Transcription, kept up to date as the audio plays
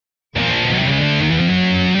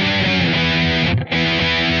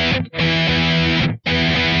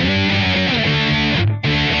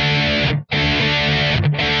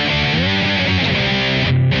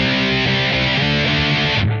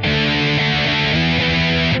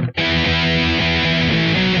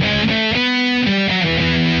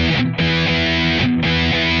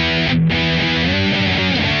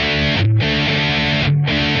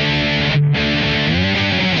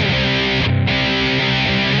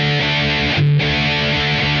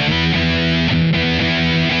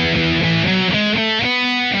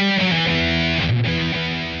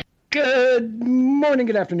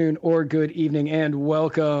morning, good afternoon, or good evening, and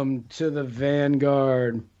welcome to the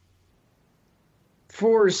Vanguard.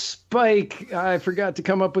 For Spike, I forgot to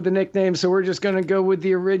come up with a nickname, so we're just going to go with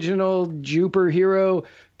the original Juper hero,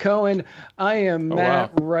 Cohen. I am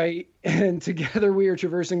Matt Wright, and together we are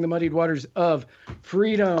traversing the muddied waters of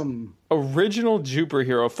freedom. Original Juper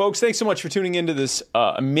hero. Folks, thanks so much for tuning into this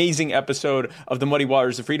amazing episode of the Muddy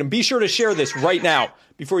Waters of Freedom. Be sure to share this right now.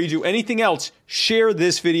 Before you do anything else, share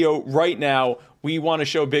this video right now. We want to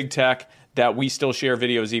show big tech that we still share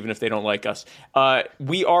videos even if they don't like us.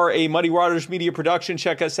 We are a Muddy Waters Media production.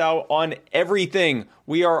 Check us out on everything.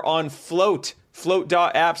 We are on Float.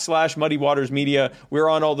 Float.app/Muddy Waters Media. We're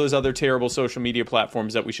on all those other terrible social media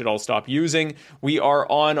platforms that we should all stop using. We are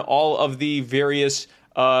on all of the various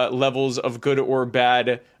levels of good or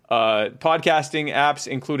bad podcasting apps,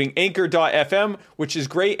 including Anchor.fm, which is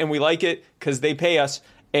great, and we like it because they pay us.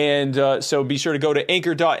 And so be sure to go to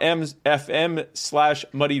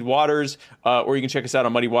Anchor.fm/Muddied Waters, or you can check us out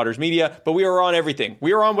on Muddy Waters Media. But we are on everything.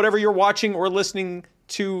 We are on whatever you're watching or listening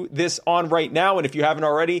to this on right now. And if you haven't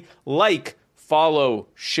already, like, follow,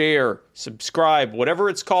 share, subscribe, whatever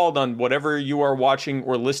it's called on whatever you are watching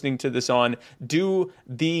or listening to this on. Do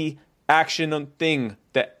the action thing,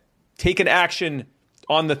 that take an action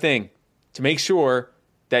on the thing to make sure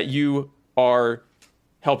that you are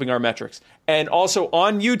helping our metrics. And also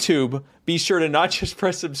on YouTube, be sure to not just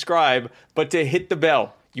press subscribe, but to hit the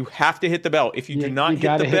bell. You have to hit the bell. If you do not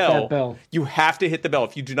hit the bell, you have to hit the bell.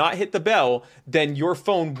 If you do not hit the bell, then your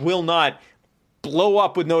phone will not blow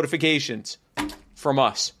up with notifications from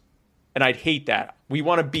us. And I'd hate that. We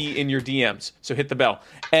want to be in your DMs. So hit the bell.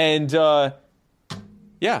 And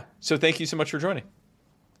yeah, so thank you so much for joining.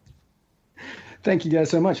 Thank you guys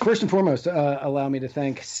so much. First and foremost, allow me to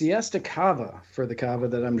thank Siesta Cava for the cava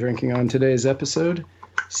that I'm drinking on today's episode.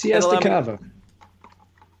 Siesta Cava.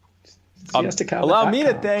 Siesta Cava. Allow me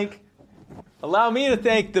to thank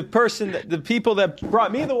the people that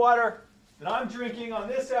brought me the water that I'm drinking on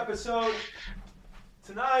this episode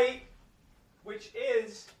tonight, which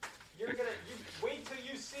is, you wait till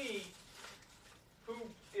you see who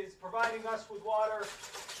is providing us with water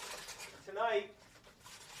tonight.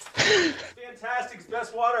 Fantastic. It's the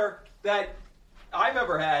best water that I've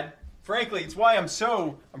ever had. Frankly, it's why I'm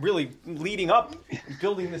really leading up,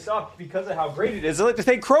 building this up because of how great it is. I'd like to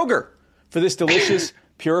thank Kroger for this delicious,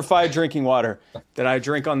 purified drinking water that I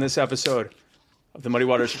drink on this episode of the Muddy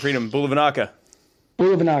Waters of Freedom. Bula Vinaka.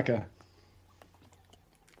 Bula Vinaka.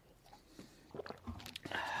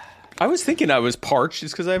 I was thinking I was parched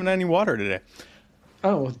just because I haven't had any water today.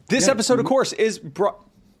 Oh, this episode, of course, is brought.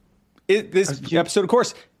 Episode, of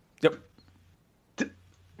course. Yep.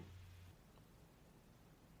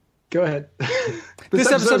 Go ahead.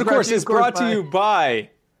 This episode, of course, is brought to you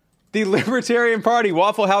by the Libertarian Party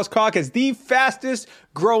Waffle House Caucus, the fastest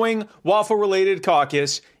growing waffle-related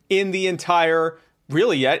caucus in the entire,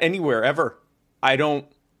 really, anywhere ever. I've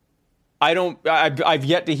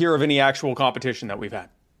yet to hear of any actual competition that we've had.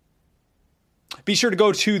 Be sure to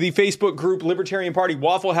go to the Facebook group Libertarian Party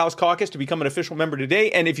Waffle House Caucus to become an official member today.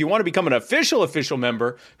 And if you want to become an official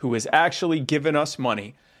member who has actually given us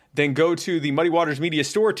money, then go to the Muddy Waters Media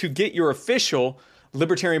store to get your official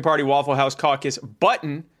Libertarian Party Waffle House Caucus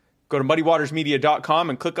button. Go to muddywatersmedia.com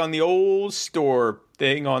and click on the old store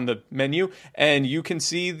thing on the menu, and you can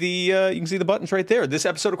see the buttons right there. This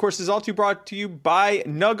episode, of course, is also brought to you by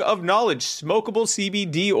Nug of Knowledge, smokable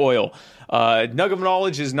CBD oil. Nug of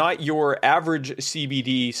Knowledge is not your average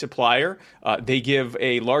CBD supplier. They give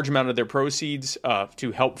a large amount of their proceeds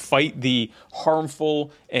to help fight the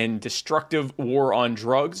harmful and destructive war on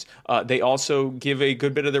drugs. They also give a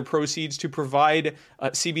good bit of their proceeds to provide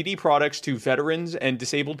CBD products to veterans and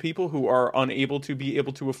disabled people who are unable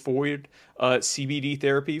to afford CBD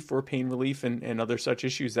therapy for pain relief and other such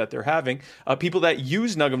issues that they're having. People that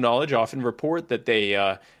use Nug of Knowledge often report that they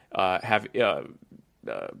have...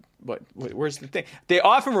 where's the thing? They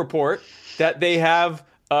often report that they have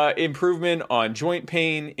improvement on joint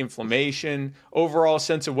pain, inflammation, overall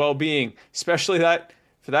sense of well-being, especially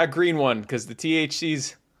for that green one, because the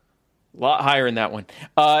THC's a lot higher in that one.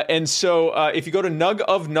 And so if you go to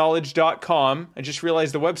nugofknowledge.com, I just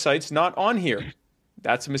realized the website's not on here.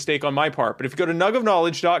 That's a mistake on my part. But if you go to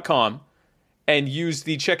nugofknowledge.com and use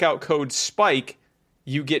the checkout code SPIKE,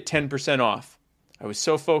 you get 10% off. I was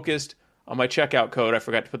so focused on my checkout code, I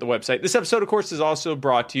forgot to put the website. This episode, of course, is also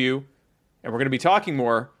brought to you, and we're going to be talking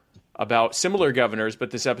more about similar governors, but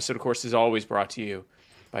this episode, of course, is always brought to you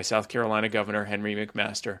by South Carolina Governor Henry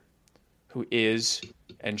McMaster, who is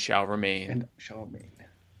and shall remain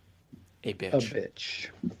a bitch.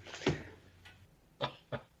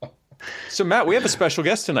 So, Matt, we have a special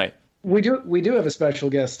guest tonight. We do have a special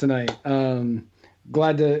guest tonight.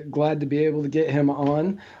 Glad to be able to get him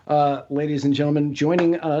on. Ladies and gentlemen,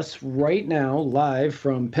 joining us right now live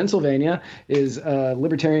from Pennsylvania is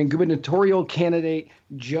Libertarian gubernatorial candidate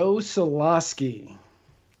Joe Solosky.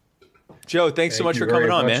 Joe, thanks so much for coming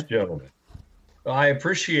on, man. Gentlemen. I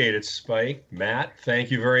appreciate it, Spike. Matt, thank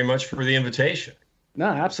you very much for the invitation. No,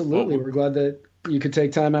 absolutely. We're glad that you could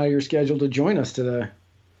take time out of your schedule to join us today.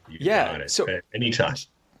 So anytime.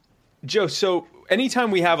 Joe, so anytime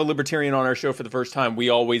we have a libertarian on our show for the first time, we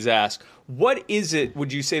always ask, what is it,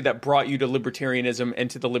 would you say, that brought you to libertarianism and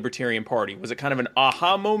to the Libertarian Party? Was it kind of an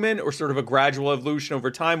aha moment or sort of a gradual evolution over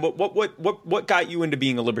time? What got you into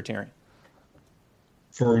being a libertarian?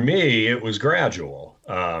 For me, it was gradual.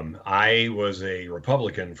 I was a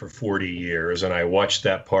Republican for 40 years, and I watched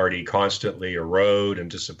that party constantly erode and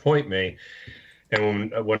disappoint me.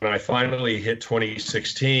 And when I finally hit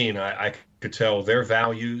 2016, I could tell their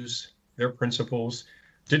values, their principles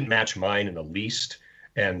didn't match mine in the least.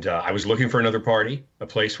 And I was looking for another party, a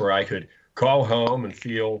place where I could call home and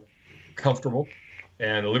feel comfortable.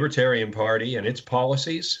 And the Libertarian Party and its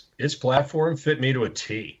policies, its platform fit me to a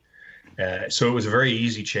T. So it was a very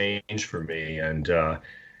easy change for me. And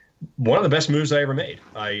one of the best moves I ever made.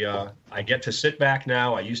 I get to sit back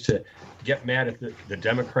now. I used to get mad at the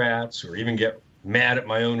Democrats or even get mad at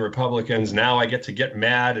my own Republicans. Now I get to get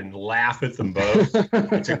mad and laugh at them both.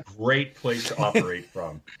 It's a great place to operate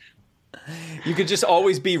from. You could just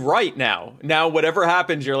always be right now. Now, whatever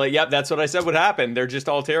happens, you're like, yep, that's what I said would happen. They're just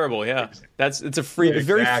all terrible. Yeah, it's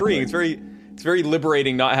very freeing. It's very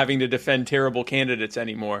liberating not having to defend terrible candidates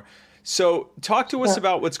anymore. So talk to us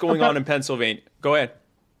about what's going on in Pennsylvania. Go ahead.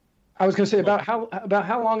 I was going to say about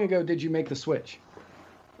how long ago did you make the switch?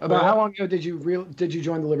 How long ago did you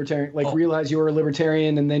join the Libertarian? Realize you were a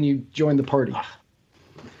Libertarian and then you joined the party?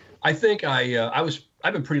 I think I've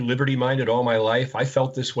been pretty liberty-minded all my life. I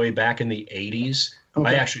felt this way back in the 80s. Okay.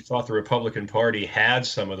 I actually thought the Republican Party had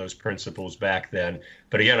some of those principles back then.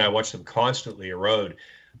 But again, I watched them constantly erode.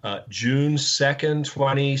 June 2nd,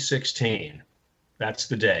 2016. That's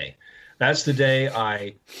the day. That's the day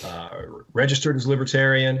I registered as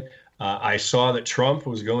Libertarian. I saw that Trump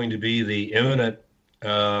was going to be the imminent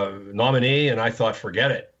nominee, and I thought, forget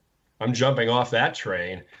it. I'm jumping off that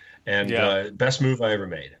train. And best move I ever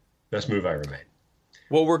made.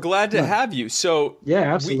 Well, we're glad to have you. So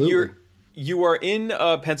yeah, absolutely. You are in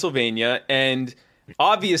Pennsylvania, and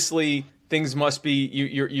obviously things must be,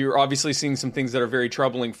 you're obviously seeing some things that are very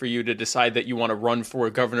troubling for you to decide that you want to run for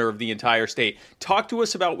governor of the entire state. Talk to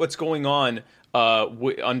us about what's going on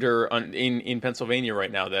in Pennsylvania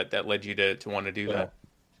right now that led you to want to do that.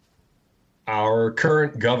 Our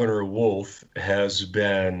current Governor Wolf has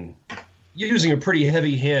been using a pretty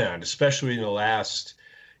heavy hand, especially in the last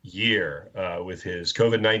year with his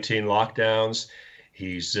COVID-19 lockdowns.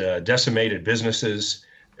 He's decimated businesses.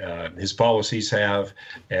 His policies have,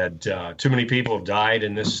 and too many people have died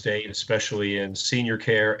in this state, especially in senior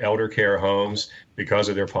care, elder care homes because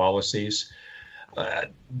of their policies.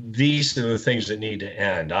 These are the things that need to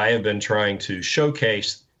end. I have been trying to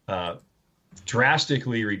showcase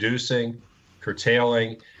drastically reducing,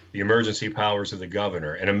 curtailing the emergency powers of the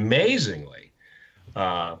governor. And amazingly,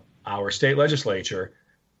 our state legislature,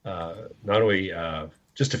 not only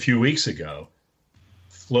just a few weeks ago,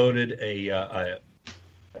 floated a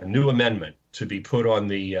new amendment to be put on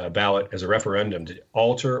the ballot as a referendum to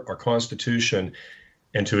alter our Constitution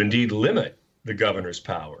and to indeed limit the governor's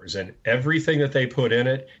powers. And everything that they put in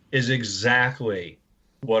it is exactly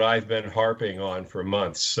what I've been harping on for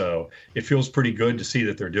months. So it feels pretty good to see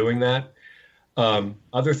that they're doing that.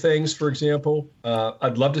 Other things, for example,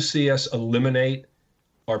 I'd love to see us eliminate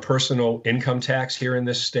our personal income tax here in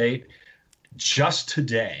this state. Just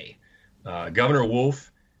today, Governor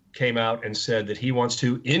Wolf came out and said that he wants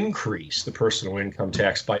to increase the personal income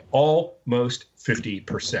tax by almost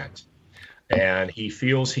 50%. And he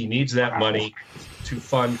feels he needs that money to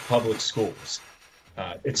fund public schools.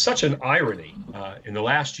 It's such an irony. In the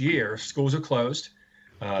last year, schools are closed.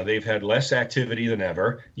 They've had less activity than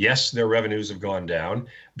ever. Yes, their revenues have gone down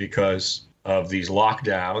because of these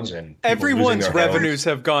lockdowns and everyone's revenues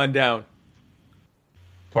have gone down.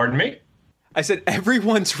 Pardon me? I said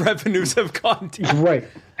everyone's revenues have gone down. Right.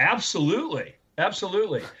 Absolutely.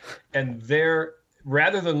 And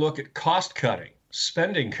rather than look at cost cutting,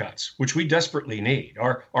 spending cuts, which we desperately need,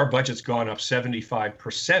 our budget's gone up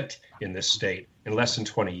 75% in this state in less than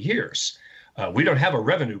 20 years. We don't have a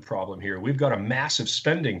revenue problem here. We've got a massive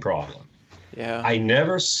spending problem. Yeah. I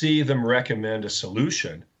never see them recommend a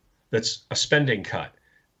solution that's a spending cut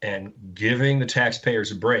and giving the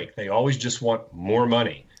taxpayers a break. They always just want more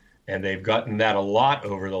money. And they've gotten that a lot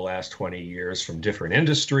over the last 20 years from different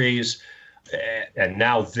industries. And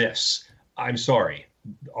now this. I'm sorry,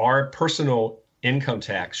 our personal income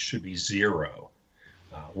tax should be zero.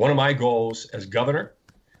 One of my goals as governor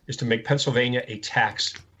is to make Pennsylvania a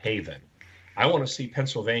tax haven. I want to see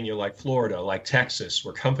Pennsylvania like Florida, like Texas,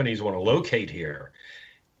 where companies want to locate here.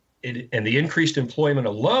 And the increased employment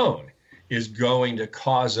alone is going to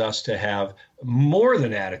cause us to have more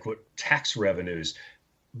than adequate tax revenues,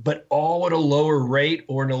 but all at a lower rate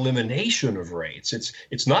or an elimination of rates.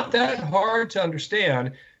 It's not that hard to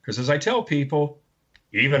understand, because as I tell people,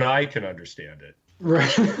 even I can understand it.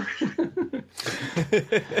 Right.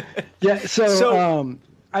 Yeah. So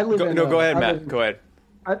I live in. No, go ahead, Matt. Go ahead.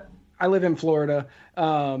 I live in Florida,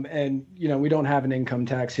 and we don't have an income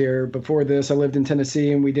tax here. Before this, I lived in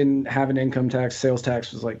Tennessee, and we didn't have an income tax. Sales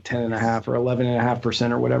tax was like 10.5 or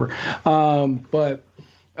 11.5% or whatever. But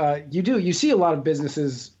you see a lot of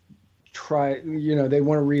businesses try. They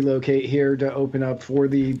want to relocate here to open up for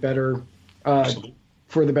the better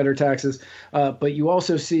taxes. But you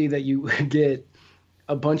also see that you get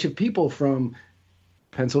a bunch of people from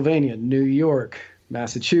Pennsylvania, New York,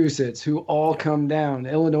 Massachusetts, who all come down.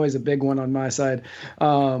 Illinois is a big one on my side,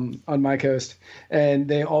 on my coast, and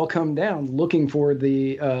they all come down looking for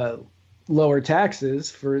the lower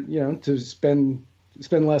taxes for to spend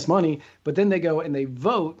less money. But then they go and they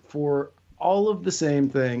vote for all of the same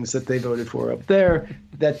things that they voted for up there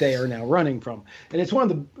that they are now running from. And it's one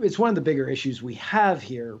of the bigger issues we have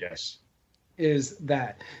here. Yes, is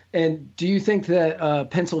that. And do you think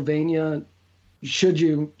that Pennsylvania? Should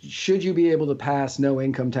you be able to pass no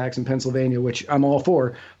income tax in Pennsylvania, which I'm all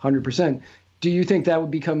for 100%? Do you think that would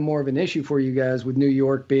become more of an issue for you guys with New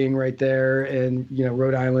York being right there and,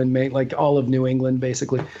 Rhode Island, Maine, like all of New England,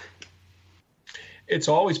 basically? It's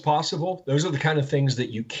always possible. Those are the kind of things that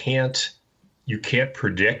you can't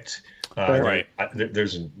predict. Right.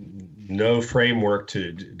 There's no framework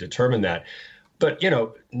to determine that. But,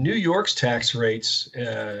 New York's tax rates,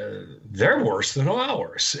 they're worse than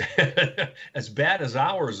ours. As bad as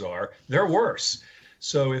ours are, they're worse.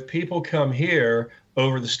 So if people come here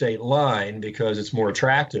over the state line because it's more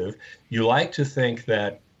attractive, you like to think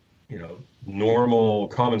that, normal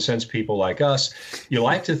common sense people like us, you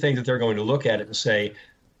like to think that they're going to look at it and say,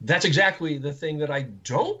 that's exactly the thing that I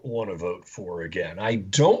don't want to vote for again. I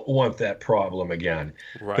don't want that problem again.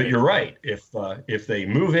 Right. But you're right. If they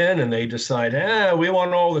move in and they decide, we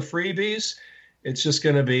want all the freebies, it's just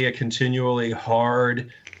going to be a continually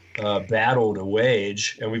hard battle to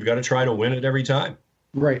wage, and we've got to try to win it every time.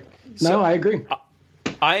 Right. No, I agree.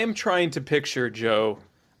 I am trying to picture, Joe,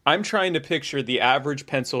 the average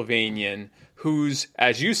Pennsylvanian who's,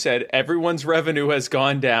 as you said, everyone's revenue has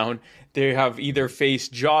gone down. They have either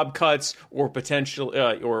faced job cuts or potential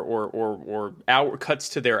or hour cuts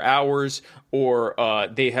to their hours, or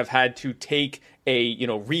they have had to take a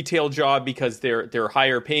retail job because their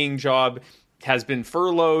higher paying job has been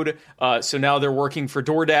furloughed. So now they're working for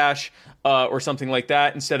DoorDash or something like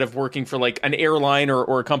that instead of working for like an airline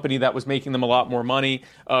or a company that was making them a lot more money,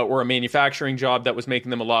 or a manufacturing job that was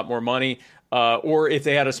making them a lot more money. Or if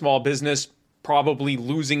they had a small business, probably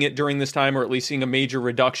losing it during this time, or at least seeing a major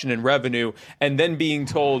reduction in revenue, and then being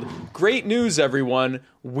told, great news, everyone,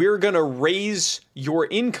 we're going to raise your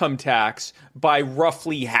income tax by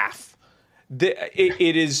roughly half.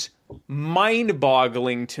 It is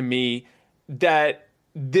mind-boggling to me that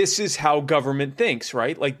this is how government thinks,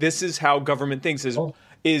 right? Like, this is how government thinks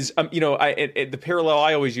the parallel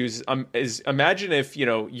I always use is imagine if,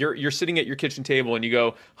 you're sitting at your kitchen table and you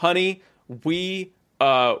go, honey, we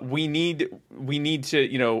need to,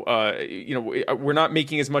 we're not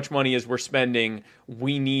making as much money as we're spending.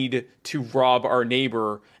 We need to rob our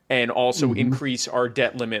neighbor and also increase our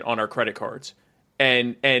debt limit on our credit cards.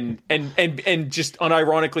 And just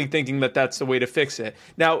unironically thinking that that's the way to fix it.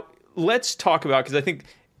 Now, let's talk about, because I think,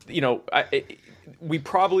 we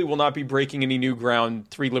probably will not be breaking any new ground,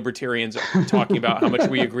 three libertarians talking about how much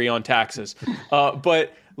we agree on taxes.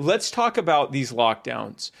 But let's talk about these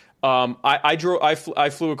lockdowns. I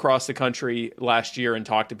flew across the country last year and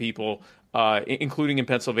talked to people, including in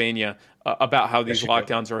Pennsylvania, about how these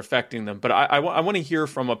lockdowns are affecting them. But I want to hear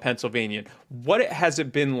from a Pennsylvanian. What has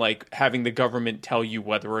it been like having the government tell you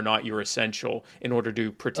whether or not you're essential in order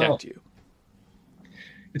to protect you?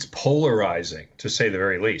 It's polarizing, to say the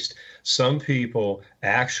very least. Some people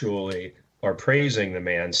actually are praising the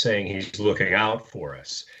man, saying he's looking out for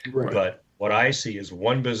us. Right. But what I see is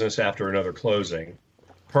one business after another closing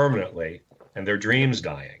permanently, and their dreams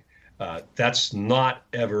dying. That's not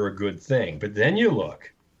ever a good thing. But then you look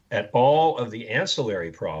at all of the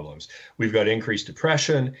ancillary problems. We've got increased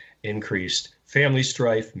depression, increased family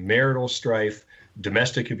strife, marital strife,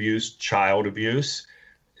 domestic abuse, child abuse.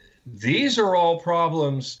 These are all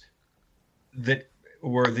problems that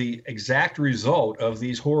were the exact result of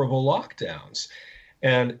these horrible lockdowns.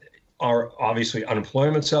 And are obviously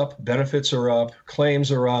unemployment's up, benefits are up,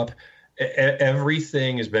 claims are up.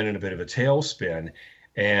 Everything has been in a bit of a tailspin.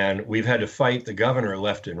 And we've had to fight the governor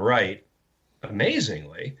left and right.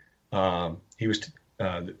 Amazingly, he was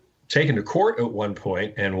taken to court at one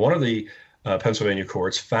point, and one of the Pennsylvania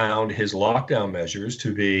courts found his lockdown measures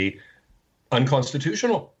to be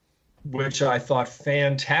unconstitutional, which I thought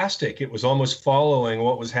fantastic. It was almost following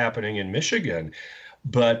what was happening in Michigan.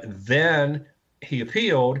 But then he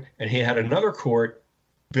appealed, and he had another court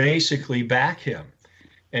basically back him.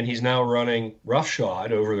 And he's now running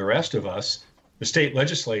roughshod over the rest of us. The state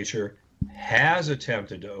legislature has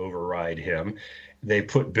attempted to override him. They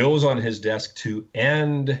put bills on his desk to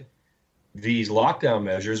end these lockdown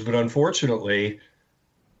measures, but unfortunately,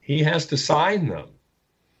 he has to sign them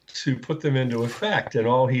to put them into effect, and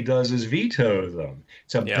all he does is veto them.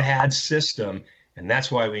 It's a bad system, and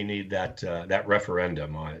that's why we need that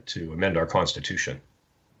referendum on it to amend our Constitution.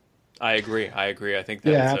 I agree. I think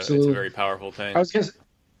that it's a very powerful thing.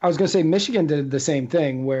 I was going to say Michigan did the same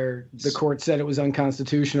thing where the court said it was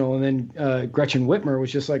unconstitutional, and then Gretchen Whitmer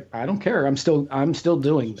was just like, "I don't care. I'm still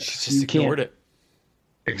doing this." She just ignored it.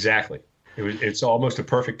 Exactly. It's almost a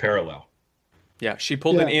perfect parallel. Yeah, she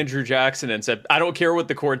pulled an Andrew Jackson and said, "I don't care what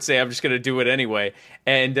the courts say. I'm just going to do it anyway."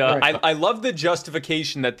 And right. I love the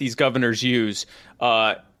justification that these governors use,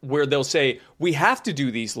 where they'll say, "We have to do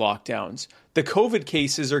these lockdowns. The COVID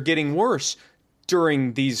cases are getting worse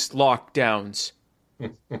during these lockdowns."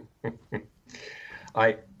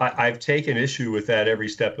 I've taken issue with that every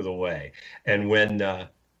step of the way. And when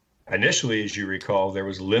initially, as you recall, there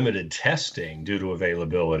was limited testing due to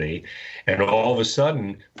availability, and all of a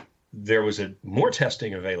sudden there was more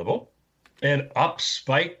testing available, and up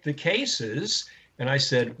spiked the cases. And I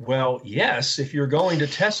said, well, yes, if you're going to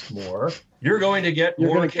test more, you're going to get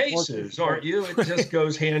more cases, aren't you? It just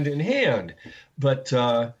goes hand in hand. But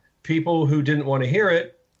people who didn't want to hear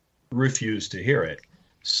it refused to hear it.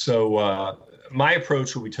 So my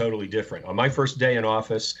approach will be totally different. On my first day in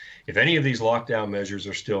office, if any of these lockdown measures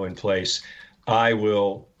are still in place, I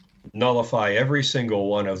will nullify every single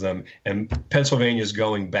one of them. And Pennsylvania's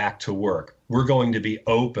going back to work. We're going to be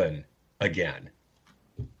open again.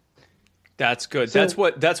 That's good.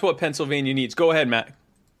 So, that's what Pennsylvania needs. Go ahead, Matt.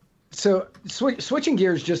 So switching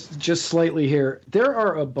gears just slightly here, there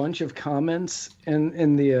are a bunch of comments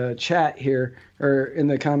in the chat here, or in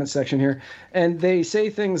the comment section here, and they say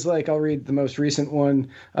things like, I'll read the most recent one.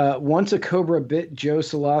 Once a cobra bit Joe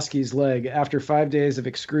Solosky's leg. After 5 days of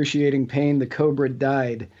excruciating pain, the cobra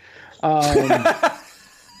died.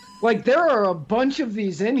 Like, there are a bunch of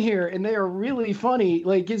these in here, and they are really funny.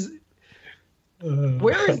 Like,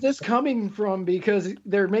 where is this coming from? Because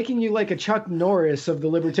they're making you like a Chuck Norris of the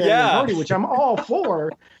Libertarian Party, which I'm all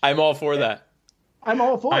for. I'm all for that. I'm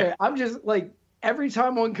all for it. I'm just like, every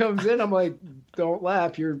time one comes in, I'm like, don't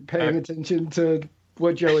laugh. You're paying attention to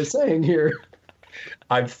what Joe is saying here.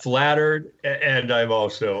 I'm flattered, and I'm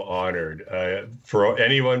also honored for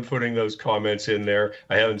anyone putting those comments in there.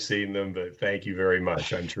 I haven't seen them, but thank you very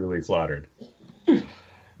much. I'm truly flattered.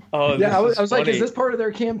 Oh, yeah, I was like, is this part of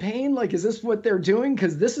their campaign? Like, is this what they're doing?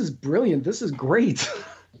 Because this is brilliant. This is great.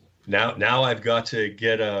 Now I've got to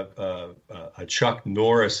get a Chuck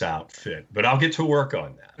Norris outfit, but I'll get to work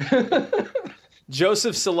on that.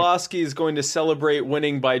 Joseph Solosky is going to celebrate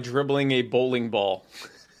winning by dribbling a bowling ball.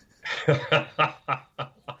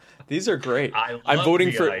 These are great. I'm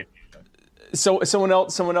voting for. Idea. So someone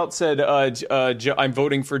else said, I'm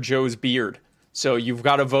voting for Joe's beard. So you've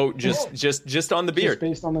got to vote just on the beard. Just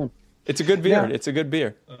based on them. It's a good beard. Yeah. It's a good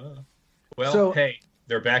beard. Hey,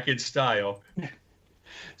 they're back in style.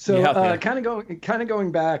 So kind of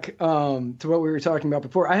going back to what we were talking about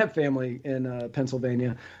before. I have family in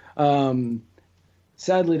Pennsylvania.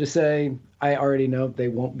 Sadly to say, I already know they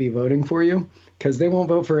won't be voting for you because they won't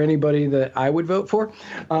vote for anybody that I would vote for.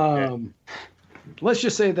 Okay. Let's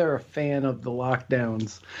just say they're a fan of the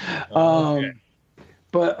lockdowns. Okay.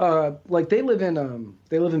 But like they live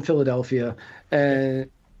in Philadelphia, and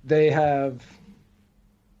they've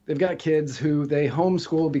got kids who they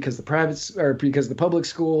homeschool because the public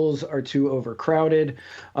schools are too overcrowded,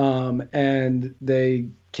 and they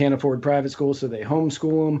can't afford private schools, so they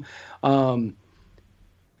homeschool them.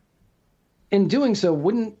 In doing so,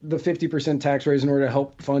 wouldn't the 50% tax raise in order to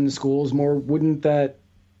help fund schools more? Wouldn't that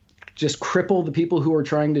just cripple the people who are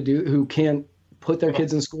who can't put their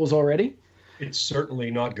kids in schools already? It's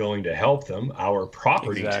certainly not going to help them. Our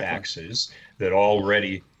property Exactly. taxes that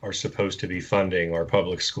already are supposed to be funding our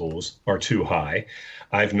public schools are too high.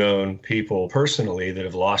 I've known people personally that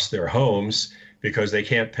have lost their homes because they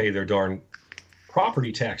can't pay their darn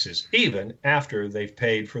property taxes, even after they've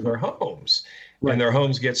paid for their homes. Right. And their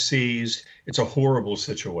homes get seized. It's a horrible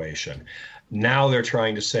situation. Now they're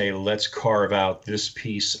trying to say, let's carve out this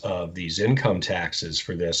piece of these income taxes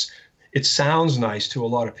for this. It sounds nice to a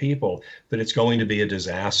lot of people, but it's going to be a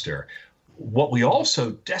disaster. What we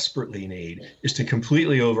also desperately need is to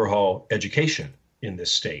completely overhaul education in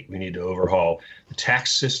this state. We need to overhaul the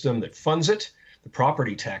tax system that funds it. The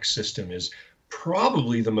property tax system is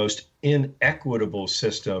probably the most inequitable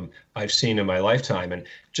system I've seen in my lifetime. And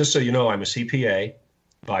just so you know, I'm a CPA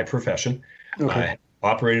by profession. Okay. I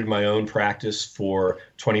operated my own practice for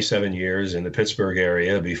 27 years in the Pittsburgh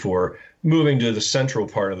area before moving to the central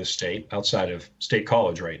part of the state, outside of State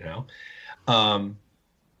College right now.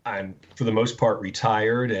 I'm, for the most part,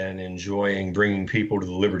 retired and enjoying bringing people to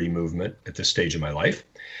the liberty movement at this stage of my life.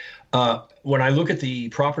 When I look at the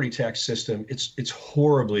property tax system, it's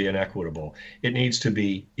horribly inequitable. It needs to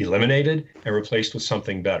be eliminated and replaced with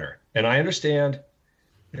something better. And I understand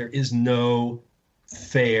there is no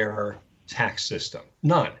fair tax system.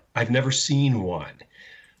 None. I've never seen one.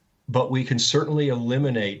 But we can certainly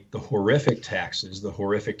eliminate the horrific taxes, the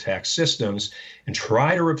horrific tax systems, and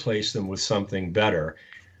try to replace them with something better.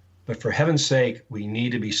 But for heaven's sake, we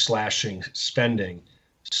need to be slashing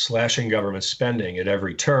government spending at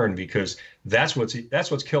every turn, because that's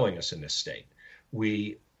what's killing us in this state.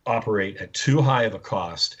 We operate at too high of a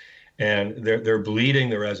cost, and they're bleeding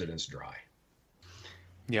the residents dry.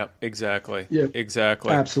 Yep, exactly. Yep,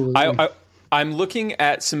 exactly. absolutely. I'm looking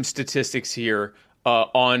at some statistics here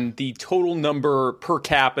on the total number per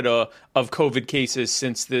capita of COVID cases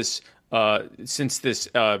since this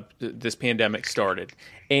pandemic started.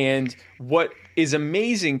 And what is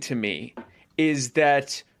amazing to me is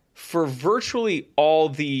that for virtually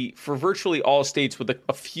all states, with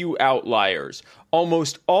a few outliers,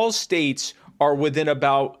 almost all states are within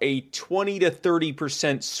about a 20 to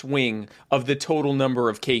 30% swing of the total number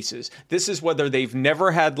of cases. This is whether they've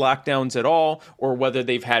never had lockdowns at all, or whether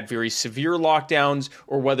they've had very severe lockdowns,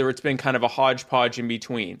 or whether it's been kind of a hodgepodge in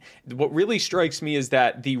between. What really strikes me is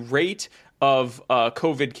that the rate of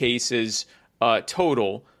COVID cases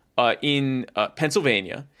total in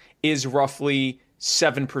Pennsylvania is roughly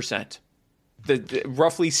 7%.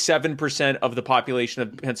 Roughly 7% of the population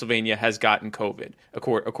of Pennsylvania has gotten COVID,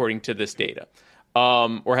 according to this data,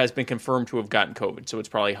 or has been confirmed to have gotten COVID. So it's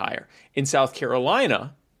probably higher. In South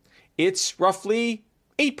Carolina, it's roughly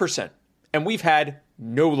 8%, and we've had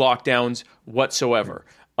no lockdowns whatsoever.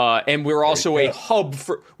 And we're also a hub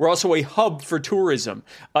for tourism.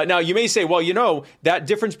 Now, you may say, well, that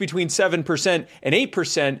difference between 7% and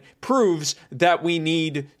 8% proves that we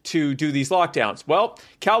need to do these lockdowns. Well,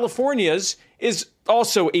 California's is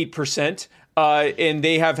also 8%, and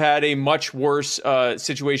they have had a much worse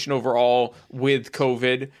situation overall with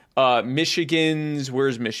COVID.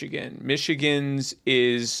 Where's Michigan? Michigan's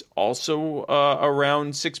is also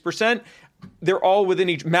around 6%. They're all within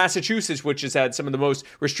each. Massachusetts, which has had some of the most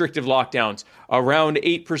restrictive lockdowns, around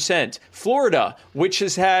 8%. Florida, which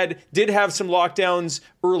did have some lockdowns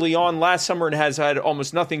early on last summer and has had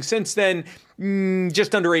almost nothing since then,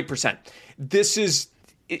 just under 8%.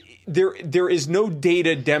 There is no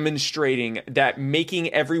data demonstrating that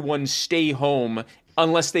making everyone stay home,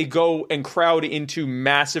 unless they go and crowd into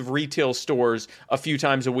massive retail stores a few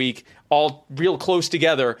times a week, all real close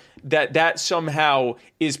together, that somehow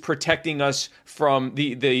is protecting us from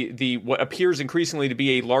the what appears increasingly to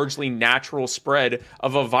be a largely natural spread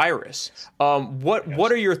of a virus.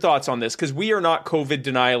 What are your thoughts on this? Because we are not COVID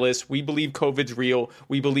denialists. We believe COVID's real.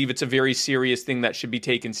 We believe it's a very serious thing that should be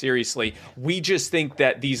taken seriously. We just think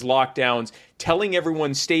that these lockdowns, telling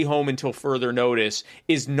everyone stay home until further notice,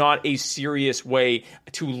 is not a serious way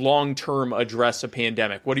to long-term address a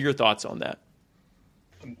pandemic. What are your thoughts on that?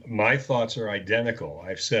 My thoughts are identical.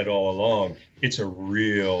 I've said all along, it's a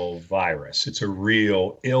real virus. It's a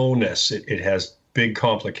real illness. It has big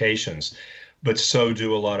complications, but so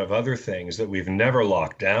do a lot of other things that we've never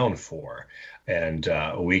locked down for. And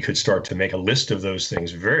we could start to make a list of those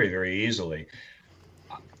things very, very easily.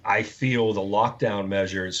 I feel the lockdown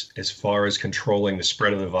measures, as far as controlling the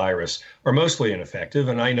spread of the virus, are mostly ineffective.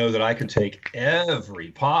 And I know that I could take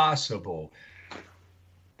every possible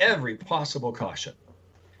caution.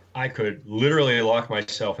 I could literally lock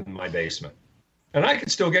myself in my basement and I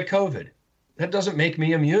could still get COVID. That doesn't make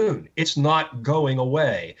me immune. It's not going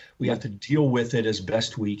away. We have to deal with it as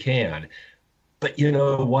best we can. But you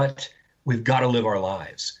know what? We've got to live our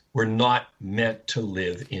lives. We're not meant to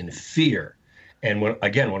live in fear. And when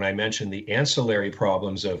I mentioned the ancillary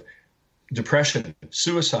problems of depression,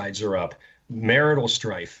 suicides are up, marital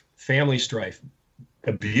strife, family strife,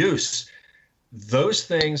 abuse, those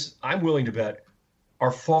things I'm willing to bet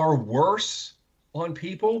are far worse on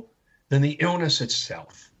people than the illness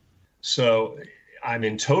itself. So I'm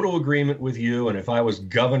in total agreement with you. And if I was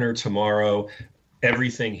governor tomorrow,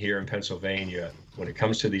 everything here in Pennsylvania, when it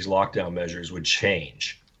comes to these lockdown measures, would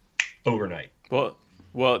change overnight.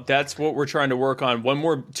 Well, that's what we're trying to work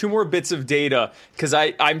on. Two more bits of data, because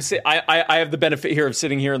I have the benefit here of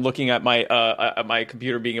sitting here and looking at my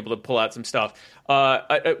computer, being able to pull out some stuff.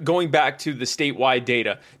 Going back to the statewide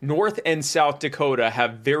data, North and South Dakota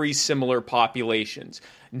have very similar populations.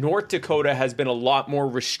 North Dakota has been a lot more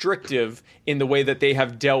restrictive in the way that they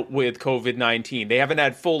have dealt with COVID-19. They haven't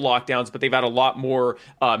had full lockdowns, but they've had a lot more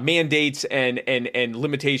mandates and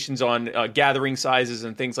limitations on gathering sizes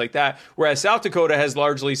and things like that. Whereas South Dakota has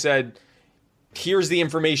largely said, here's the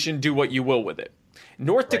information, do what you will with it.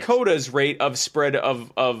 North Dakota's rate of spread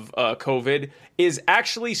of COVID is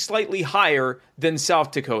actually slightly higher than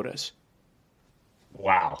South Dakota's.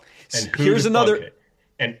 Wow. And here's another.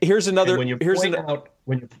 And here's another. And when you point out,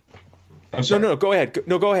 I'm sorry. No, go ahead.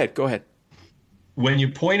 No, go ahead. Go ahead. When you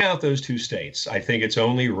point out those two states, I think it's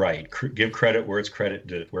only right. Give credit where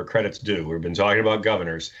credit's due. We've been talking about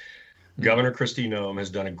governors. Governor Kristi Noem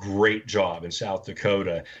has done a great job in South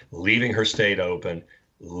Dakota, leaving her state open,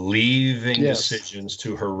 leaving decisions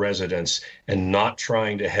to her residents, and not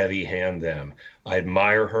trying to heavy hand them. I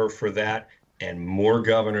admire her for that, and more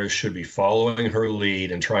governors should be following her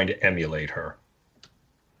lead and trying to emulate her.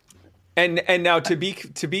 And now to be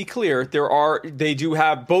clear,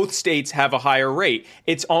 both states have a higher rate.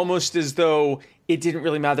 It's almost as though it didn't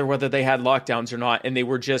really matter whether they had lockdowns or not, and they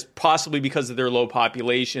were just, possibly because of their low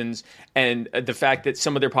populations and the fact that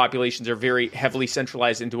some of their populations are very heavily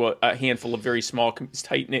centralized into a handful of very small,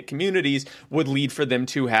 tight-knit communities, would lead for them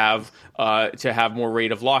to have more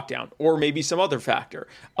rate of lockdown, or maybe some other factor.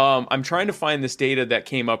 I'm trying to find this data that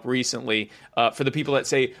came up recently for the people that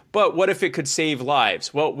say, but what if it could save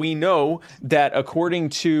lives? Well, we know that according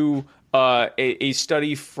to a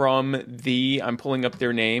study from I'm pulling up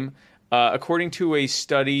their name, according to a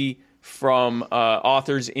study from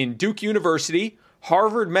authors in Duke University,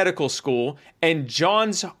 Harvard Medical School, and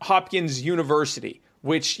Johns Hopkins University,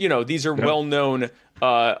 which, these are well-known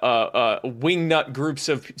wingnut groups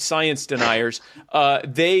of science deniers.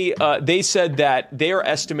 They said that they are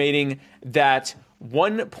estimating that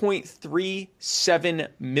 1.37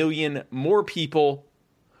 million more people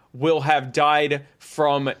will have died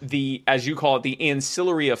from the, as you call it, the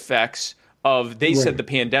ancillary effects of, said the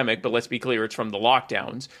pandemic, but let's be clear, it's from the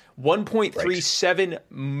lockdowns. 1.37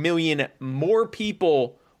 million more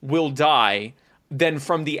people will die than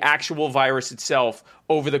from the actual virus itself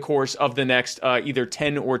over the course of the next either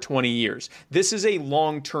 10 or 20 years. This is a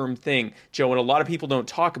long-term thing, Joe, and a lot of people don't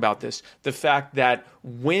talk about this. The fact that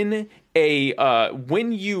when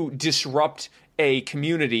you disrupt a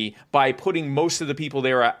community by putting most of the people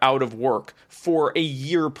there out of work for a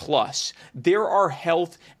year plus, there are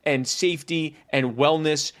health and safety and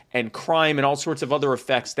wellness and crime and all sorts of other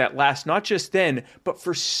effects that last not just then, but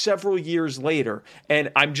for several years later.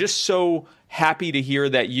 And I'm just so happy to hear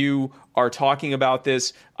that you are talking about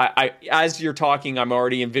this. As you're talking, I'm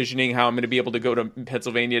already envisioning how I'm going to be able to go to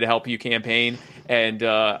Pennsylvania to help you campaign, and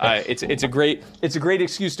it's a great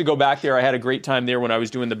excuse to go back there. I had a great time there when I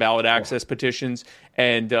was doing the ballot access petitions,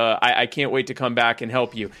 and I can't wait to come back and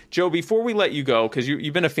help you, Joe. Before we let you go, because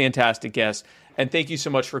you've been a fantastic guest, and thank you so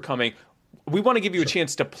much for coming. We want to give you a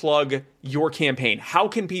chance to plug your campaign. How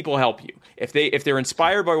can people help you if they're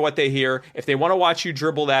inspired by what they hear? If they want to watch you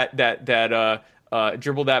dribble that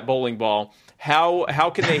bowling ball, how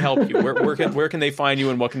can they help you? Where can they find you,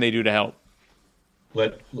 and what can they do to help?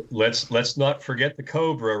 Let's not forget the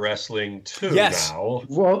Cobra wrestling too. Yes. Now.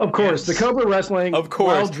 Well, of course, the Cobra wrestling. Of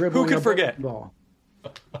course. While dribbling Who could forget? Ball.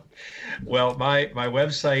 Well, my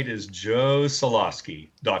website is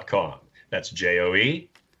joesolosky.com. That's JoeSoloski,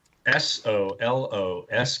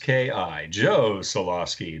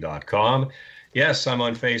 joesolosky.com. Yes, I'm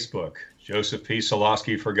on Facebook, Joseph P.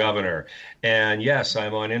 Solosky for governor. And yes,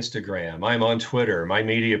 I'm on Instagram. I'm on Twitter. My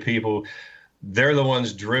media people, they're the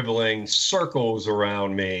ones dribbling circles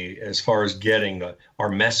around me as far as getting our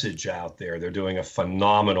message out there. They're doing a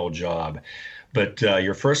phenomenal job. But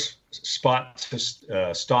your first spot to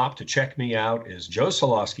stop to check me out is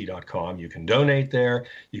joesolosky.com. You can donate there.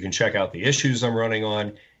 You can check out the issues I'm running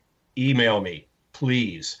on. Email me,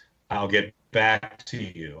 please. I'll get back to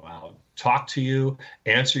you. I'll talk to you,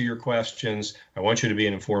 answer your questions. I want you to be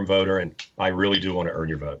an informed voter, and I really do want to earn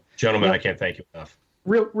your vote. Gentlemen, I can't thank you enough.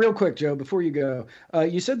 Real quick, Joe, before you go,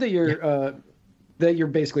 you said that you're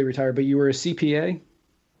basically retired, but you were a CPA?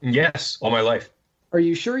 Yes, all my life. Are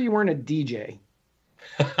you sure you weren't a DJ?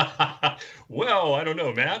 Well, I don't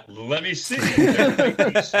know, Matt. Let me see. There might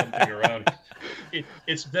be something around.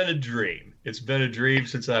 It's been a dream. It's been a dream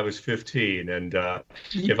since I was 15, and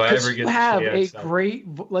if I ever get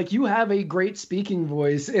you have a great speaking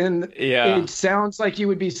voice, and it sounds like you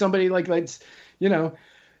would be somebody like a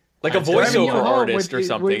voiceover artist or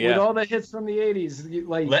something, with all the hits from the 80s.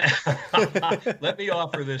 Let me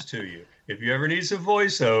offer this to you. If you ever need some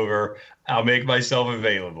voiceover, I'll make myself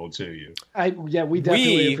available to you. We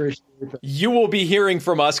definitely appreciate it. You will be hearing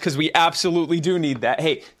from us because we absolutely do need that.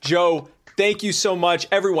 Hey, Joe, thank you so much.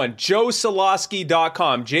 Everyone,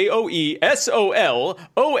 JoeSolosky.com,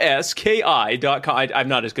 JoeSoloski.com. I'm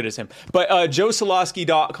not as good as him, but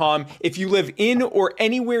JoeSolosky.com. If you live in or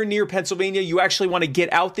anywhere near Pennsylvania, you actually want to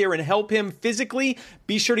get out there and help him physically,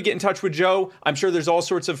 be sure to get in touch with Joe. I'm sure there's all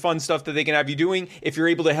sorts of fun stuff that they can have you doing. If you're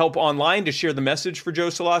able to help online to share the message for Joe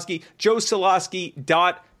Solosky,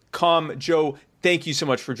 JoeSolosky.com. Joe, thank you so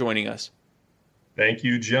much for joining us. Thank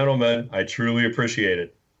you, gentlemen. I truly appreciate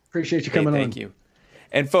it. Appreciate you coming on. Thank you.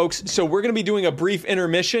 And folks, so we're going to be doing a brief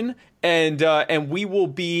intermission, and we will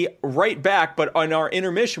be right back. But on our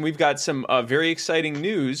intermission, we've got some very exciting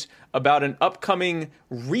news about an upcoming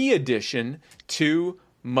re-edition to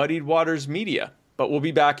Muddied Waters Media. But we'll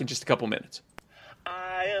be back in just a couple minutes.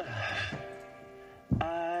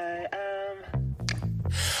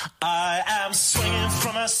 I am swinging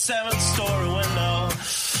from a 7-story window,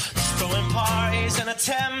 throwing parties in a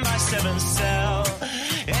 10-by-7 cell.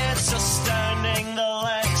 It's astounding the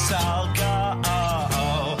lengths I'll go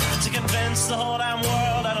to convince the whole damn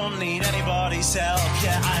world I don't need anybody's help.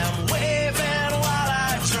 Yeah, I am waving while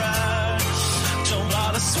I drown. Don't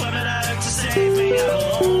bother swimming out to save me, I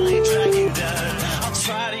will only drag you down. I'll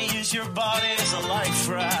try to use your body as a life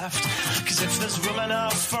raft, cause if there's room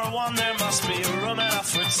enough for one, there must be room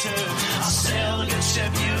enough for two. I'll sail the good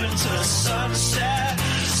ship you into the sunset,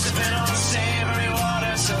 sipping on savory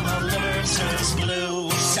water till my liver turns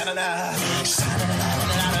blue. Sa-na-na,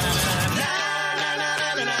 sa-na-na-na-na-na-na-na.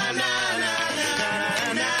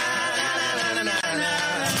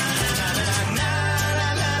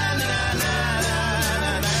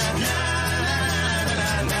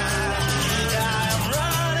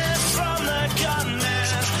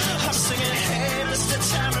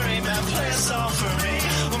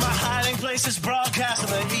 Places broadcast in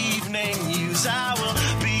the evening news, I will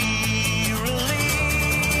be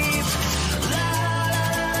relieved. La, la,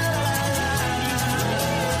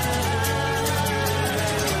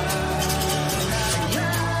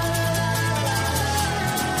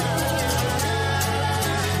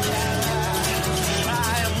 I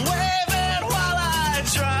am waving while I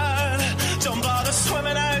drown. Don't bother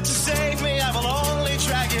swimming out to save me, I will only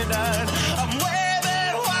drag you down. I'm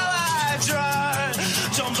waving while I drown.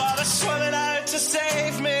 Don't bother swimming out to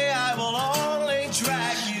save me, I will only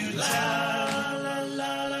drag you down. La,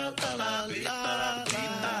 la, la, la, la,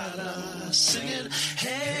 la, singing,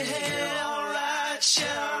 hey, hey, alright,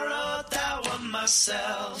 yeah, I wrote that one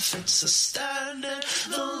myself. It's astounding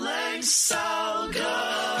the lengths I'll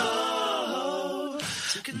go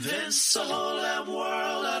to convince the whole damn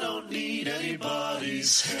world I don't need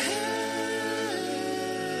anybody's help.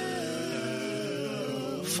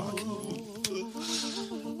 Fuck.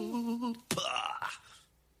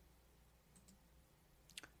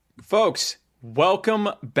 Folks, welcome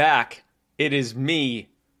back. It is me.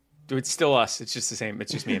 It's still us. It's just the same.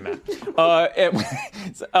 It's just me and Matt.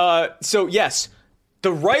 So yes,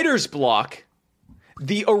 the Writer's Block,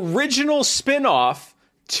 the original spinoff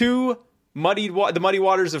to the Muddy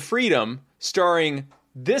Waters of Freedom, starring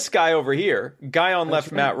this guy over here, guy on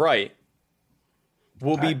left, Matt right,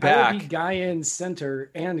 will be back. I will be guy in center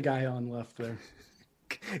and guy on left there.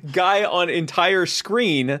 Guy on entire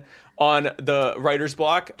screen on the Writer's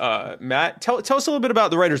Block. Matt, tell us a little bit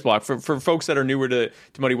about the Writer's Block for folks that are newer to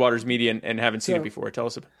Muddy Waters Media and haven't seen it before. Tell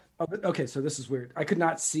us about. Okay, so this is weird. I could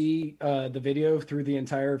not see the video through the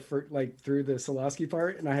entire through the Solosky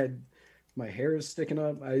part, and I had my hair is sticking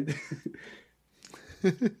up.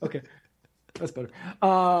 Okay, that's better.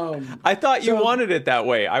 I thought you wanted it that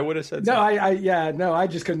way. I would have said no. I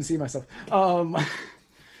just couldn't see myself.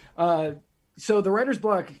 So the Writer's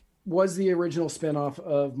Block was the original spinoff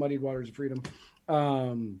of Muddied Waters of Freedom.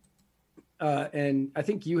 And I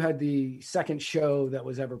think you had the second show that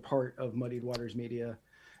was ever part of Muddied Waters Media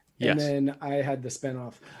And Yes. then I had the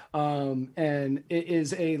spinoff. And it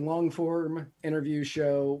is a long form interview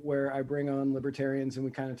show where I bring on libertarians and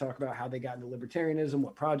we kind of talk about how they got into libertarianism,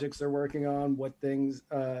 what projects they're working on, what things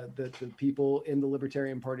that the people in the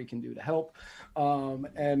Libertarian Party can do to help.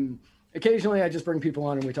 And occasionally I just bring people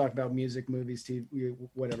on and we talk about music, movies, TV,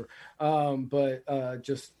 whatever. But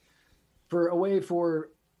just for a way for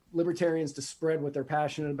libertarians to spread what they're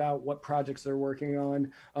passionate about, what projects they're working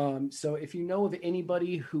on. So if you know of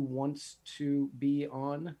anybody who wants to be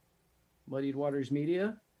on Muddied Waters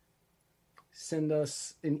Media, send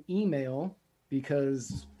us an email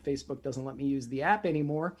because Facebook doesn't let me use the app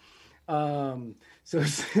anymore. So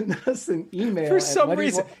send us an email. For some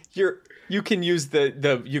reason, you can use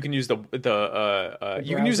you can use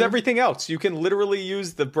everything else. You can literally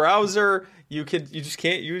use the browser. You just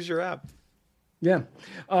can't use your app. Yeah.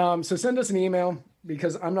 So send us an email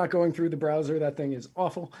because I'm not going through the browser. That thing is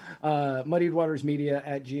awful.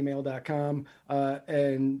 muddiedwatersmedia@gmail.com,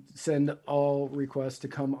 and send all requests to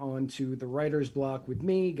come on to the writer's block with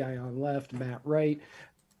me, guy on left, Matt right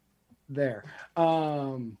there.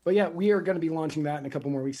 But yeah, we are going to be launching that in a couple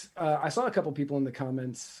more weeks. I saw a couple people in the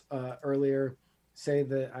comments earlier say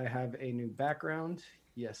that I have a new background.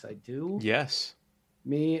 Yes, I do. Yes.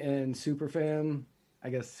 Me and Superfan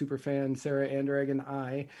Sarah Anderegg and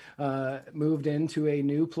I moved into a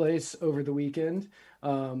new place over the weekend.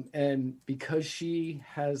 And because she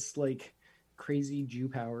has like crazy Jew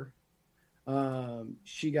power,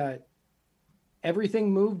 she got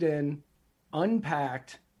everything moved in,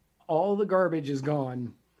 unpacked, all the garbage is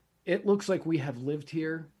gone. It looks like we have lived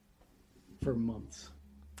here for months.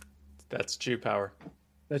 That's Jew power.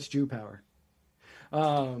 That's Jew power.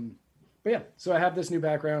 But yeah, so I have this new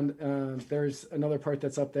background. There's another part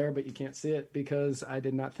that's up there, but you can't see it because I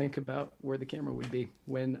did not think about where the camera would be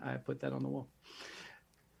when I put that on the wall.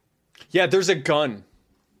 Yeah, there's a gun.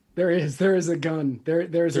 There is a gun.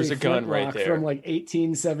 There's a gun right flintlock there from like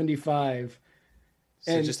 1875.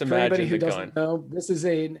 So and just for anybody imagine who the doesn't gun. know, this is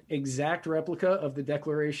an exact replica of the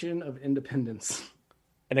Declaration of Independence.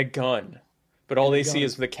 And a gun. But all they see gun.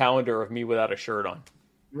 is the calendar of me without a shirt on.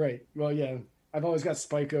 Right. Well, yeah. I've always got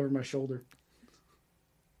Spike over my shoulder.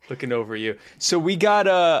 Looking over you. So we got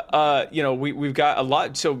we've got a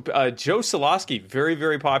lot. So Joe Solosky, very,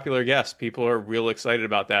 very popular guest. People are real excited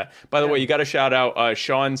about that. By the way, you got to shout out.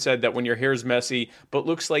 Sean said that when your hair's messy, but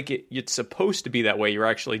looks like it's supposed to be that way, you're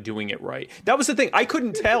actually doing it right. That was the thing. I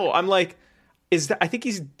couldn't tell. I'm like, I think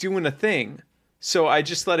he's doing a thing. So I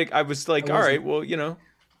just let it. I was like, all right, well,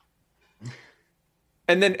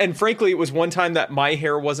 And frankly, it was one time that my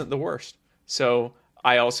hair wasn't the worst. So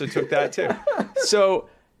I also took that too. So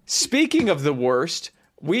speaking of the worst,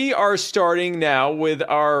 we are starting now with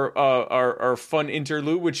our fun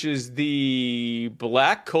interlude, which is the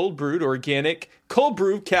Black Cold Brewed Organic Cold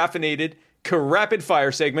Brew Caffeinated Rapid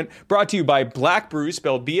Fire segment, brought to you by Black Brew,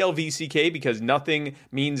 spelled BLVCK, because nothing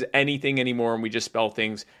means anything anymore, and we just spell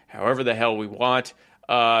things however the hell we want.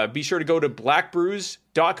 Be sure to go to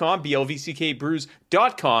blackbrews.com,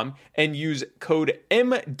 BLVCKbrews.com, and use code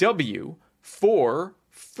MW for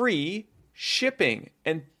free shipping.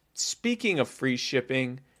 And speaking of free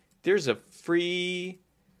shipping, there's a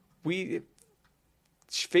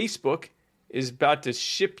Facebook is about to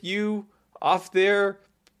ship you off their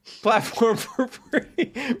platform for free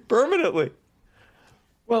permanently.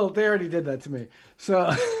 Well, they already did that to me.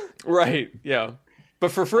 So right, yeah.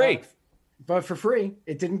 But for free. But for free.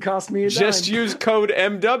 It didn't cost me a dime. Just use code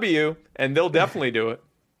MW and they'll definitely do it.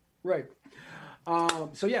 Right.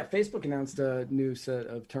 So yeah, Facebook announced a new set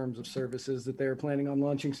of terms of services that they're planning on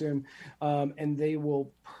launching soon. And they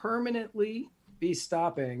will permanently be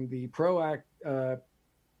stopping the proactive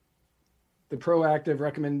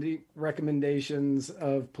recommendations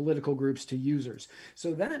of political groups to users.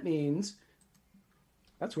 So that means,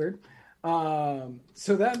 that's weird.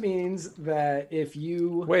 So that means that if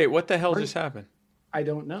you... Wait, what the hell just happened? I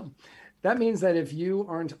don't know. That means that if you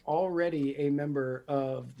aren't already a member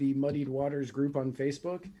of the Muddied Waters group on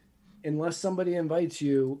Facebook, unless somebody invites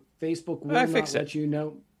you, Facebook will not let you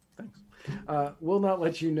know. Thanks. Will not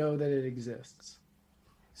let you know that it exists.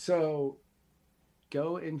 So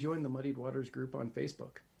go and join the Muddied Waters group on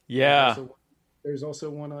Facebook. Yeah. There's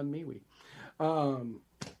also one on MeWe.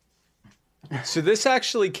 So this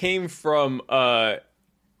actually came from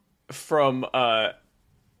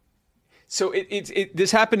so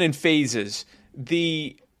this happened in phases.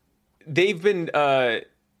 Facebook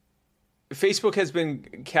has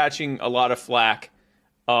been catching a lot of flack,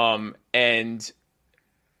 and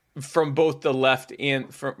from both the left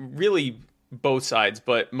and from really both sides,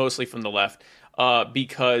 but mostly from the left,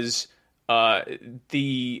 because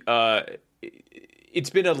it's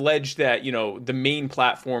been alleged that, the main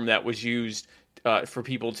platform that was used for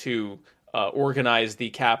people to organize the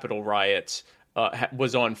Capitol riots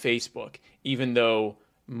was on Facebook, even though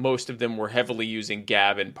most of them were heavily using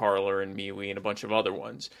Gab and Parler and MeWe and a bunch of other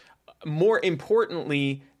ones. More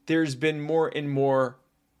importantly, there's been more and more,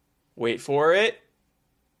 wait for it,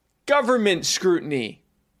 government scrutiny,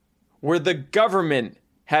 where the government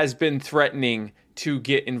has been threatening to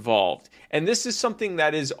get involved. And this is something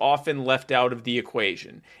that is often left out of the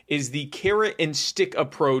equation, is the carrot and stick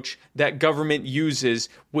approach that government uses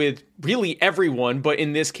with really everyone, but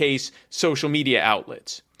in this case, social media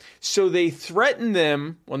outlets. So they threaten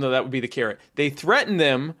them, well, no, that would be the carrot. They threaten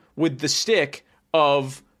them with the stick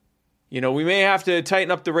of, we may have to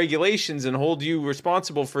tighten up the regulations and hold you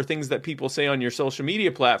responsible for things that people say on your social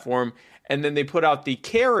media platform. And then they put out the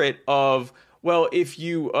carrot of, well, if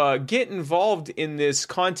you get involved in this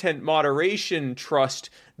content moderation trust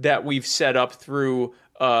that we've set up through,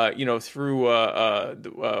 the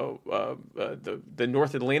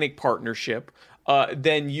North Atlantic Partnership,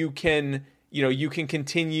 then you can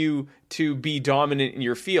continue to be dominant in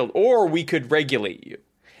your field, or we could regulate you.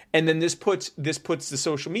 And then this puts the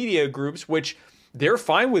social media groups, which they're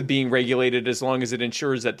fine with being regulated as long as it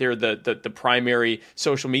ensures that they're the primary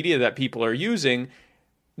social media that people are using.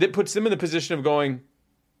 That puts them in the position of going,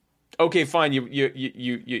 okay, fine, you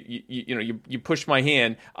pushed my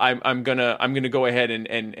hand. I'm gonna go ahead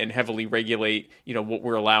and heavily regulate what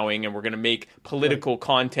we're allowing, and we're gonna make political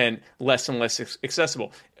content less and less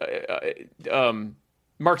accessible.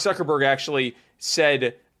 Mark Zuckerberg actually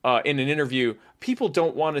said in an interview, people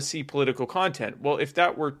don't want to see political content. Well, if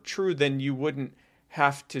that were true, then you wouldn't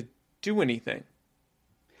have to do anything.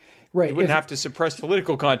 Right. You wouldn't have to suppress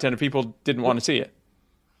political content if people didn't want to see it.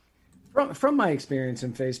 From my experience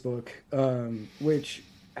in Facebook, which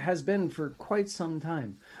has been for quite some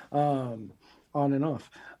time, on and off,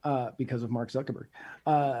 because of Mark Zuckerberg.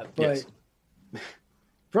 But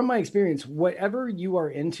from my experience, whatever you are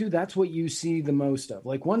into, that's what you see the most of.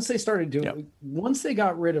 Like once they started doing, once they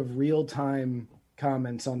got rid of real-time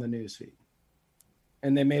comments on the newsfeed,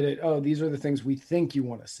 and they made it, these are the things we think you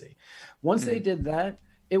want to see. Once they did that,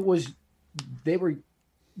 they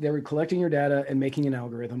were collecting your data and making an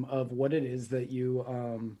algorithm of what it is that you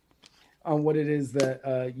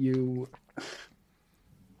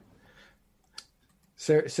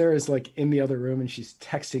Sarah's like in the other room and she's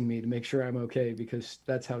texting me to make sure I'm okay because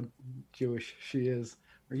that's how Jewish she is.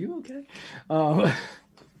 Are you okay?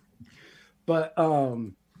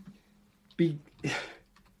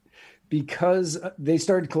 Because they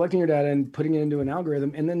started collecting your data and putting it into an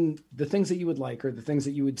algorithm, and then the things that you would like or the things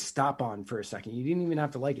that you would stop on for a second, you didn't even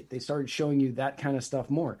have to like it. They started showing you that kind of stuff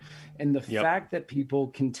more. And the fact that people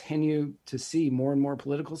continue to see more and more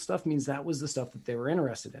political stuff means that was the stuff that they were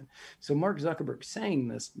interested in. So Mark Zuckerberg saying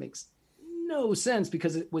this makes no sense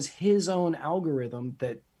because it was his own algorithm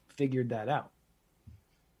that figured that out.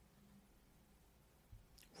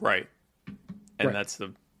 Right. And that's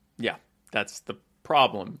the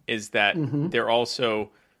problem, is that they're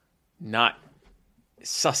also not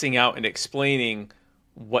sussing out and explaining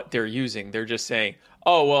what they're using. They're just saying,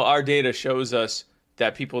 oh, well, our data shows us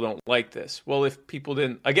that people don't like this. Well, if people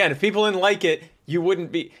didn't like it, you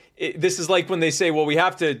wouldn't be. This is like when they say, well, we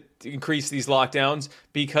have to increase these lockdowns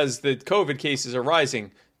because the COVID cases are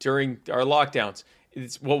rising during our lockdowns.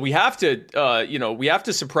 We have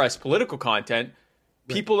to suppress political content.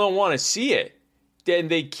 Right. People don't want to see it. Then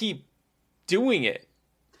they keep doing it,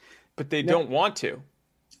 but they don't want to.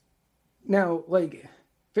 Now, like,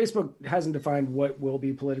 Facebook hasn't defined what will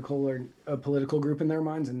be political or a political group in their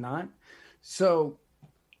minds and not. So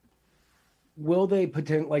will they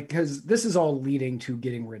because this is all leading to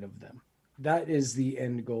getting rid of them. That is the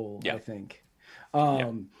end goal, I think.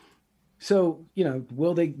 So,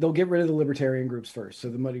 they'll get rid of the libertarian groups first. So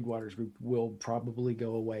the Muddied Waters group will probably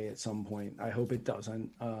go away at some point. I hope it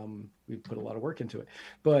doesn't. We've put a lot of work into it,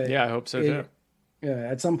 but I hope so too. Yeah,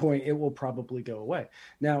 at some point it will probably go away.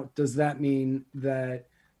 Now, does that mean that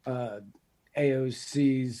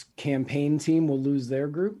AOC's campaign team will lose their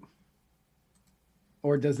group?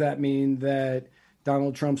 Or does that mean that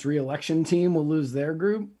Donald Trump's reelection team will lose their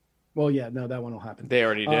group? Well, no, that one will happen. They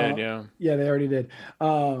already did, yeah. Yeah, they already did.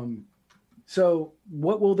 So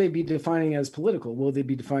what will they be defining as political? Will they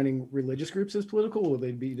be defining religious groups as political? Will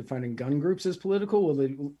they be defining gun groups as political? Will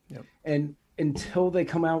they? Yep. And until they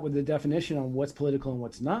come out with a definition on what's political and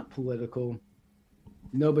what's not political,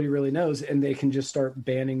 nobody really knows. And they can just start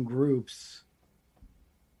banning groups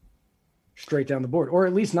straight down the board, or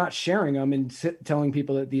at least not sharing them and telling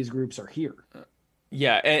people that these groups are here.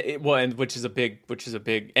 Yeah, and which is a big,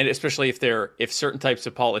 and especially if certain types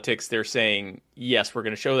of politics they're saying yes, we're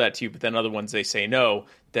going to show that to you, but then other ones they say no,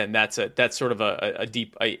 then that's sort of a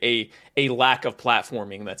deep a lack of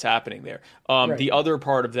platforming that's happening there. Right. The other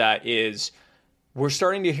part of that is we're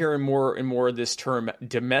starting to hear more and more of this term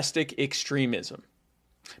domestic extremism,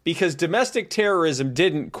 because domestic terrorism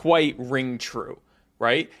didn't quite ring true.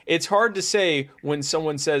 Right? It's hard to say when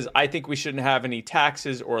someone says, I think we shouldn't have any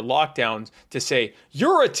taxes or lockdowns, to say,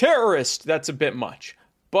 you're a terrorist. That's a bit much.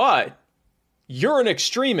 But you're an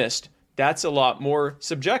extremist. That's a lot more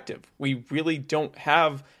subjective. We really don't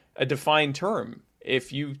have a defined term.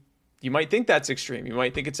 If you might think that's extreme. You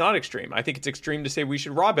might think it's not extreme. I think it's extreme to say we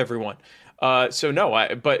should rob everyone. So no,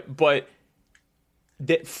 but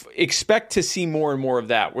expect to see more and more of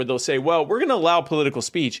that, where they'll say, well, we're going to allow political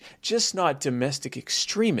speech, just not domestic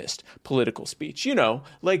extremist political speech,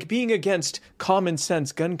 like being against common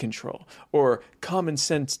sense gun control or common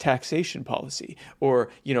sense taxation policy, or,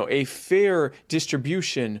 a fair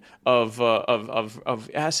distribution of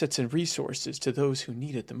assets and resources to those who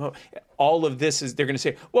need it the most. All of this is, they're going to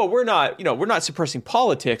say, well, we're not suppressing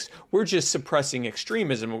politics. We're just suppressing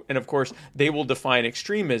extremism. And of course, they will define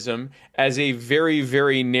extremism as a very,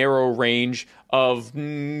 very narrow range of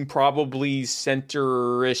probably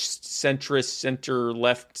centrist, center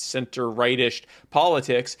left, center rightish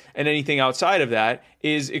politics. And anything outside of that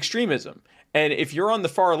is extremism. And if you're on the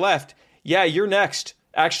far left, yeah, you're next.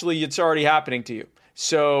 Actually, it's already happening to you.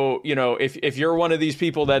 So, if you're one of these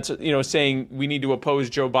people that's, saying we need to oppose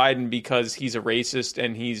Joe Biden because he's a racist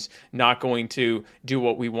and he's not going to do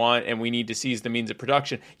what we want and we need to seize the means of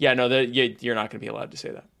production. Yeah, no, you're not going to be allowed to say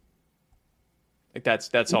that. Like that's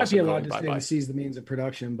you also might be allowed going to seize the means of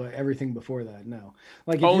production, but everything before that, no.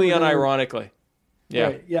 Like only unironically. Yeah.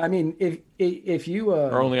 Right, yeah. I mean, if you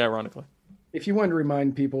or only ironically, if you wanted to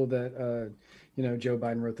remind people that, Joe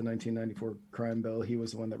Biden wrote the 1994 crime bill. He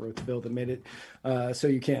was the one that wrote the bill that made it so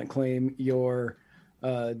you can't claim your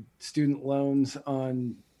student loans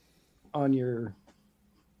on your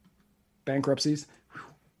bankruptcies.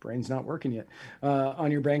 Brain's not working yet.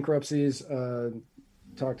 On your bankruptcies,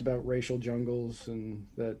 talked about racial jungles and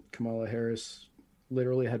that Kamala Harris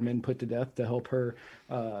literally had men put to death to help her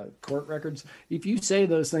court records. If you say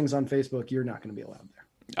those things on Facebook, you're not going to be allowed there.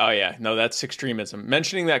 Oh, yeah. No, that's extremism.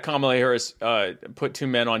 Mentioning that Kamala Harris put two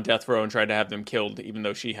men on death row and tried to have them killed, even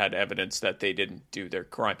though she had evidence that they didn't do their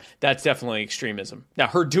crime. That's definitely extremism. Now,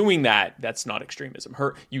 her doing that's not extremism.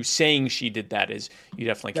 You saying she did that is, you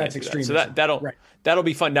definitely can't do extremism. That. So that'll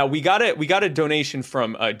be fun. Now, we got a donation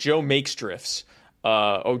from Joe Makes Drifts.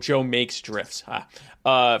 Joe Makes Drifts.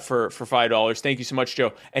 For $5. Thank you so much,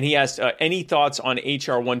 Joe. And he asked, any thoughts on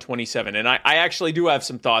HR 127? And I actually do have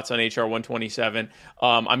some thoughts on HR 127.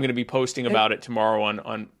 I'm going to be posting about it tomorrow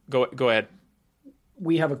on go ahead.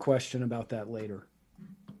 We have a question about that later.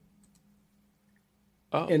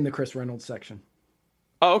 In the Chris Reynolds section.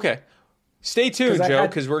 Oh, okay. Stay tuned, Joe,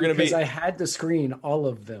 because we're going to be. Because I had to screen all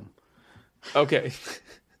of them. Okay.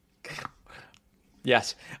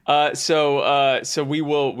 Yes. So we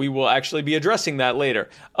will actually be addressing that later.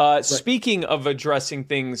 Right. Speaking of addressing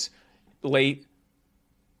things late,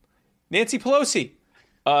 Nancy Pelosi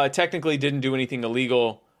technically didn't do anything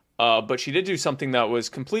illegal, but she did do something that was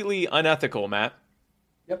completely unethical, Matt.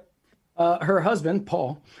 Yep. Her husband,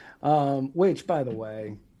 Paul, which, by the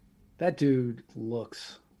way, that dude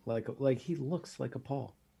looks like he looks like a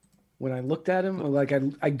Paul. When I looked at him,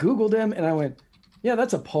 I Googled him and I went, yeah,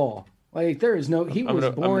 that's a Paul. Like there is no, he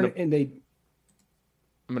was born and they.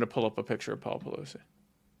 I'm going to pull up a picture of Paul Pelosi.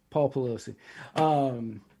 Paul Pelosi.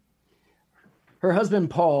 Her husband,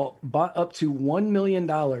 Paul, bought up to $1 million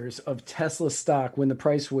of Tesla stock when the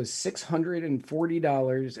price was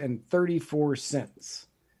 $640.34.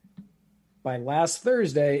 By last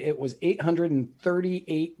Thursday, it was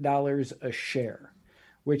 $838 a share,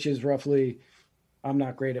 which is roughly, I'm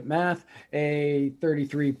not great at math, a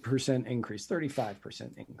 33% increase,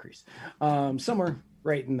 35% increase, somewhere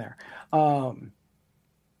right in there.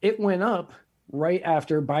 It went up right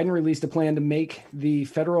after Biden released a plan to make the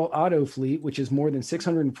federal auto fleet, which is more than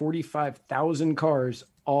 645,000 cars,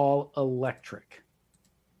 all electric.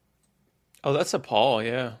 Oh, that's a Paul,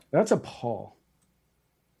 yeah. That's a Paul.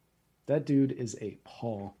 That dude is a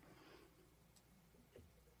Paul.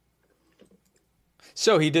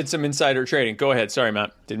 So he did some insider trading. Go ahead. Sorry,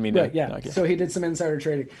 Matt. Didn't mean to. Yeah. So he did some insider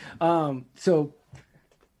trading. So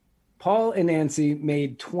Paul and Nancy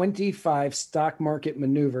made 25 stock market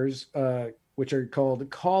maneuvers, which are called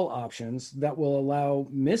call options, that will allow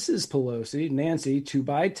Mrs. Pelosi, Nancy, to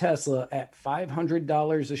buy Tesla at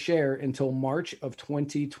 $500 a share until March of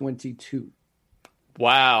 2022.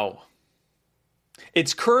 Wow.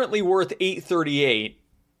 It's currently worth 838.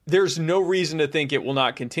 There's no reason to think it will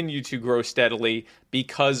not continue to grow steadily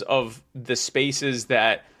because of the spaces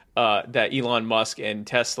that Elon Musk and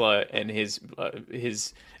Tesla and his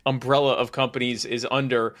umbrella of companies is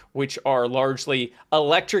under, which are largely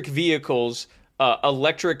electric vehicles,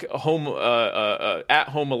 electric home,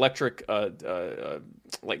 at-home electric,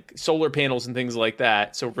 like solar panels and things like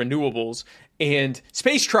that. So renewables and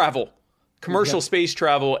space travel. Commercial space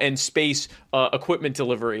travel and space equipment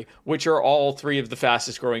delivery, which are all three of the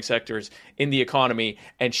fastest growing sectors in the economy.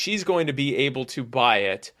 And she's going to be able to buy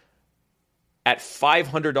it at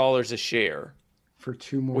 $500 a share for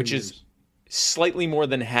 2 more which years. is slightly more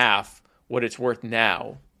than half what it's worth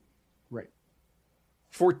now. Right.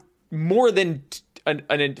 For more than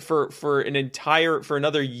for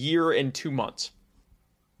another year and 2 months.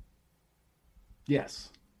 Yes.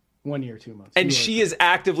 1 year, 2 months. And she is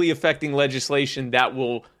actively affecting legislation that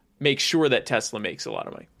will make sure that Tesla makes a lot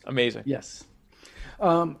of money. Amazing. Yes.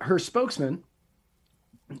 Her spokesman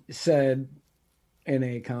said in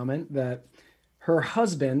a comment that her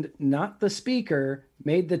husband, not the speaker,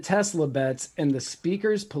 made the Tesla bets and the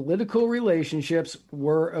speaker's political relationships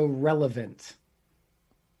were irrelevant.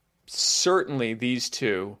 Certainly these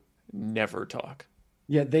two never talk.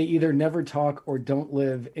 Yeah, they either never talk or don't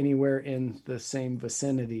live anywhere in the same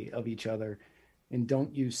vicinity of each other and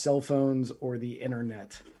don't use cell phones or the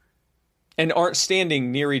internet. And aren't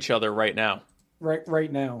standing near each other right now.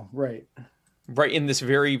 Right now, right. Right in this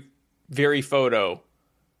very, very photo.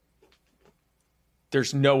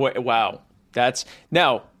 There's no way. Wow.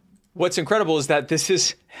 Now, what's incredible is that this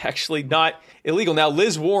is actually not illegal. Now,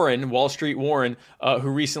 Liz Warren, Wall Street Warren, who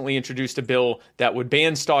recently introduced a bill that would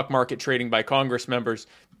ban stock market trading by Congress members,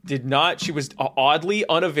 she was oddly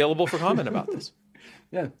unavailable for comment about this.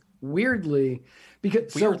 Yeah, weirdly,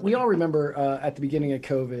 because so we all remember at the beginning of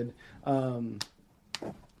COVID,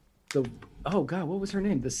 what was her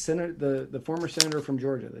name? The former senator from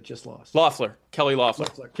Georgia that just lost. Kelly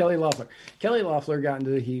Loeffler. Kelly Loeffler got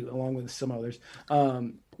into the heat along with some others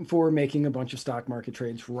for making a bunch of stock market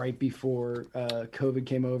trades right before COVID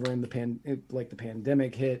came over and the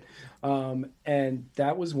pandemic hit. And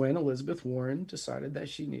that was when Elizabeth Warren decided that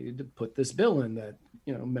she needed to put this bill in that,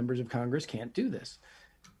 members of Congress can't do this.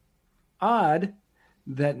 Odd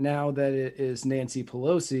that now that it is Nancy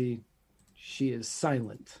Pelosi, she is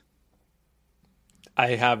silent.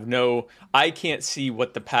 I can't see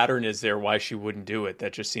what the pattern is there, why she wouldn't do it.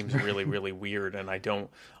 That just seems really, really weird, and I don't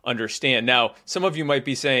understand. Now, some of you might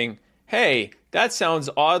be saying, hey, that sounds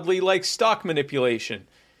oddly like stock manipulation.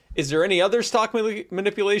 Is there any other stock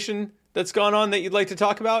manipulation that's gone on that you'd like to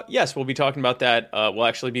talk about? Yes, we'll be talking about that. We'll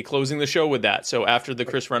actually be closing the show with that. So after the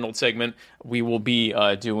Chris Reynolds segment, we will be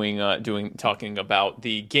talking about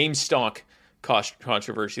the GameStop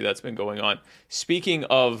controversy that's been going on. Speaking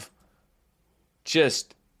of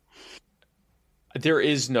there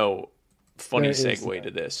is no funny segue to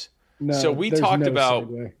this. No, so we have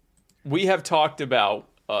talked about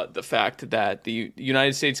the fact that the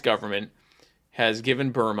United States government has given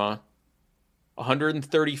Burma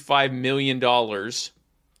 $135 million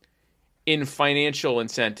in financial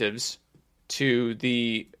incentives to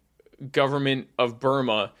the government of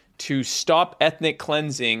Burma to stop ethnic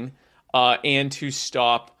cleansing and to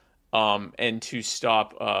stop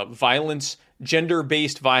violence.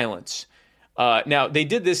 Gender-based violence. Now, they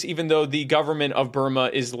did this even though the government of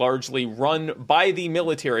Burma is largely run by the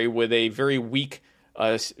military with a very weak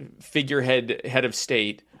head of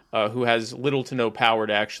state who has little to no power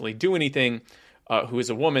to actually do anything, who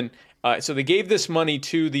is a woman. So they gave this money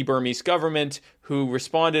to the Burmese government, who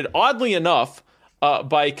responded, oddly enough,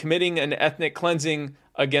 by committing an ethnic cleansing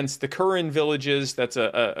against the Karen villages. That's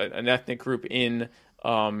an ethnic group in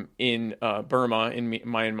Burma, in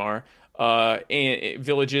Myanmar. And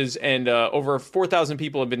villages, and over 4,000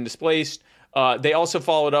 people have been displaced. They also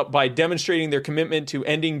followed up by demonstrating their commitment to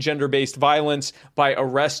ending gender-based violence by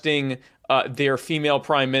arresting their female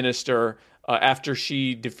prime minister after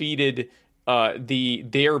she defeated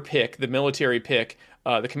the military pick,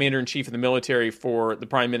 the commander-in-chief of the military for the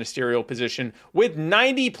prime ministerial position with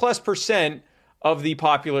 90+% of the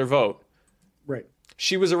popular vote. Right.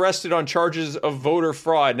 She was arrested on charges of voter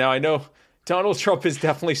fraud. Now, I know Donald Trump is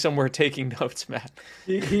definitely somewhere taking notes, Matt.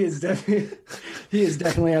 He is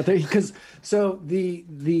definitely out there because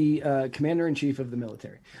the commander-in-chief of the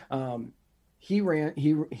military, he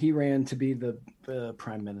ran to be the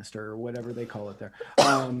prime minister or whatever they call it there,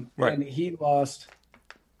 right. And he lost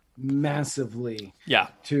massively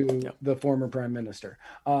to the former prime minister.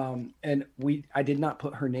 And I did not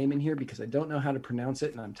put her name in here because I don't know how to pronounce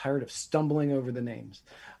it, and I'm tired of stumbling over the names.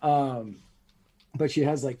 but she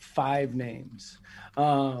has like 5 names.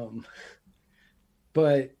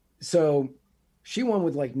 But so she won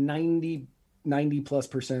with like 90 plus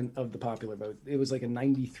 % of the popular vote. It was like a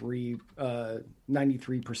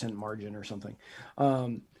 93% margin or something.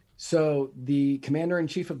 So the commander in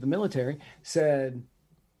chief of the military said,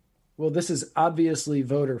 well, this is obviously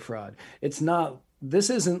voter fraud. This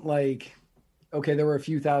isn't like, okay, there were a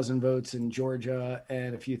few thousand votes in Georgia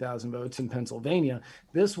and a few thousand votes in Pennsylvania.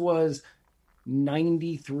 This was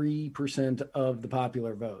 93% of the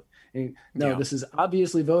popular vote. And this is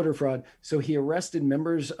obviously voter fraud. So he arrested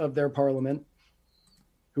members of their parliament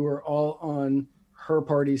who are all on her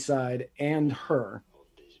party side and her,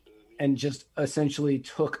 and just essentially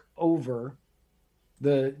took over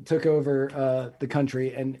the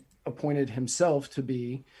country and appointed himself to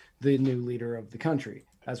be the new leader of the country,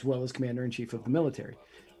 as well as commander in chief of the military.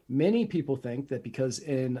 Many people think that because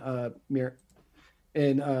in Miramar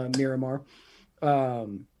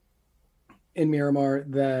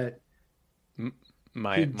that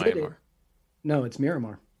Myanmar. No, it's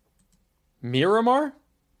Miramar. Miramar?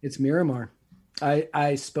 It's Miramar.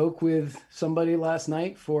 I spoke with somebody last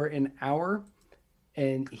night for an hour,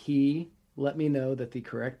 and he let me know that the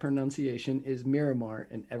correct pronunciation is Miramar,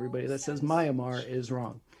 and everybody that says Myanmar is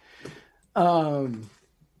wrong.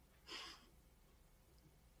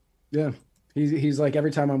 Yeah, he's like,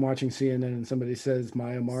 every time I'm watching CNN and somebody says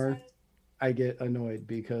Myanmar, I get annoyed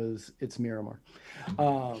because it's Miramar.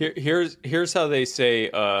 Here's how they say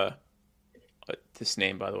this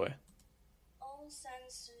name, by the way.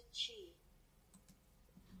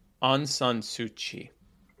 Aung San Suu Kyi.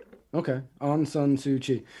 Okay, Aung San Suu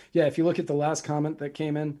Kyi. Yeah, if you look at the last comment that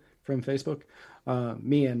came in from Facebook,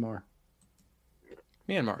 Myanmar.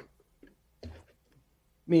 Myanmar.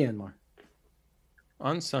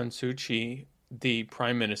 Aung San Suu Kyi, the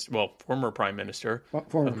prime minister, former prime minister of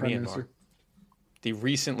Myanmar, the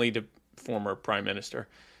recently former prime minister.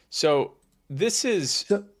 So this is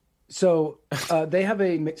they have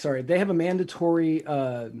a mandatory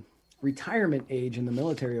retirement age in the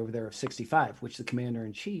military over there of 65, which the commander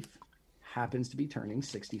in chief happens to be turning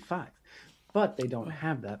 65, but they don't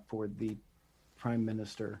have that for the prime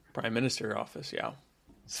minister office. Yeah.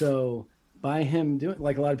 So by him doing,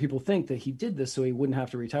 like, a lot of people think that he did this so he wouldn't have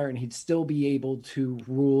to retire and he'd still be able to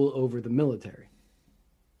rule over the military.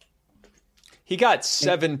 He got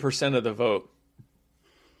 7% of the vote.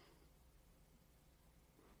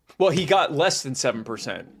 Well, he got less than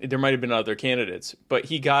 7%. There might have been other candidates, but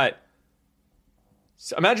he got.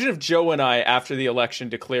 Imagine if Joe and I, after the election,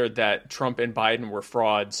 declared that Trump and Biden were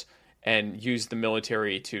frauds and used the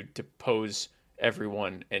military to depose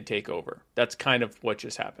everyone and take over. That's kind of what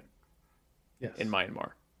just happened. Yes. In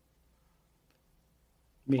Myanmar.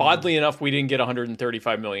 Oddly enough, we didn't get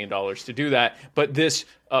 $135 million to do that, but this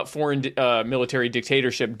foreign military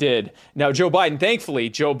dictatorship did. Now, Joe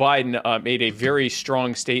Biden made a very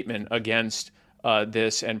strong statement against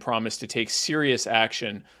this and promised to take serious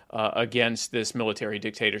action against this military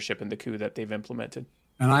dictatorship and the coup that they've implemented.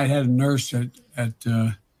 And I had a nurse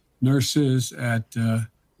nurses at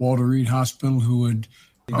Walter Reed Hospital who would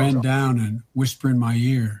bend down and whisper in my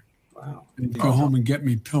ear. Wow. And go home and get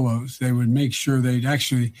me pillows. They would make sure they'd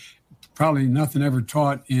actually, probably nothing ever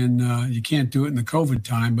taught in, you can't do it in the COVID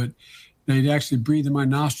time, but they'd actually breathe in my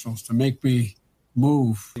nostrils to make me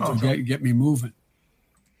move, to get me moving.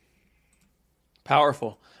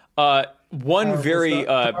 Powerful. Powerful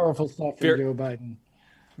stuff from Joe Biden.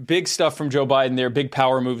 Big stuff from Joe Biden there. Big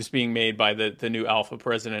power moves being made by the new alpha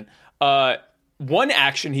president. One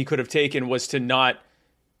action he could have taken was to not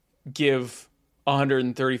give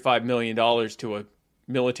 $135 million to a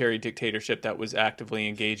military dictatorship that was actively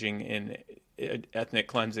engaging in ethnic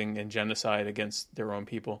cleansing and genocide against their own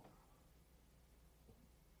people.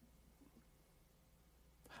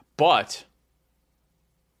 But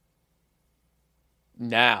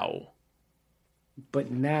now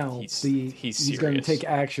he's going to take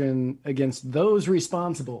action against those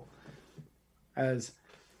responsible.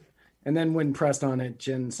 And then when pressed on it,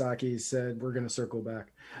 Jen Psaki said, we're going to circle back.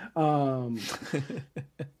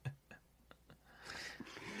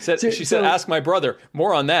 She said, ask my brother.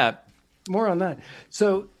 More on that.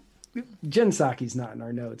 So Jen Psaki's not in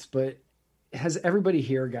our notes, but has everybody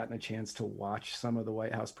here gotten a chance to watch some of the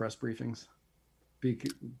White House press briefings?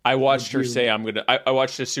 I watched her say, I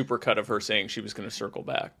watched a supercut of her saying she was going to circle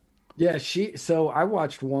back. Yeah. So I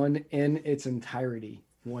watched one in its entirety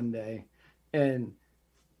one day, and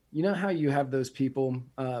you know how you have those people,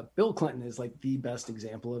 Bill Clinton is like the best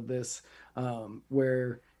example of this,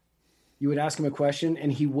 where you would ask him a question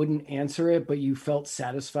and he wouldn't answer it, but you felt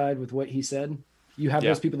satisfied with what he said. You have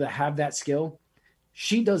those people that have that skill.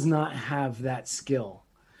 She does not have that skill.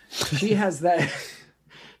 She has that.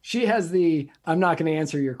 She has the I'm not going to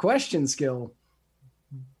answer your question skill,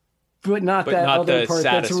 but not that not other the part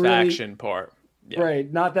satisfaction part. Yeah.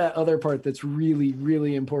 Right. Not that other part that's really,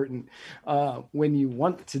 really important when you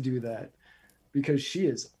want to do that, because she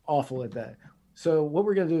is awful at that. So what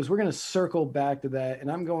we're going to do is we're going to circle back to that,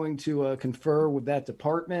 and I'm going to confer with that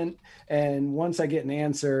department. And once I get an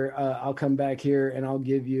answer, I'll come back here and I'll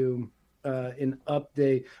give you an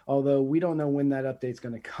update, although we don't know when that update's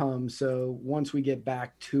going to come. So once we get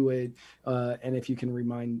back to it, and if you can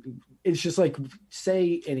remind, it's just like,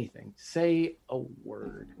 say anything, say a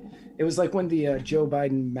word. It was like when the Joe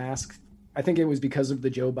Biden mask, I think it was because of the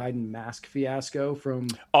Joe Biden mask fiasco from.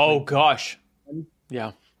 Oh, gosh.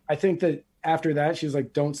 Yeah. I think that after that, she was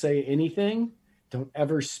like, don't say anything. Don't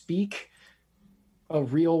ever speak a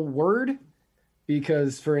real word.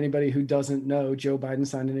 Because for anybody who doesn't know, Joe Biden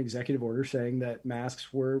signed an executive order saying that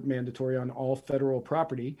masks were mandatory on all federal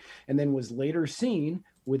property, and then was later seen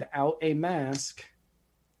without a mask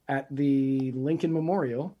at the Lincoln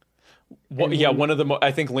Memorial. Well, yeah,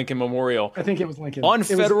 I think Lincoln Memorial. I think it was Lincoln. On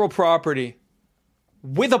federal property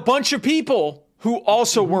with a bunch of people who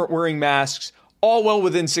also weren't wearing masks, all well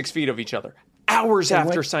within 6 feet of each other, hours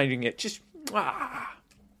after signing it. Just,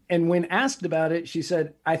 And when asked about it, she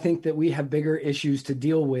said, I think that we have bigger issues to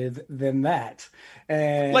deal with than that.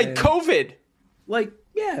 And like COVID. Like,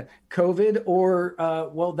 yeah, COVID or,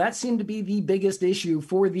 well, that seemed to be the biggest issue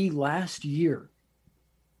for the last year.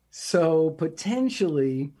 So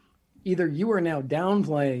potentially, either you are now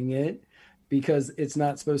downplaying it because it's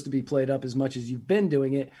not supposed to be played up as much as you've been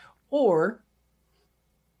doing it, or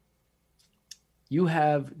you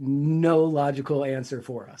have no logical answer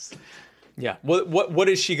for us. Yeah. What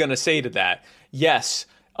is she going to say to that? Yes,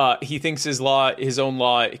 he thinks his own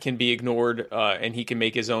law can be ignored, and he can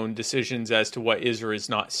make his own decisions as to what is or is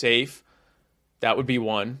not safe. That would be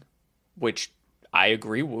one, which I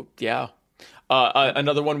agree with. Yeah.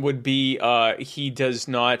 Another one would be he does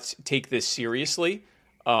not take this seriously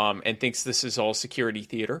and thinks this is all security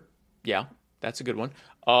theater. Yeah, that's a good one.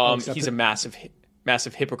 He's a massive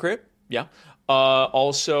hypocrite. Yeah.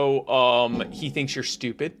 Also, he thinks you're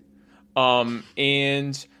stupid. Or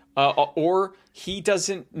he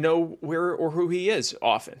doesn't know where or who he is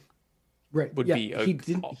often. Right. Would be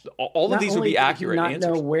all of these would be accurate answers.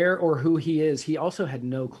 Not know where or who he is. He also had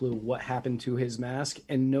no clue what happened to his mask,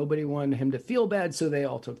 and nobody wanted him to feel bad, so they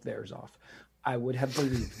all took theirs off. I would have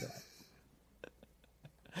believed that.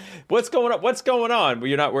 What's going on? Well,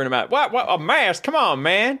 you're not wearing a mask. What? A mask? Come on,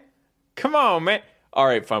 man. All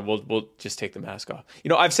right, fine. We'll just take the mask off.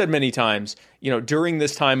 I've said many times, during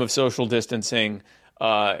this time of social distancing,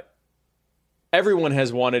 everyone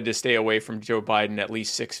has wanted to stay away from Joe Biden at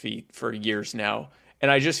least 6 feet for years now. And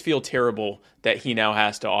I just feel terrible that he now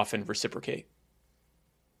has to often reciprocate.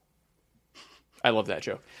 I love that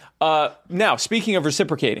joke. Now, speaking of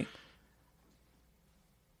reciprocating.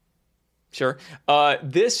 Sure.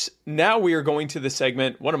 Now we are going to the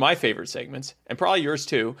segment, one of my favorite segments, and probably yours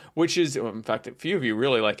too, which is, in fact, a few of you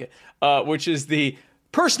really like it, which is the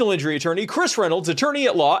personal injury attorney, Chris Reynolds, attorney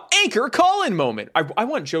at law, anchor call-in moment. I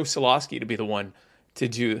want Joe Solosky to be the one to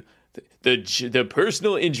do the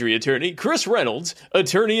personal injury attorney, Chris Reynolds,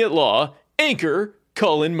 attorney at law, anchor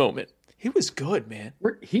call-in moment. He was good, man.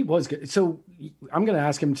 He was good. So I'm going to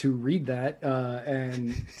ask him to read that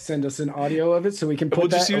and send us an audio of it so we can put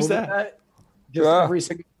that every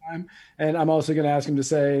single time. And I'm also going to ask him to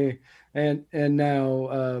say, and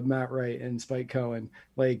now Matt Wright and Spike Cohen,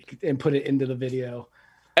 and put it into the video.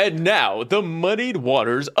 And now the muddied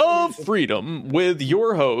waters of freedom with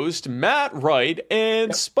your host, Matt Wright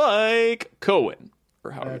and Spike Cohen.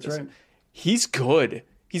 Or however That's right. He's good.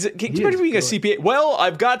 He's being a CPA. Well,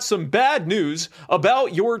 I've got some bad news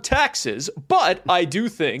about your taxes, but I do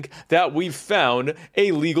think that we've found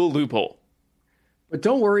a legal loophole. But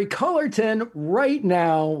don't worry, caller 10 right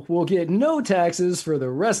now will get no taxes for the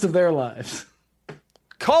rest of their lives.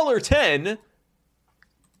 Caller 10?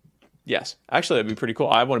 Yes. Actually, that'd be pretty cool.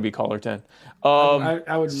 I want to be caller 10.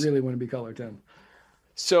 I would really want to be caller 10.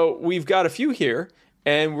 So we've got a few here,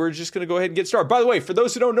 and we're just going to go ahead and get started. By the way, for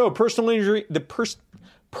those who don't know, personal injury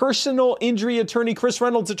attorney, Chris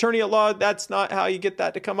Reynolds, attorney at law, that's not how you get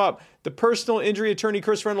that to come up. The personal injury attorney,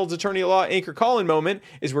 Chris Reynolds, attorney at law, anchor call-in moment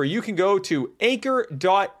is where you can go to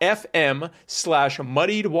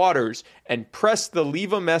anchor.fm/muddied waters and press the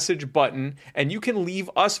leave a message button, and you can leave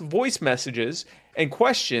us voice messages and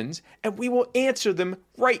questions, and we will answer them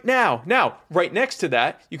right now. Now, right next to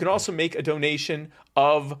that, you can also make a donation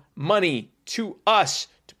of money to us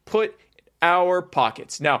to put our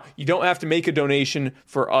pockets. Now, you don't have to make a donation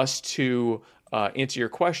for us to answer your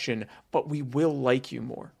question, but we will like you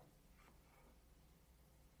more.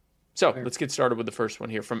 So let's get started with the first one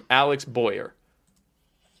here from Alex Boyer.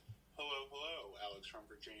 Hello. Alex from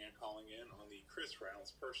Virginia calling in on the Chris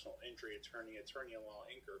Reynolds personal injury attorney-at-law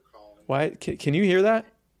anchor calling. Why? Can you hear that?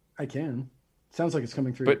 I can. Sounds like it's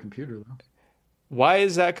coming through your computer, though. Why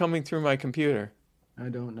is that coming through my computer? I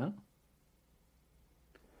don't know.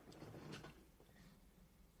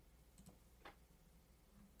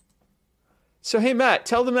 So, hey, Matt,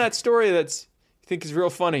 tell them that story you think is real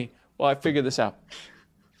funny while I figure this out.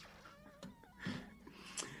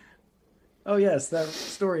 Oh, yes, that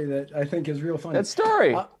story that I think is real funny. That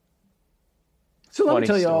story. So let Funny me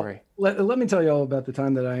tell you all. story. Let me tell you all about the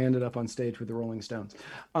time that I ended up on stage with the Rolling Stones.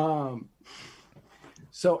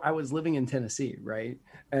 So I was living in Tennessee, right?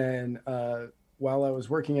 And while I was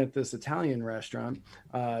working at this Italian restaurant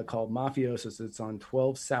called Mafiosos, it's on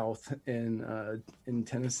 12 South in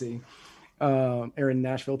Tennessee, or in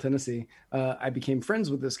Nashville, Tennessee. I became friends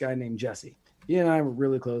with this guy named Jesse. He and I were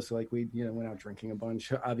really close. Like we, went out drinking a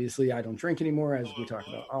bunch. Obviously, I don't drink anymore, as we talk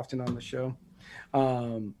about often on the show.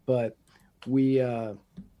 But we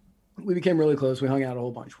became really close. We hung out a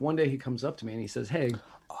whole bunch. One day he comes up to me and he says, "Hey,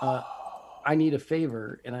 I need a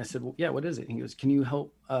favor." And I said, "Well, yeah, what is it?" And he goes, "Can you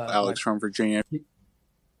help?" Alex from Virginia.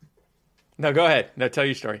 No, go ahead. No, tell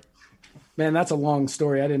your story. Man, that's a long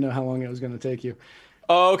story. I didn't know how long it was going to take you.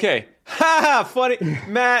 Oh, okay. Ha! Funny,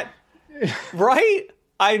 Matt. Right?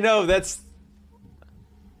 I know that's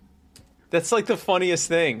like the funniest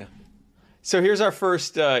thing. So here's our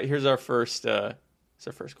first question.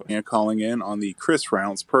 Calling in on the Chris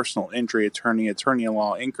Reynolds personal injury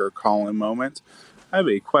attorney-at-law anchor call-in moment. I have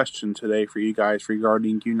a question today for you guys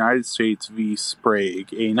regarding United States v.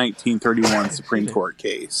 Sprague, a 1931 Supreme Court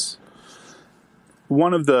case.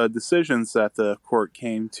 One of the decisions that the court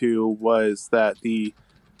came to was that the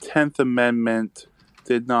 10th Amendment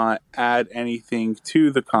did not add anything to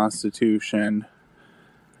the Constitution,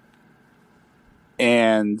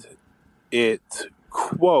 and it,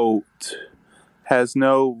 quote, has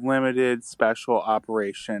no limited special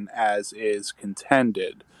operation as is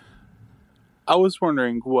contended. I was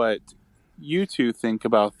wondering what you two think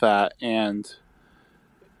about that and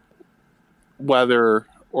whether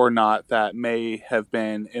or not that may have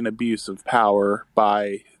been an abuse of power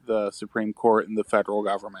by the Supreme Court and the federal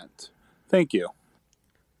government. Thank you.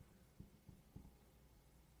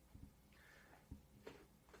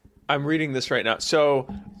 I'm reading this right now. So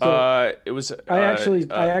it was. I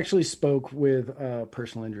actually spoke with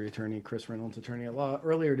personal injury attorney Chris Reynolds, attorney at law,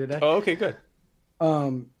 earlier today. Oh, okay, good.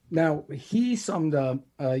 Now, he summed up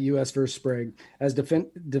U.S. v. Sprague as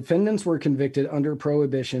defendants were convicted under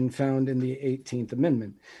prohibition found in the 18th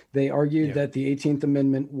Amendment. They argued that the 18th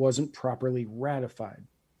Amendment wasn't properly ratified.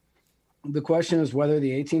 The question is whether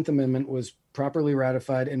the 18th Amendment was properly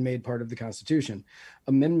ratified and made part of the Constitution.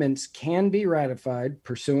 Amendments can be ratified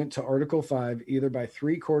pursuant to Article 5, either by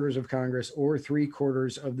 3/4 of Congress or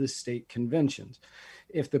 3/4 of the state conventions.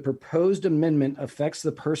 If the proposed amendment affects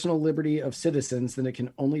the personal liberty of citizens, then it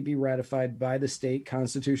can only be ratified by the state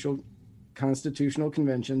constitutional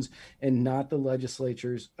conventions and not the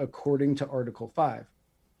legislatures, according to Article 5.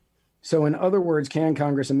 So in other words, can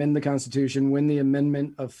Congress amend the Constitution when the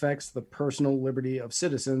amendment affects the personal liberty of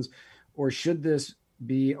citizens, or should this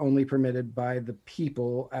be only permitted by the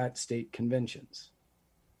people at state conventions?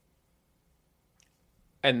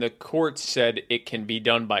 And the court said it can be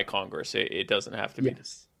done by Congress. It doesn't have to be.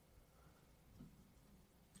 Yes.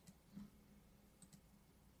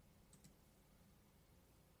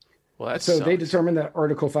 Well, So they determined that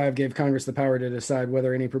Article 5 gave Congress the power to decide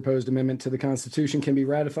whether any proposed amendment to the Constitution can be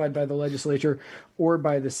ratified by the legislature or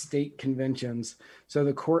by the state conventions. So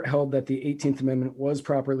the court held that the 18th Amendment was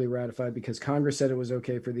properly ratified because Congress said it was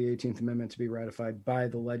okay for the 18th Amendment to be ratified by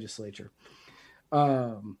the legislature.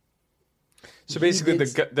 So basically,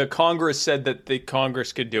 the Congress said that the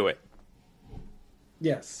Congress could do it.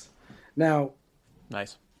 Yes. Now,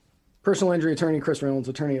 Nice. personal injury attorney Chris Reynolds,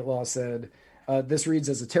 attorney at law, said, this reads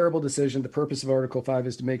as a terrible decision. The purpose of Article 5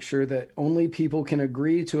 is to make sure that only people can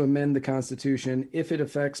agree to amend the Constitution if it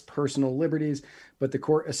affects personal liberties, but the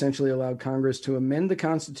court essentially allowed Congress to amend the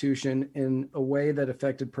Constitution in a way that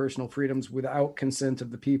affected personal freedoms without consent of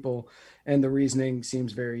the people, and the reasoning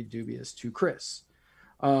seems very dubious to Chris.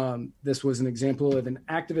 This was an example of an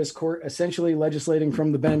activist court essentially legislating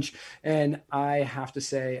from the bench, and I have to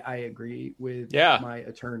say I agree with my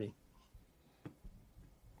attorney.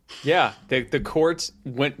 Yeah, the courts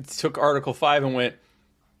took Article 5 and went,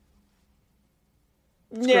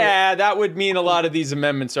 yeah, that would mean a lot of these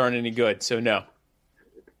amendments aren't any good, so no.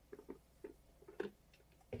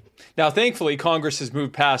 Now, thankfully, Congress has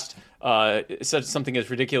moved past such something as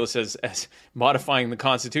ridiculous as modifying the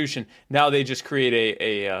Constitution. Now they just create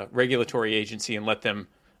a regulatory agency and let them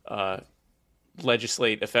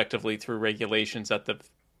legislate effectively through regulations at the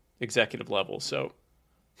executive level. So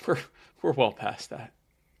we're well past that.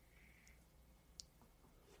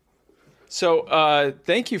 So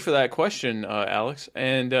thank you for that question, Alex.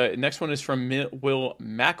 And next one is from Will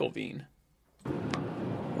McElveen.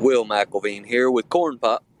 Will McElveen here with Corn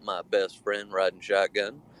Pop, my best friend riding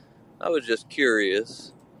shotgun. I was just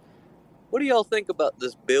curious, what do y'all think about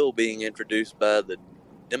this bill being introduced by the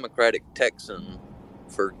Democratic Texan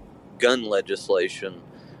for gun legislation?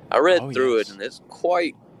 I read through it, and it's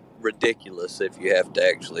quite ridiculous if you have to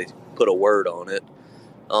actually put a word on it.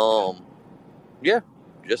 Yeah,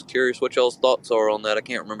 just curious what y'all's thoughts are on that. I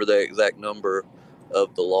can't remember the exact number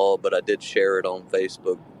of the law, but I did share it on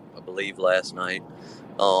Facebook, I believe, last night.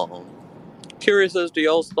 Curious as to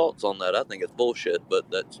y'all's thoughts on that. I think it's bullshit,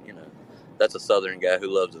 but that's a Southern guy who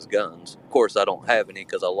loves his guns. Of course, I don't have any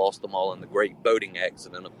because I lost them all in the great boating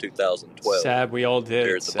accident of 2012. Sad, we all did.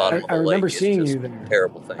 There at the bottom of the I remember lake. seeing It's you just there. a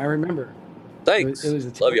terrible thing. I remember. Thanks. It was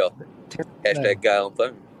a Love y'all. terrible day. # guy on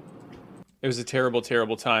phone. It was a terrible,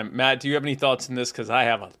 terrible time. Matt, do you have any thoughts on this? Because I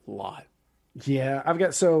have a lot. Yeah, I've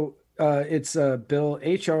got it's Bill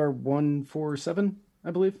HR 147,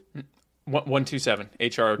 I believe. 127,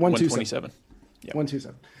 HR 127. Yeah.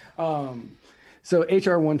 127. So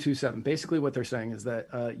HR 127, basically what they're saying is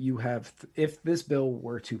that you have, if this bill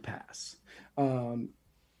were to pass,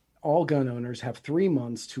 all gun owners have 3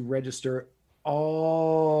 months to register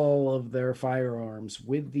all of their firearms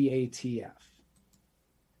with the ATF.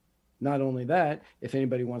 Not only that, if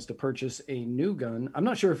anybody wants to purchase a new gun, I'm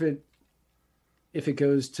not sure if it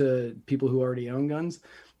goes to people who already own guns,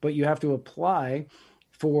 but you have to apply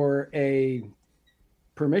for a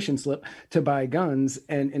permission slip to buy guns.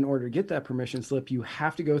 And in order to get that permission slip, you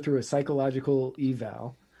have to go through a psychological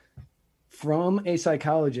eval from a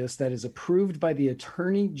psychologist that is approved by the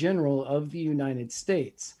Attorney General of the United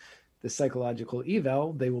States. The psychological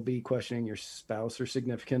eval, they will be questioning your spouse or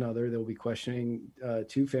significant other. They'll be questioning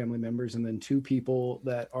 2 family members and then 2 people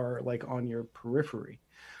that are like on your periphery.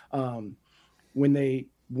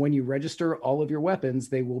 When you register all of your weapons,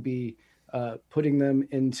 they will be putting them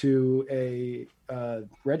into a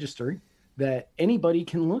registry that anybody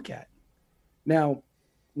can look at. Now,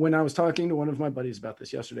 when I was talking to one of my buddies about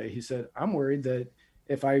this yesterday, he said, I'm worried that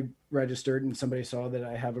if I registered and somebody saw that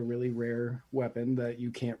I have a really rare weapon that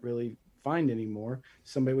you can't really find anymore,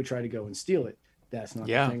 somebody would try to go and steal it. That's not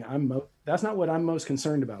the thing. That's not what I'm most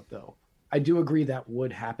concerned about, though. I do agree that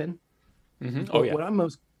would happen. Mm-hmm.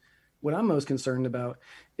 But what I'm most concerned about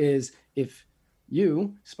is if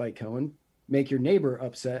you, Spike Cohen, make your neighbor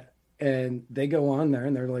upset and they go on there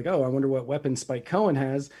and they're like, oh, I wonder what weapon Spike Cohen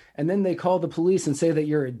has. And then they call the police and say that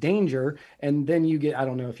you're a danger. And then you get, I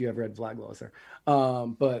don't know if you have red flag laws there.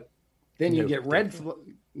 But then you get red.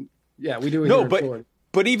 Yeah, we do. No,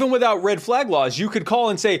 but even without red flag laws, you could call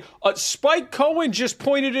and say, Spike Cohen just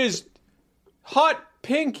pointed his hot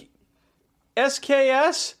pink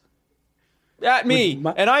SKS at me,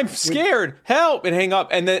 and I'm scared. Help! And hang up,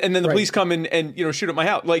 and then the police come and shoot at my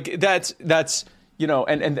house. Like that's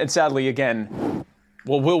and sadly again,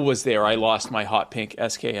 Will was there. I lost my hot pink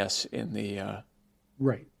SKS in the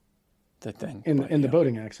the thing in the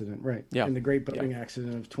boating accident, right? Yeah, in the great boating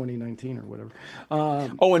accident of 2019 or whatever.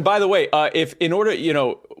 And by the way, if in order,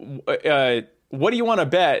 what do you want to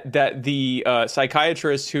bet that the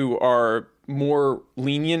psychiatrists who are more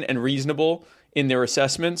lenient and reasonable in their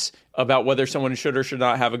assessments about whether someone should or should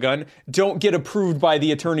not have a gun don't get approved by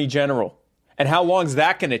the Attorney General? And how long is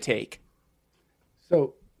that going to take?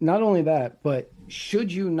 So not only that, but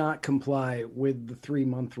should you not comply with the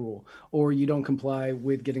 3-month rule, or you don't comply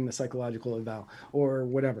with getting the psychological eval or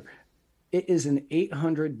whatever, it is an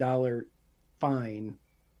 $800 fine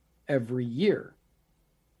every year.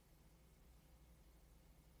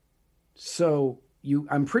 So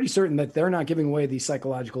I'm pretty certain that they're not giving away these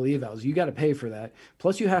psychological evals. You got to pay for that.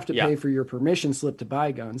 Plus you have to pay for your permission slip to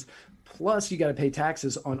buy guns. Plus you got to pay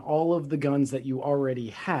taxes on all of the guns that you already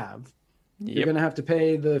have. You're going to have to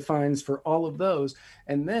pay the fines for all of those.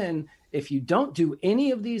 And then if you don't do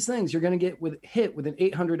any of these things, you're going to get hit with an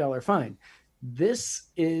 $800 fine. This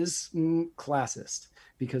is classist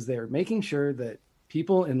because they're making sure that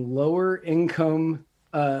people in lower income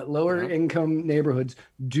neighborhoods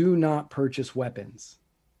do not purchase weapons.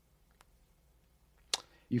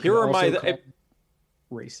 Here are my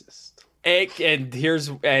racist. And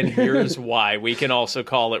here's why we can also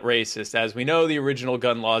call it racist. As we know, the original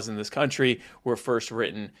gun laws in this country were first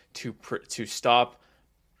written to stop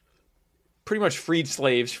pretty much freed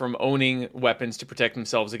slaves from owning weapons to protect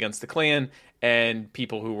themselves against the Klan and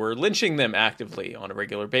people who were lynching them actively on a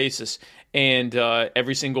regular basis. And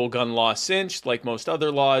every single gun law since, like most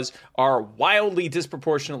other laws, are wildly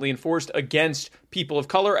disproportionately enforced against people of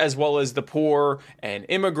color, as well as the poor and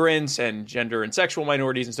immigrants and gender and sexual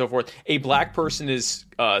minorities and so forth. A black person is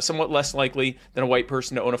somewhat less likely than a white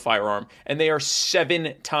person to own a firearm, and they are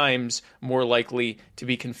 7 times more likely to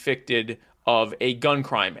be convicted of a gun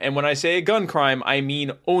crime. And when I say a gun crime, I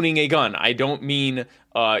mean owning a gun. I don't mean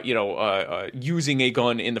using a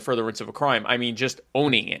gun in the furtherance of a crime. I mean just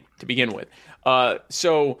owning it to begin with.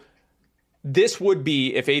 So this would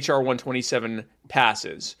be, if H.R. 127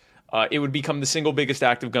 passes, it would become the single biggest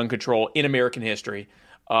act of gun control in American history.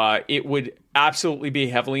 It would absolutely be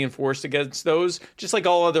heavily enforced against those, just like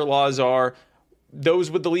all other laws are. Those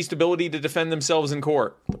with the least ability to defend themselves in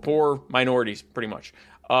court, the poor minorities, pretty much.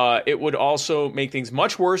 It would also make things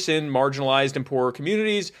much worse in marginalized and poorer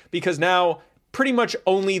communities, because now pretty much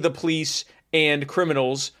only the police and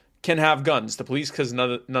criminals can have guns. The police, because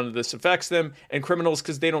none of this affects them, and criminals,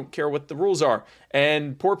 because they don't care what the rules are.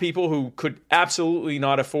 And poor people who could absolutely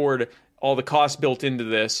not afford all the costs built into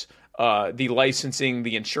this, the licensing,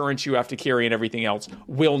 the insurance you have to carry, and everything else,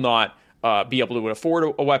 will not be able to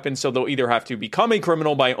afford a weapon. So they'll either have to become a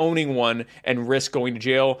criminal by owning one and risk going to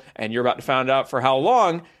jail, and you're about to find out for how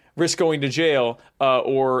long, risk going to jail,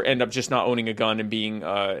 or end up just not owning a gun and being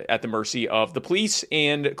at the mercy of the police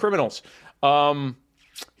and criminals.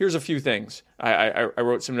 Here's a few things. I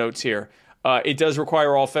wrote some notes here. It does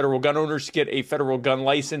require all federal gun owners to get a federal gun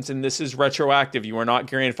license, and this is retroactive. You are not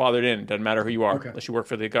grandfathered in. It doesn't matter who you are, unless you work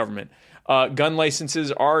for the government. Gun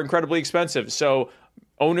licenses are incredibly expensive, so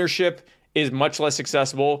ownership is much less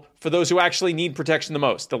accessible for those who actually need protection the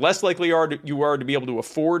most. The less likely you are to be able to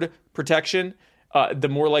afford protection, the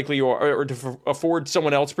more likely you are, or to afford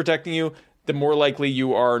someone else protecting you, the more likely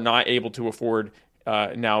you are not able to afford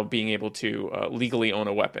now being able to legally own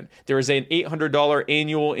a weapon. There is an $800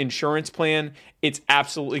 annual insurance plan. It's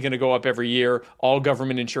absolutely going to go up every year. All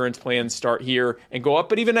government insurance plans start here and go up.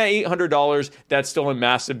 But even at $800, that's still a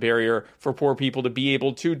massive barrier for poor people to be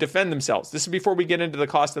able to defend themselves. This is before we get into the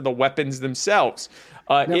cost of the weapons themselves.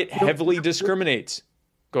 It heavily discriminates.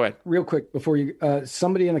 Go ahead. Real quick, before you,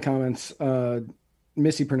 somebody in the comments,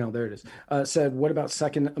 Missy Purnell, there it is, said, what about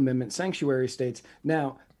Second Amendment sanctuary states?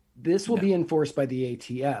 Now, this will be enforced by the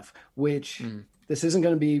ATF, which this isn't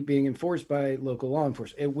going to be being enforced by local law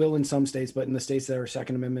enforcement. It will in some states, but in the states that are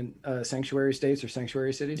Second Amendment sanctuary states or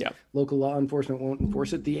sanctuary cities, local law enforcement won't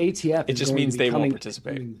enforce it. The ATF it just means they won't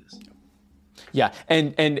participate. Yeah,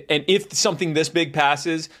 and if something this big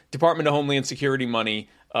passes, Department of Homeland Security money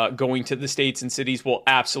going to the states and cities will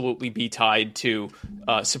absolutely be tied to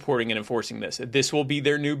supporting and enforcing this. This will be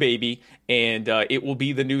their new baby, and it will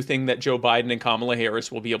be the new thing that Joe Biden and Kamala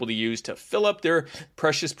Harris will be able to use to fill up their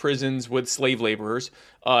precious prisons with slave laborers.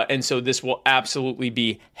 And so this will absolutely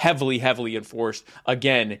be heavily, heavily enforced,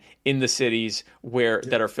 again, in the cities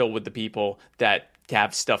that are filled with the people that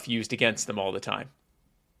have stuff used against them all the time.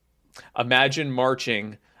 Imagine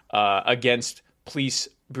marching against police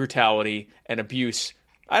brutality and abuse,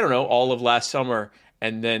 I don't know, all of last summer,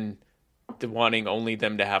 and then wanting only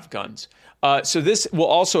them to have guns. So this will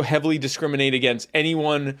also heavily discriminate against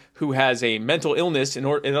anyone who has a mental illness. In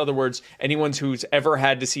other words, anyone who's ever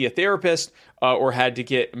had to see a therapist or had to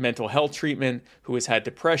get mental health treatment, who has had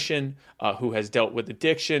depression, who has dealt with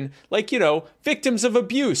addiction, like, victims of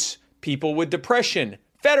abuse, people with depression,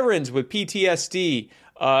 veterans with PTSD,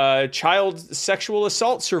 child sexual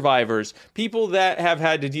assault survivors, people that have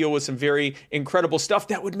had to deal with some very incredible stuff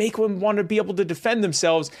that would make them want to be able to defend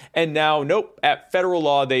themselves. And now, nope, at federal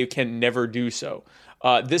law, they can never do so.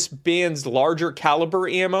 This bans larger caliber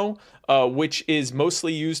ammo, which is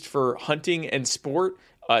mostly used for hunting and sport.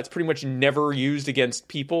 It's pretty much never used against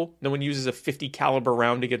people. No one uses a 50 caliber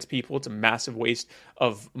round against people. It's a massive waste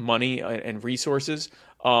of money and resources.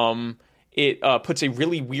 It puts a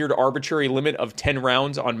really weird arbitrary limit of 10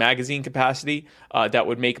 rounds on magazine capacity that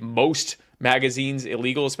would make most magazines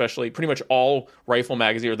illegal, especially pretty much all rifle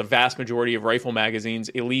magazines, or the vast majority of rifle magazines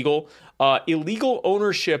illegal. Illegal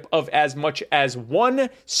ownership of as much as one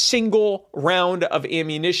single round of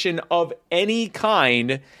ammunition of any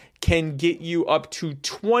kind can get you up to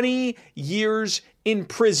 20 years in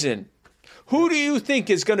prison. Who do you think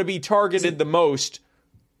is going to be targeted the most?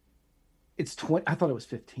 It's 20. I thought it was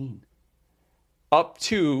 15. Up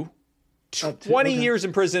to 20 years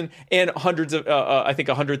in prison and hundreds of, I think,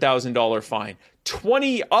 $100,000 fine.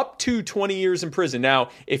 Up to 20 years in prison. Now,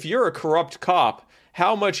 if you're a corrupt cop,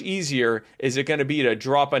 how much easier is it going to be to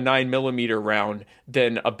drop a 9mm round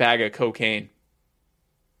than a bag of cocaine?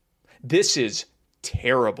 This is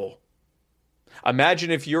terrible.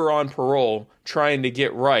 Imagine if you're on parole trying to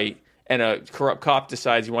get right and a corrupt cop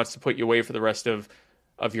decides he wants to put you away for the rest of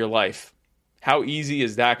your life. How easy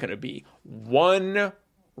is that going to be? One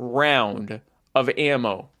round of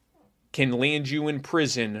ammo can land you in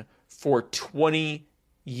prison for 20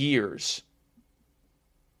 years.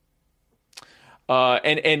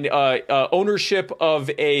 Ownership of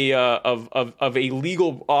a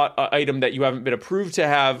legal item that you haven't been approved to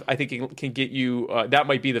have, I think it can get you. That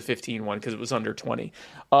might be the 15 one because it was under 20.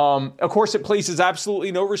 Of course, it places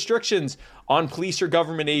absolutely no restrictions on police or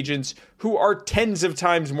government agents who are tens of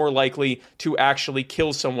times more likely to actually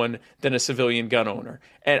kill someone than a civilian gun owner.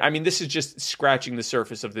 And I mean, this is just scratching the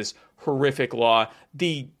surface of this horrific law.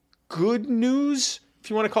 The good news, if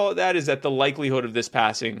you want to call it that, is that the likelihood of this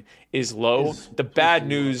passing is low. The bad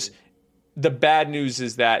news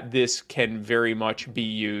is that this can very much be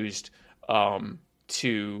used as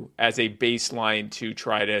a baseline to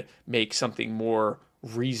try to make something more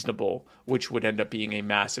reasonable, which would end up being a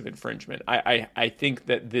massive infringement. I think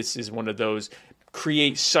that this is one of those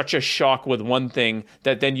create such a shock with one thing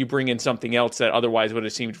that then you bring in something else that otherwise would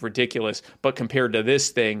have seemed ridiculous, but compared to this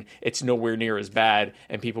thing, it's nowhere near as bad,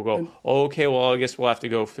 and people go, okay, well, I guess we'll have to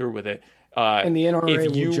go through with it. And the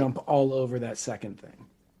NRA will jump all over that second thing.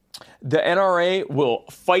 The NRA will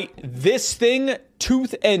fight this thing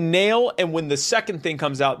tooth and nail, and when the second thing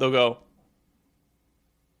comes out, they'll go,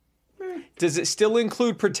 does it still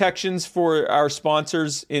include protections for our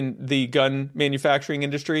sponsors in the gun manufacturing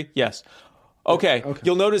industry? Yes. Okay.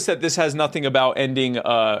 You'll notice that this has nothing about ending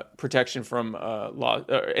protection from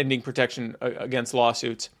ending protection against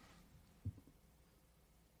lawsuits.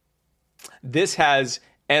 This has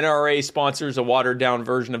NRA sponsors a watered down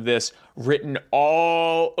version of this written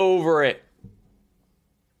all over it.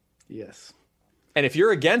 Yes. And if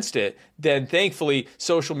you're against it, then thankfully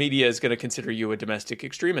social media is going to consider you a domestic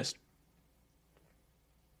extremist.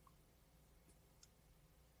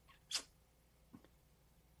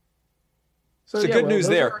 So good news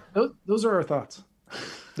there. Those are our thoughts.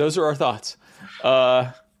 Those are our thoughts.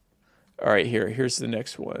 All right, here's the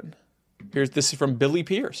next one. This is from Billy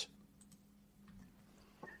Pierce.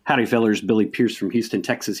 Howdy, fellers. Billy Pierce from Houston,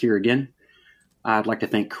 Texas here again. I'd like to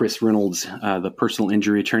thank Chris Reynolds, the personal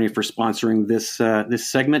injury attorney, for sponsoring this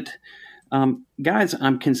segment. Guys,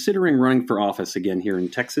 I'm considering running for office again here in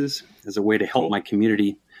Texas as a way to help my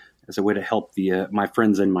community, as a way to help my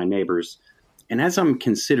friends and my neighbors. And as I'm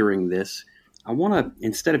considering this, I want to,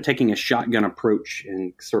 instead of taking a shotgun approach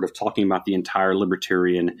and sort of talking about the entire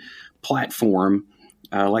libertarian platform,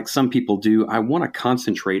 like some people do, I want to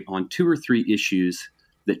concentrate on 2 or 3 issues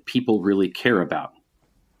that people really care about,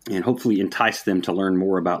 and hopefully entice them to learn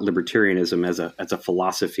more about libertarianism as a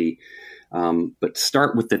philosophy, but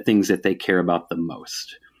start with the things that they care about the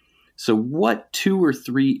most. So what 2 or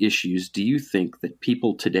 3 issues do you think that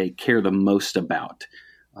people today care the most about?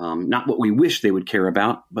 Not what we wish they would care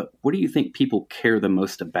about, but what do you think people care the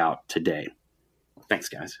most about today? Thanks,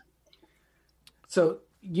 guys. So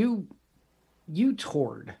you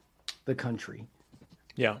toured the country,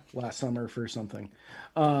 last summer for something.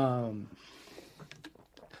 I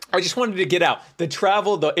just wanted to get out. The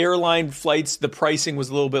travel, the airline flights, the pricing was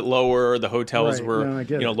a little bit lower. The hotels were,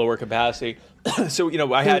 lower capacity.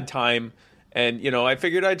 So, I had time, and I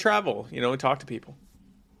figured I'd travel, and talk to people.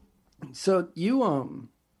 So you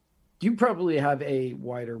probably have a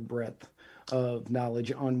wider breadth of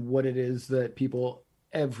knowledge on what it is that people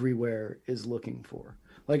everywhere is looking for.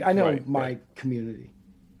 Like I know my community.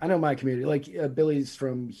 Like Billy's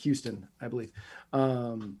from Houston, I believe.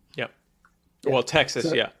 Well,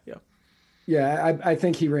 Texas, yeah. Yeah, I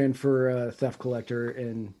think he ran for theft collector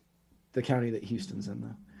in the county that Houston's in,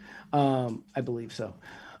 though. I believe so.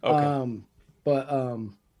 Okay.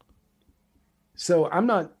 So I'm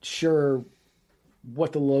not sure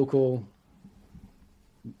what the local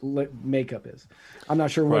makeup is. I'm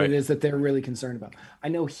not sure what it is that they're really concerned about. I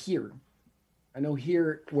know here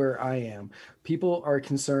where I am, people are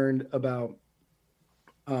concerned about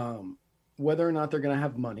whether or not they're going to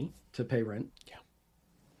have money to pay rent.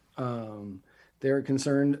 They're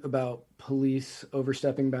concerned about police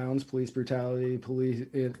overstepping bounds, police brutality, police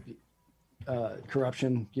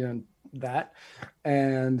corruption, that.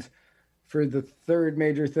 And for the third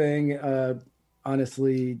major thing,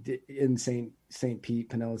 honestly, in St. Pete,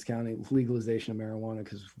 Pinellas County, legalization of marijuana,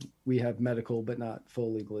 because we have medical but not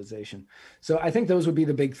full legalization. So I think those would be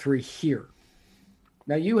the big 3 here.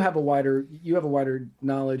 Now you have a wider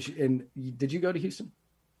knowledge. And did you go to Houston?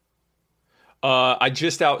 I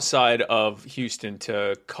just outside of Houston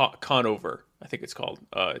to Conover, I think it's called,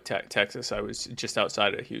 Texas. I was just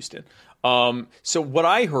outside of Houston. So what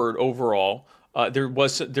I heard overall,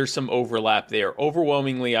 there's some overlap there.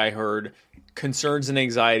 Overwhelmingly, I heard concerns and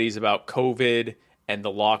anxieties about COVID and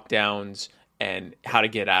the lockdowns and how to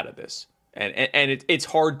get out of this. And it's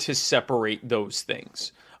hard to separate those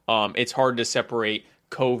things. It's hard to separate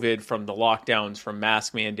COVID from the lockdowns, from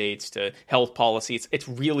mask mandates to health policy. It's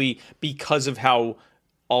really because of how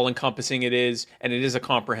all-encompassing it is, and it is a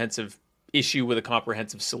comprehensive issue with a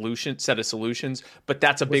comprehensive set of solutions. But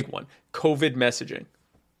that's a big one. COVID messaging.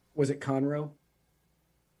 Was it Conroe?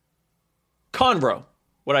 Conroe.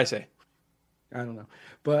 What'd I say? I don't know.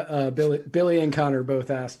 But Billy and Connor both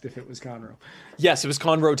asked if it was Conroe. Yes, it was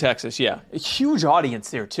Conroe, Texas. Yeah. A huge audience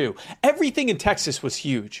there, too. Everything in Texas was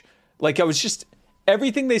huge. Like,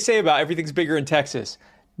 everything they say about everything's bigger in Texas,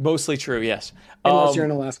 mostly true, yes. Unless you're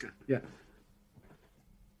in Alaska, yeah.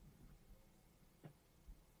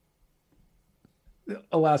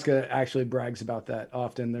 Alaska actually brags about that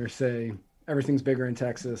often. They say everything's bigger in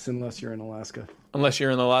Texas unless you're in Alaska. Unless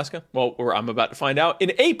you're in Alaska? Well, I'm about to find out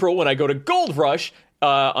in April when I go to Gold Rush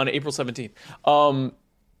on April 17th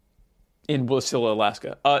in Wasilla,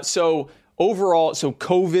 Alaska. So overall,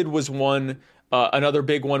 COVID was one. Another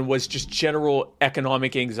big one was just general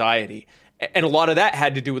economic anxiety. And a lot of that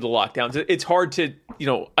had to do with the lockdowns. It's hard to,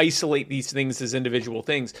 isolate these things as individual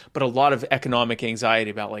things, but a lot of economic anxiety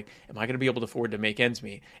about like, am I going to be able to afford to make ends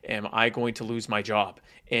meet? Am I going to lose my job?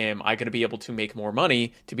 Am I going to be able to make more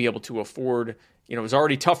money to be able to afford, it was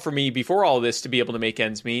already tough for me before all this to be able to make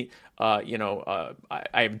ends meet. I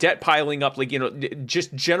have debt piling up,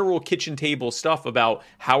 just general kitchen table stuff about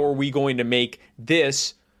how are we going to make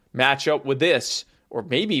this match up with this, or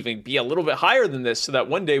maybe even be a little bit higher than this so that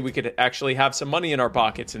one day we could actually have some money in our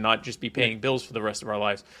pockets and not just be paying bills for the rest of our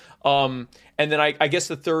lives. And then I guess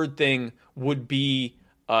the third thing would be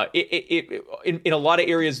in a lot of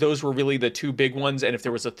areas, those were really the two big ones. And if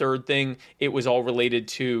there was a third thing, it was all related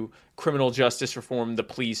to criminal justice reform, the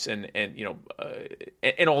police, and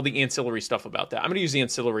all the ancillary stuff about that. I'm going to use the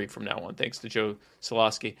ancillary from now on, thanks to Joe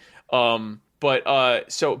Solosky. But I'd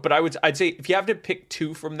say if you have to pick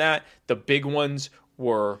two from that, the big ones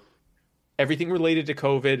were everything related to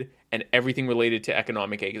COVID and everything related to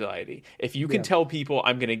economic anxiety. If you can tell people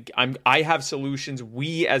I have solutions,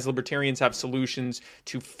 we as libertarians have solutions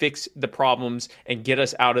to fix the problems and get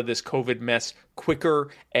us out of this COVID mess quicker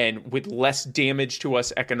and with less damage to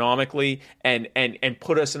us economically and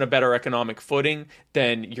put us in a better economic footing,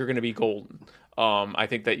 then you're going to be golden. I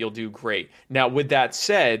think that you'll do great. Now, with that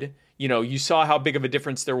said, you saw how big of a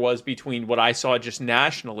difference there was between what I saw just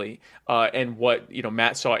nationally and what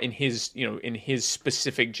Matt saw in his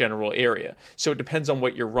specific general area. So it depends on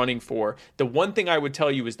what you're running for. The one thing I would tell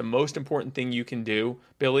you is the most important thing you can do,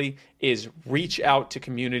 Billy, is reach out to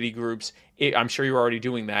community groups. I'm sure you're already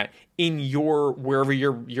doing that in wherever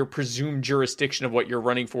your presumed jurisdiction of what you're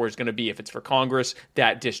running for is going to be. If it's for Congress,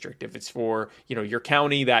 that district. If it's for your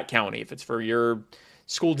county, that county. If it's for your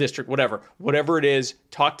school district, whatever it is,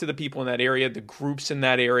 talk to the people in that area, the groups in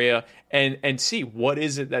that area, and see what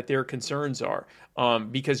is it that their concerns are.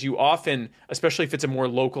 Because you often, especially if it's a more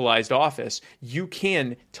localized office, you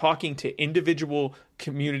can, talking to individual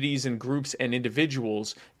communities and groups and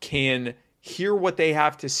individuals, can hear what they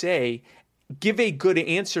have to say, give a good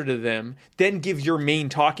answer to them, then give your main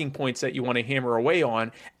talking points that you want to hammer away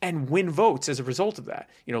on, and win votes as a result of that.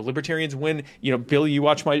 Libertarians win. Bill, you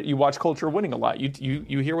watch Culture of Winning a lot.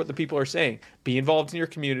 You hear what the people are saying. Be involved in your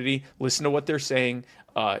community. Listen to what they're saying.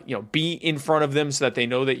 Be in front of them so that they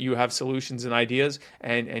know that you have solutions and ideas,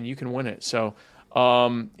 and you can win it. So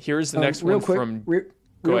here's the next one from.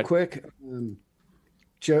 Real quick.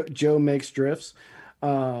 Joe makes drifts.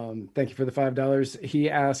 Thank you for the $5. He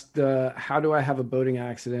asked, how do I have a boating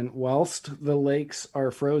accident whilst the lakes are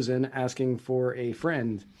frozen, asking for a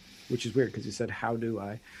friend, which is weird because he said, how do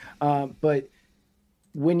I? But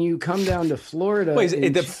when you come down to Florida...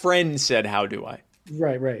 Wait, the friend said, how do I?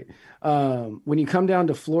 Right. When you come down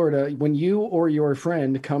to Florida, when you or your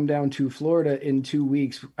friend come down to Florida in 2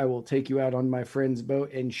 weeks, I will take you out on my friend's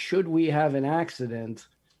boat. And should we have an accident...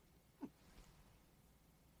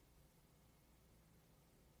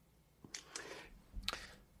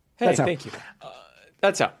 Hey, thank you.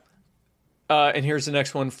 That's out. And here's the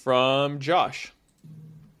next one from Josh.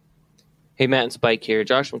 Hey, Matt and Spike here.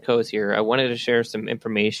 Josh McCoe's here. I wanted to share some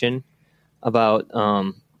information about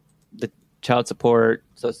the child support,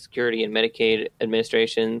 Social Security, and Medicaid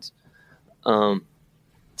administrations.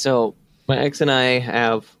 So my ex and I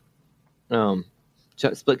have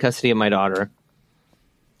split custody of my daughter.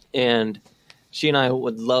 And she and I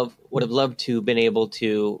would love would have loved to been able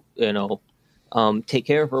to, take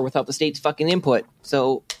care of her without the state's fucking input.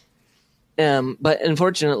 So, but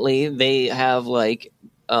unfortunately, they have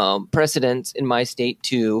precedents in my state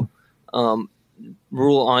to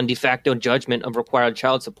rule on de facto judgment of required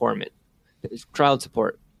child support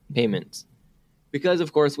payments. Because,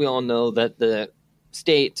 of course, we all know that the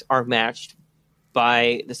states are matched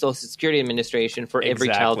by the Social Security Administration for every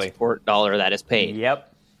child support dollar that is paid.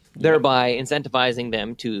 Yep. Thereby incentivizing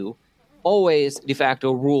them to always de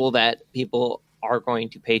facto rule that people are going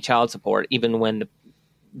to pay child support even when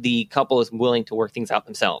the couple is willing to work things out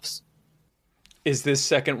themselves. Is this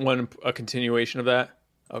second one a continuation of that?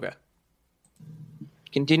 Okay.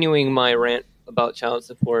 Continuing my rant about child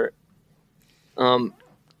support,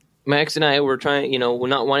 Max and I were trying, we're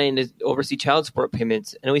not wanting to oversee child support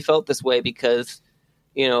payments, and we felt this way because,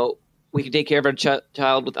 we could take care of our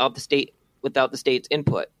child without the state's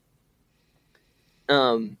input.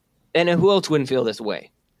 And who else wouldn't feel this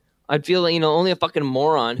way? I'd feel like, only a fucking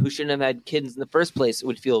moron who shouldn't have had kids in the first place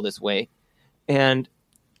would feel this way. And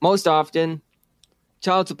most often,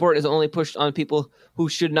 child support is only pushed on people who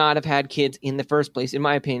should not have had kids in the first place, in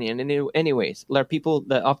my opinion. And anyways, there are people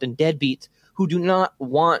that often deadbeats who do not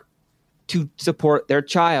want to support their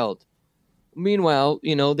child. Meanwhile,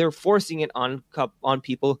 they're forcing it on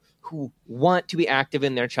people who want to be active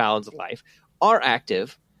in their child's life, are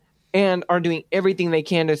active, and are doing everything they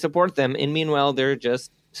can to support them. And meanwhile, they're just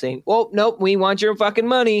saying, well, nope, we want your fucking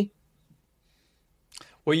money.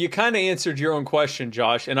 Well, you kind of answered your own question,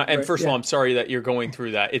 Josh. And first of all, I'm sorry that you're going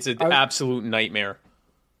through that. It's an absolute nightmare.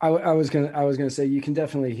 I was gonna say you can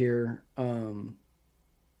definitely hear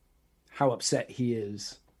how upset he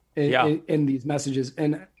is in these messages,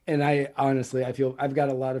 and I honestly I feel I've got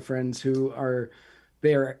a lot of friends who are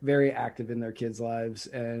very active in their kids' lives,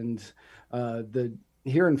 and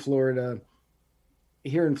here in Florida,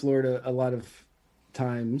 a lot of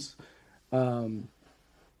times,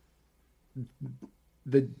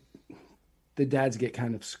 the dads get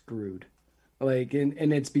kind of screwed,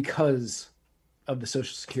 and it's because of the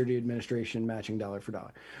Social Security Administration matching dollar for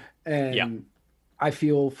dollar, and I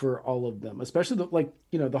feel for all of them, especially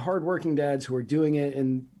the hardworking dads who are doing it,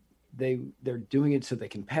 and they're doing it so they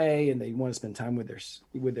can pay and they want to spend time with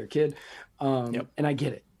their kid, and I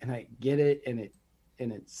get it,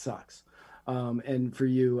 and it sucks, and for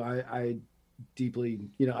you, I deeply,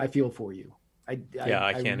 I feel for you. I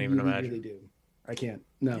can't even imagine. Really do. I can't.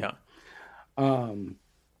 No. Yeah.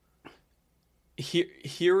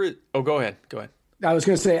 Go ahead. I was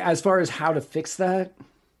going to say, as far as how to fix that,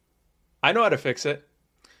 I know how to fix it.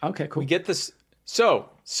 Okay, cool. We get this. So,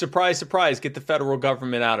 surprise, surprise, get the federal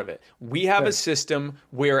government out of it. We have a system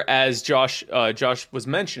where, as Josh was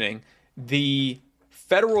mentioning, the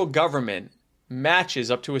federal government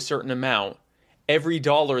matches up to a certain amount every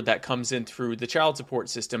dollar that comes in through the child support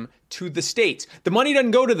system to the states. The money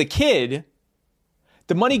doesn't go to the kid.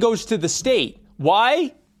 The money goes to the state.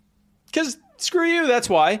 Why? Because screw you, that's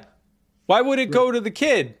why. Why would it go to the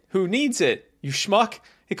kid who needs it? You schmuck.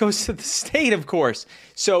 It goes to the state, of course.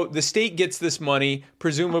 So the state gets this money,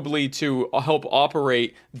 presumably to help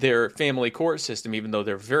operate their family court system, even though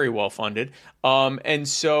they're very well funded. And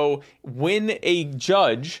so when a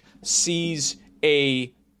judge sees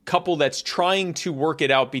a couple that's trying to work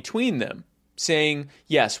it out between them, saying,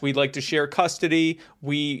 yes, we'd like to share custody.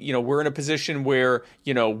 We're in a position where,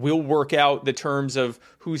 we'll work out the terms of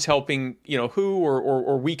who's helping, who,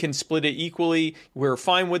 or we can split it equally. We're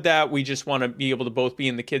fine with that. We just want to be able to both be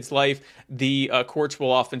in the kid's life. The courts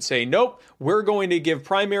will often say, nope, we're going to give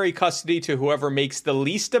primary custody to whoever makes the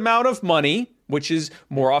least amount of money, which is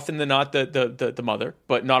more often than not the mother,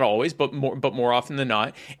 but not always, but more often than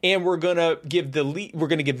not. And we're gonna give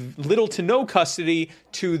little to no custody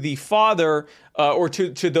to the father, or to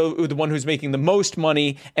the one who's making the most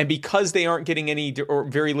money. And because they aren't getting any or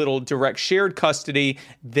very little direct shared custody,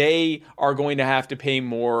 they are going to have to pay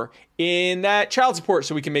more in that child support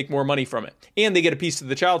so we can make more money from it. And they get a piece of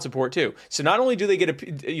the child support too. So not only do they get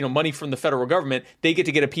money from the federal government, they get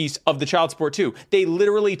to get a piece of the child support too. They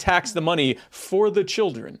literally tax the money for the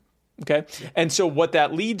children. Okay. And so what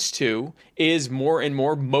that leads to is more and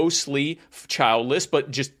more mostly childless, but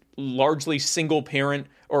just largely single parent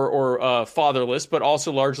or fatherless, but also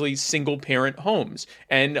largely single parent homes.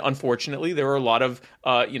 And unfortunately, there are a lot of,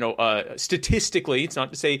 statistically, it's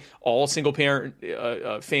not to say all single parent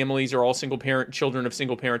families or all single parent children of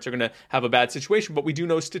single parents are going to have a bad situation, but we do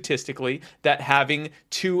know statistically that having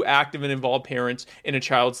two active and involved parents in a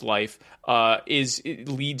child's life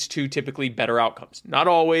leads to typically better outcomes. Not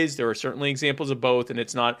always. There are certainly examples of both, and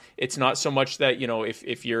it's not so much that,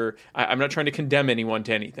 if you're, I'm not trying to condemn anyone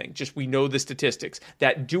to anything. Just we know the statistics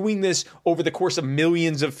that that doing this over the course of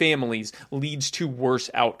millions of families leads to worse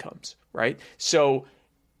outcomes, right? So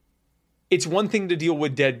it's one thing to deal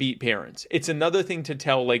with deadbeat parents. It's another thing to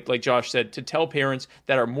tell, like Josh said, to tell parents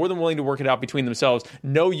that are more than willing to work it out between themselves,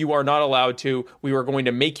 no, you are not allowed to. We are going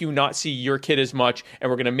to make you not see your kid as much, and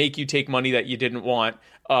we're going to make you take money that you didn't want.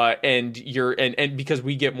 And because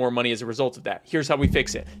we get more money as a result of that. Here's how we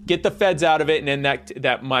fix it. Get the feds out of it and end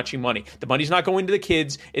that matching money. The money's not going to the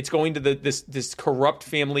kids. It's going to this corrupt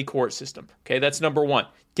family court system. Okay, that's number one.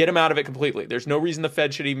 Get them out of it completely. There's no reason the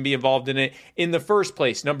Fed should even be involved in it in the first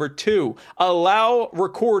place. Number two, allow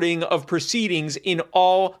recording of proceedings in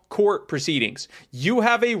all court proceedings. You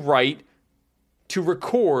have a right to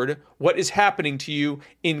record what is happening to you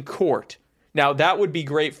in court. Now, that would be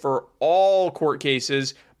great for all court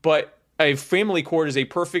cases, but a family court is a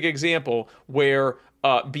perfect example where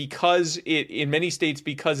because in many states,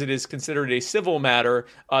 because it is considered a civil matter,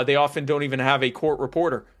 they often don't even have a court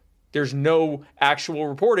reporter. There's no actual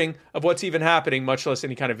reporting of what's even happening, much less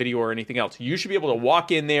any kind of video or anything else. You should be able to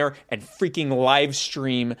walk in there and freaking live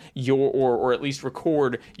stream or at least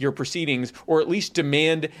record your proceedings, or at least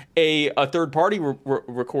demand a third-party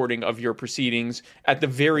recording of your proceedings at the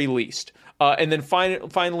very least. And then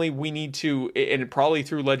finally, we need to, and probably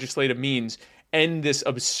through legislative means, end this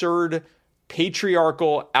absurd,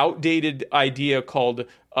 patriarchal, outdated idea called,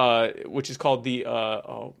 which is called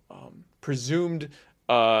the presumed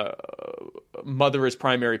mother as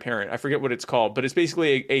primary parent. I forget what it's called, but it's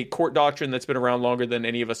basically a court doctrine that's been around longer than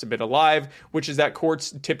any of us have been alive, which is that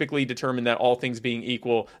courts typically determine that all things being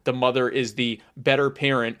equal, the mother is the better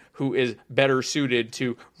parent who is better suited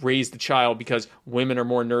to raise the child because women are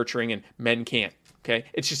more nurturing and men can't. Okay,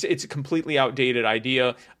 it's a completely outdated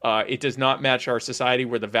idea. It does not match our society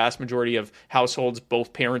where the vast majority of households,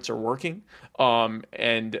 both parents are working.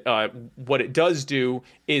 And what it does do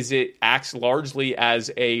is it acts largely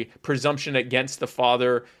as a presumption against the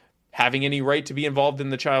father having any right to be involved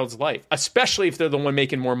in the child's life, especially if they're the one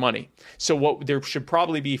making more money. So what there should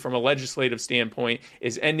probably be from a legislative standpoint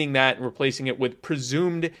is ending that and replacing it with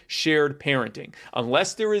presumed shared parenting.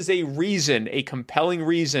 Unless there is a reason, a compelling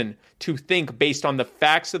reason to think based on the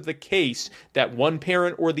facts of the case that one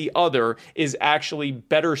parent or the other is actually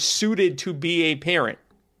better suited to be a parent.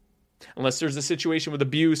 Unless there's a situation with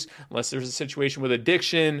abuse, unless there's a situation with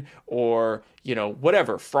addiction or,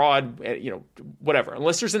 whatever, fraud, whatever.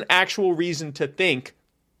 Unless there's an actual reason to think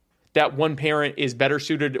that one parent is better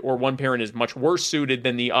suited or one parent is much worse suited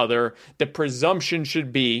than the other, the presumption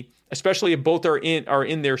should be, especially if both are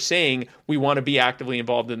in there saying we want to be actively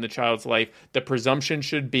involved in the child's life, the presumption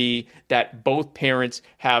should be that both parents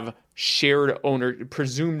have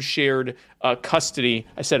presumed shared custody.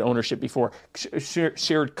 I said ownership before.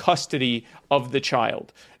 Shared custody of the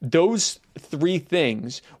child. Those three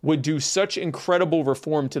things would do such incredible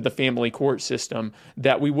reform to the family court system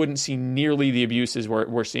that we wouldn't see nearly the abuses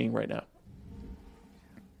we're seeing right now.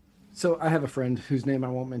 So I have a friend whose name I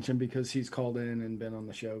won't mention because he's called in and been on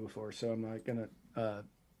the show before, so I'm not going to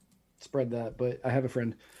spread that. But I have a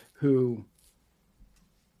friend who,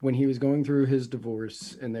 when he was going through his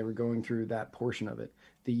divorce and they were going through that portion of it,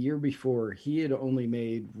 the year before, he had only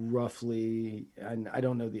made roughly, and I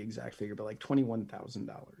don't know the exact figure, but like $21,000.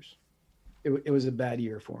 It was a bad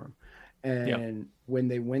year for him. And when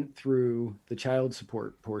they went through the child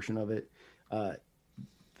support portion of it,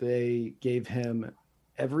 they gave him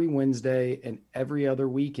every Wednesday and every other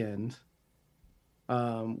weekend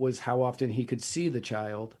was how often he could see the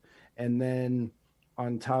child. And then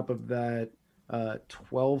on top of that,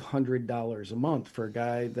 $1,200 a month for a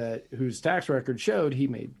guy whose tax record showed he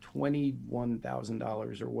made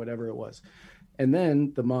 $21,000 or whatever it was. And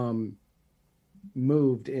then the mom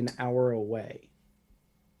moved an hour away.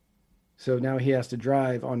 So now he has to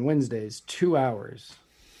drive on Wednesdays 2 hours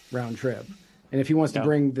round trip. And if he wants to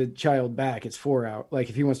bring the child back, it's 4 hours. Like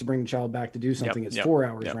if he wants to bring the child back to do something, it's 4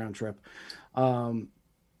 hours round trip.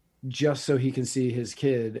 Just so he can see his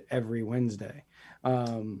kid every Wednesday.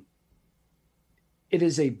 It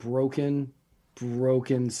is a broken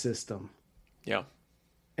system. Yeah.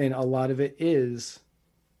 And a lot of it is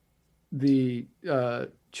the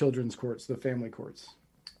children's courts, the family courts.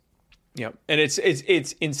 Yeah. And it's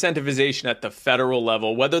incentivization at the federal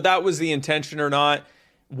level. Whether that was the intention or not,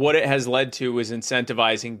 what it has led to is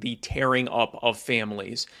incentivizing the tearing up of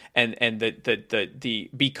families and the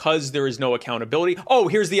because there is no accountability. Oh,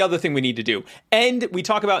 here's the other thing we need to do. And we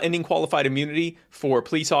talk about ending qualified immunity for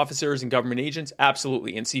police officers and government agents.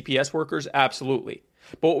 Absolutely. And CPS workers. Absolutely.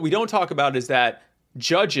 But what we don't talk about is that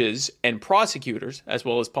judges and prosecutors, as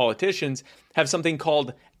well as politicians, have something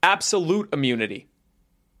called absolute immunity.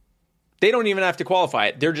 They don't even have to qualify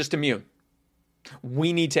it. They're just immune.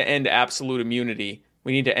 We need to end absolute immunity.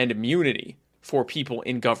 We need to end immunity for people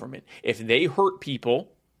in government. If they hurt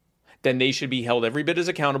people, then they should be held every bit as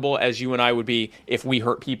accountable as you and I would be if we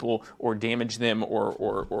hurt people or damage them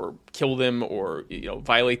or kill them or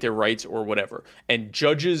violate their rights or whatever. And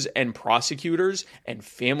judges and prosecutors and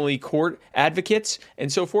family court advocates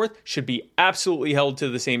and so forth should be absolutely held to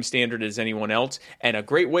the same standard as anyone else. And a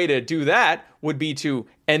great way to do that would be to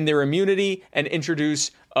end their immunity and introduce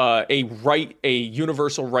a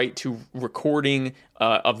universal right to recording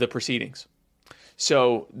of the proceedings.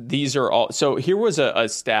 So these are all. So here was a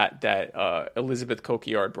stat that Elizabeth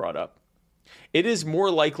Coquillard brought up. It is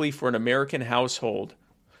more likely for an American household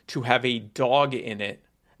to have a dog in it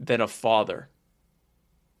than a father.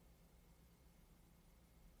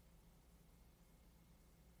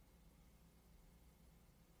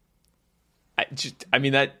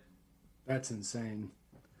 That's insane.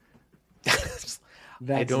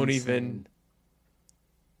 I don't even.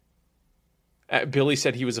 Billy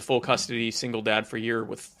said he was a full custody single dad for a year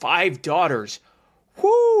with 5 daughters.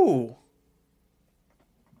 Whoo!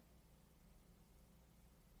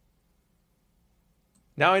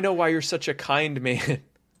 Now I know why you're such a kind man.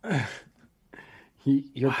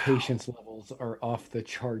 Your patience levels are off the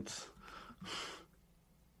charts.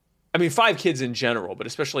 I mean, 5 kids in general, but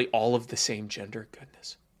especially all of the same gender.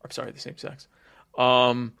 Goodness. I'm sorry, the same sex.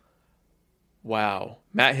 Wow.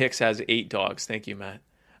 Matt Hicks has 8 dogs. Thank you, Matt.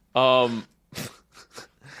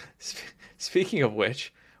 Speaking of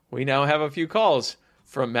which, we now have a few calls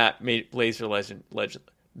from Matt Laser Legend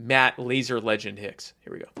Hicks.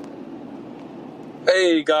 Here we go.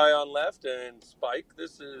 Hey, guy on left and Spike.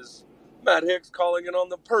 This is Matt Hicks calling in on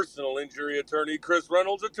the personal injury attorney Chris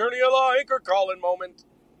Reynolds, attorney at law, anchor calling moment,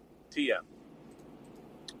 TM,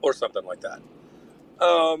 or something like that.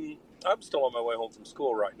 I'm still on my way home from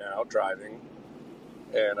school right now, driving,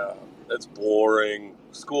 and it's boring.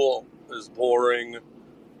 School is boring,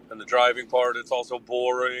 and the driving part, it's also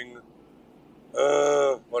boring.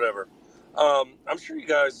 Whatever. I'm sure you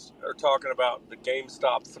guys are talking about the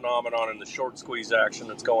GameStop phenomenon and the short squeeze action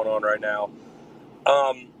that's going on right now.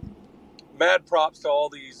 Mad props to all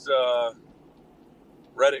these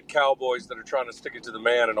Reddit cowboys that are trying to stick it to the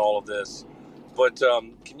man in all of this. But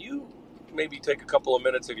can you maybe take a couple of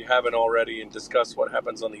minutes, if you haven't already, and discuss what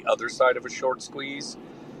happens on the other side of a short squeeze?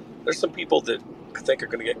 There's some people that I think are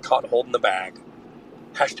going to get caught holding the bag.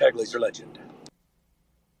 Hashtag Laser Legend.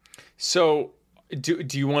 So, do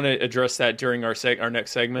you want to address that during our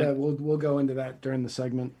next segment? Yeah, we'll go into that during the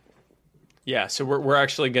segment. Yeah, so we're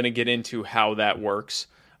actually going to get into how that works.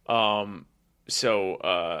 So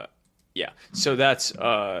that's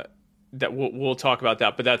that we'll talk about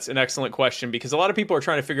that. But that's an excellent question, because a lot of people are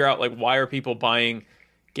trying to figure out, like, why are people buying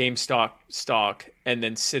GameStop stock and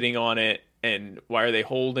then sitting on it, and why are they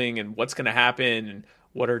holding, and what's going to happen, and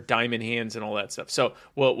what are diamond hands and all that stuff. So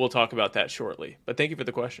we'll talk about that shortly. But thank you for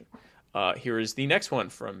the question. Here is the next one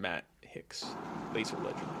from Matt Hicks, Laser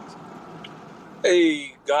Legend.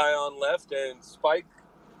 Hey, guy on left and Spike.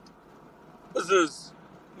 This is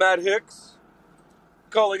Matt Hicks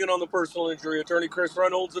calling in on the personal injury attorney Chris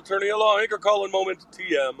Reynolds, attorney at law, anchor calling moment,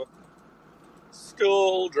 TM.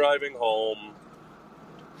 Still driving home.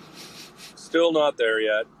 Still not there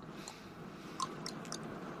yet.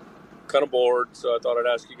 Kind of bored, so I thought I'd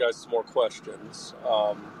ask you guys some more questions.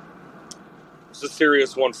 It's a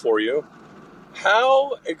serious one for you.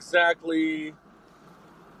 How exactly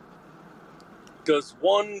does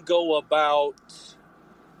one go about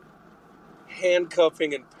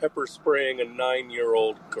handcuffing and pepper spraying a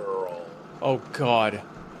 9-year-old girl? Oh, God.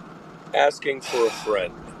 Asking for a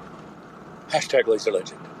friend. Hashtag Laser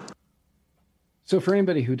Legend. So for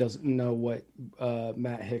anybody who doesn't know what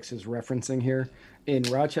Matt Hicks is referencing here, in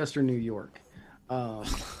Rochester, New York,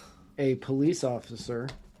 a police officer...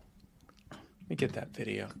 Let me get that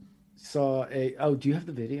video. Saw a... Oh, do you have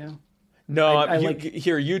the video? No,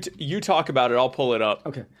 here, you talk about it. I'll pull it up.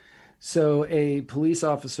 Okay. So a police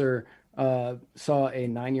officer saw a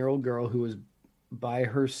 9-year-old girl who was by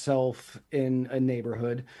herself in a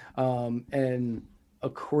neighborhood. And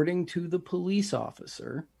according to the police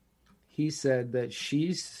officer, he said that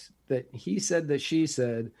she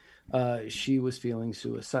was feeling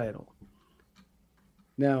suicidal.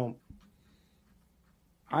 Now,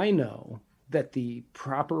 I know that the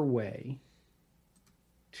proper way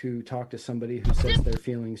to talk to somebody who says they're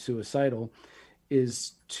feeling suicidal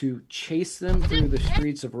is to chase them through the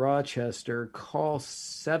streets of Rochester, call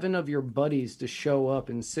 7 of your buddies to show up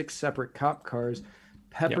in 6 separate cop cars,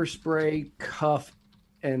 pepper spray, cuff,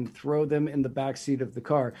 and throw them in the backseat of the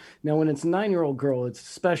car. Now, when it's a 9-year-old girl, it's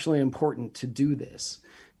especially important to do this,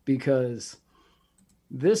 because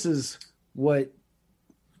this is what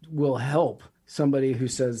will help somebody who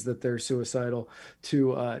says that they're suicidal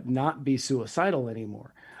to not be suicidal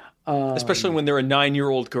anymore. Especially when they're a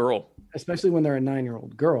 9-year-old girl. Especially when they're a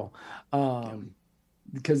 9-year-old girl.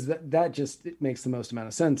 Because that just it makes the most amount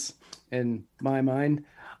of sense in my mind.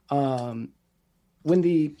 When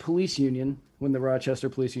the police union, when the Rochester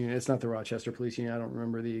Police Union, it's not the Rochester Police Union, I don't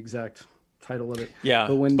remember the exact title of it. Yeah,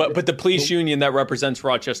 but the police union that represents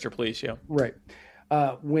Rochester Police, yeah. Right.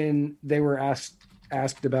 When they were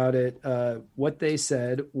asked about it, what they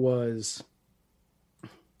said was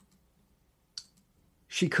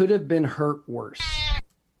she could have been hurt worse.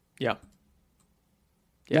 Yeah.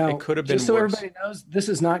 Yeah, now, it could have been just so worse. everybody knows, this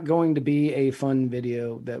is not going to be a fun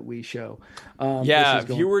video that we show.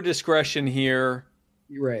 Viewer discretion here.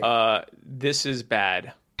 Right. This is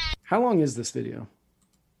bad. How long is this video?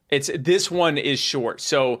 This one is short.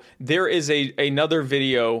 So there is another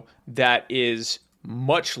video that is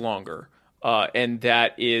much longer, and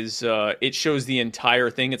that is it shows the entire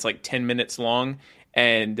thing. It's like 10 minutes long,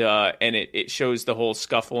 and it shows the whole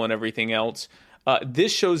scuffle and everything else.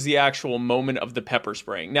 This shows the actual moment of the pepper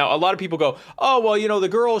spraying. Now, a lot of people go, "Oh, well, the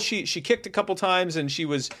girl she kicked a couple times and she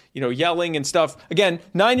was yelling and stuff." Again,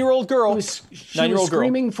 9-year-old girl, she was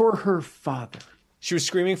screaming for her father. She was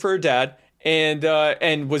screaming for her dad. And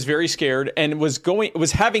was very scared and was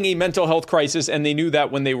having a mental health crisis, and they knew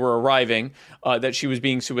that when they were arriving, that she was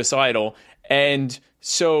being suicidal. And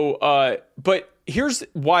so, but here's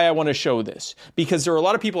why I want to show this, because there are a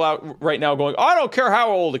lot of people out right now going, "I don't care how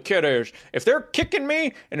old the kid is. If they're kicking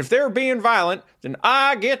me and if they're being violent, then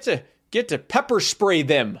I get to pepper spray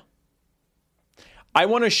them." I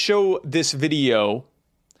want to show this video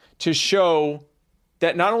to show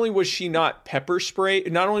that not only was she not pepper spray,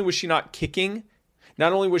 not only was she not kicking,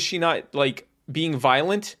 not only was she not like being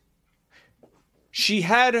violent, she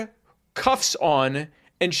had cuffs on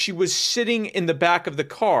and she was sitting in the back of the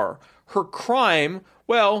car. Her crime,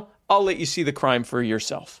 well, I'll let you see the crime for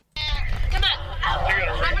yourself. Come on. I'm going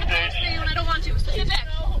to pepper spray you and I don't want to. So sit back.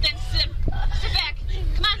 Then sit back.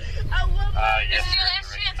 Come on. This is your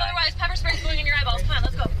last chance. Otherwise, pepper spray is going in your eyeballs. Come on,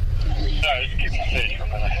 let's go. Alright, just keep me safe for a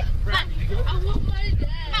minute. Come on. I want my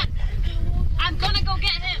dad. Come on. I'm going to go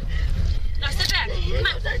get him. Now sit back. Come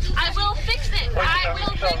on. I will fix it. I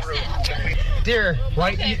will fix it. Dear,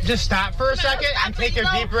 just stop for a second and take a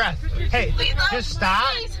deep breath. Hey, just stop.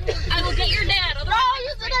 Please. I will get your dad. No,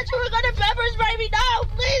 you said that you were going to pepper spray me. No,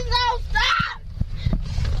 please, no, stop.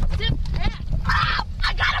 Sit back. Oh,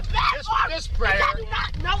 I got a bad arm. Just spray her.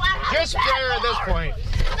 No, I have Just spray her at this point.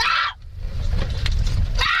 Stop.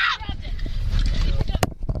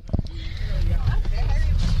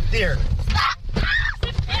 Dear.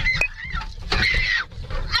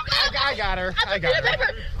 I got her. I got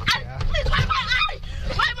her. Yeah. Please wipe my eye.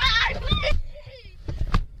 Wipe my eye, please.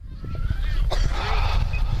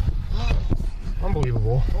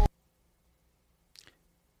 Unbelievable.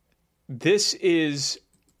 This is,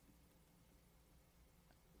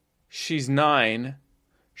 she's 9.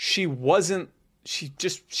 She wasn't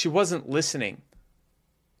listening.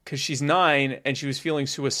 Because she's 9 and she was feeling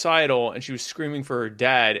suicidal and she was screaming for her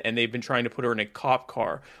dad, and they've been trying to put her in a cop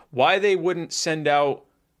car. Why they wouldn't send out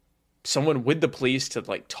someone with the police to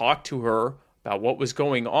like talk to her about what was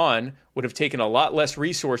going on would have taken a lot less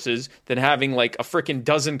resources than having like a freaking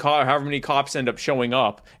dozen car, however many cops end up showing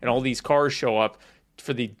up, and all these cars show up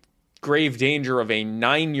for the grave danger of a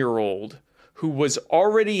 9-year-old who was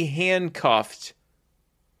already handcuffed,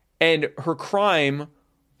 and her crime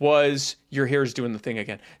was, your hair's doing the thing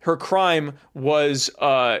again. Her crime was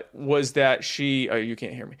that she, you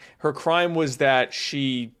can't hear me. Her crime was that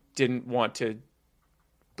she didn't want to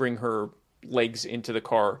bring her legs into the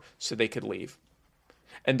car so they could leave.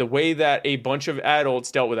 And the way that a bunch of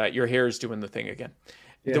adults dealt with that, your hair's doing the thing again.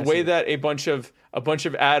 Yeah, the way that a bunch of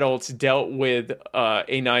adults dealt with a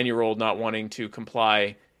 9-year-old not wanting to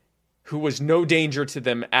comply, who was no danger to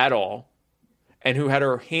them at all, and who had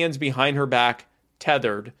her hands behind her back,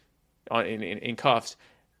 tethered in cuffs,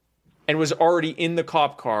 and was already in the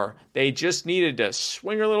cop car. They just needed to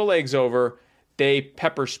swing her little legs over. They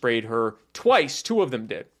pepper sprayed her twice. 2 of them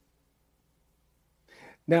did.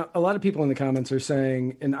 Now, a lot of people in the comments are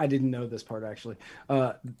saying, and I didn't know this part actually,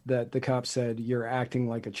 that the cop said, "You're acting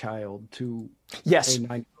like a child" to a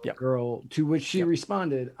 9-year-old girl, to which she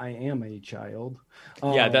responded, "I am a child."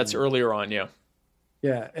 Yeah, that's earlier on, yeah.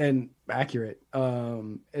 Yeah, and accurate.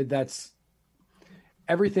 That's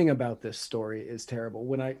everything about this story is terrible.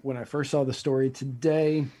 When I first saw the story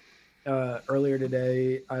today, earlier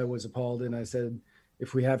today, I was appalled, and I said,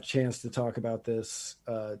 if we have a chance to talk about this,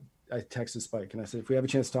 I texted Spike and I said, if we have a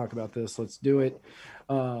chance to talk about this, let's do it.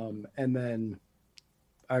 And then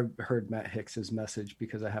I heard Matt Hicks's message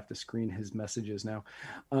because I have to screen his messages now.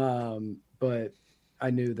 But I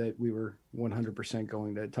knew that we were 100%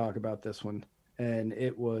 going to talk about this one. And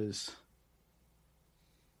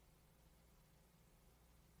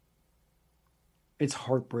it's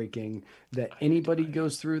heartbreaking that anybody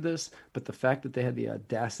goes through this, but the fact that they had the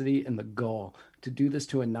audacity and the gall to do this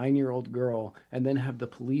to a 9-year-old girl and then have the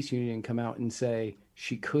police union come out and say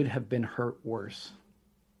she could have been hurt worse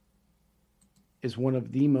is one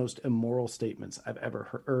of the most immoral statements I've ever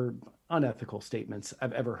heard, or unethical statements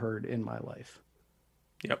I've ever heard in my life.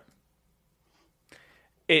 Yep.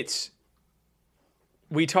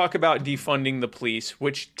 We talk about defunding the police,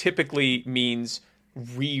 which typically means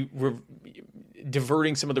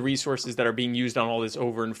diverting some of the resources that are being used on all this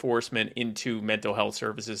over enforcement into mental health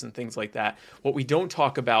services and things like that. What we don't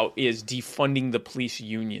talk about is defunding the police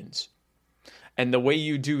unions. And the way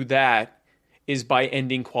you do that is by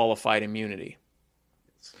ending qualified immunity.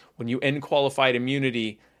 When you end qualified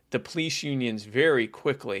immunity, the police unions very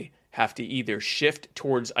quickly have to either shift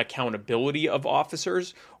towards accountability of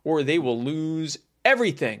officers or they will lose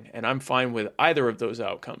everything. And I'm fine with either of those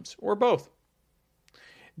outcomes or both.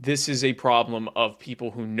 This is a problem of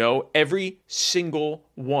people who know, every single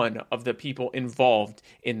one of the people involved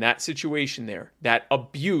in that situation there, that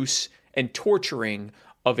abuse and torturing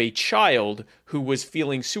of a child who was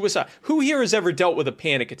feeling suicide. Who here has ever dealt with a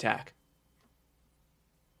panic attack?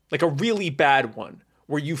 Like a really bad one,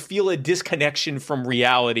 where you feel a disconnection from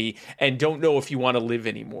reality and don't know if you want to live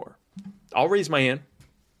anymore? I'll raise my hand.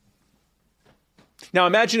 Now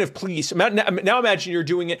imagine if police, now imagine you're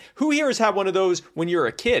doing it. Who here has had one of those when you're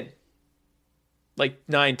a kid? Like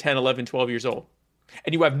 9, 10, 11, 12 years old.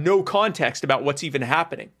 And you have no context about what's even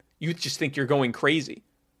happening. You just think you're going crazy.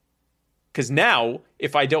 Because now,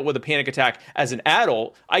 if I dealt with a panic attack as an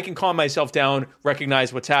adult, I can calm myself down,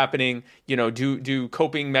 recognize what's happening, do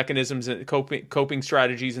coping mechanisms and coping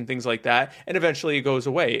strategies and things like that, and eventually it goes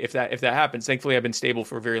away if that happens. Thankfully, I've been stable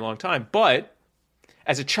for a very long time. But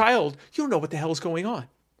as a child, you don't know what the hell is going on.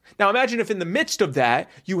 Now imagine if in the midst of that,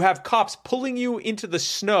 you have cops pulling you into the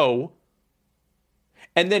snow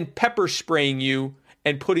and then pepper spraying you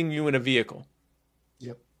and putting you in a vehicle.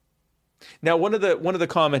 Yep. Now, one of the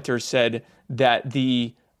commenters said that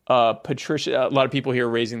Patricia, a lot of people here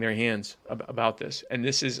are raising their hands about this. And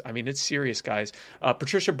this is, it's serious, guys.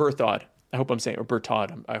 Patricia Berthaud, I hope I'm saying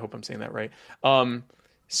that right,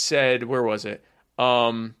 said, where was it?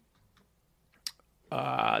 The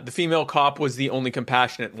female cop was the only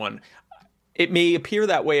compassionate one. It may appear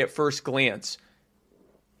that way at first glance.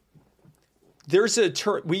 There's a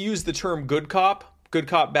term, we use the term good cop,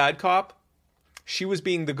 bad cop. She was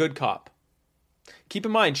being the good cop. Keep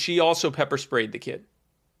in mind, she also pepper sprayed the kid.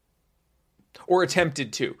 Or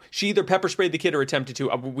attempted to. She either pepper sprayed the kid or attempted to.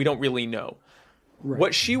 We don't really know. Right.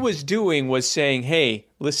 What she was doing was saying, hey,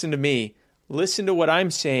 listen to me. Listen to what I'm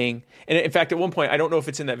saying. And in fact, at one point, I don't know if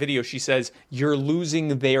it's in that video, she says, you're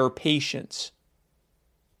losing their patience.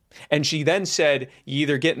 And she then said, you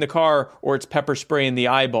either get in the car or it's pepper spray in the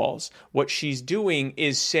eyeballs. What she's doing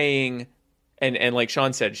is saying, and like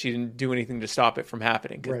Sean said, she didn't do anything to stop it from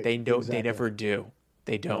happening. Because they never do.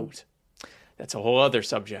 They don't. That's a whole other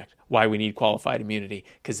subject, why we need qualified immunity.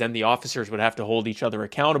 Because then the officers would have to hold each other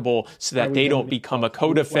accountable so that they don't become a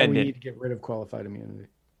co-defendant. Why we need to get rid of qualified immunity.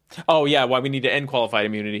 Oh, yeah, why we need to end qualified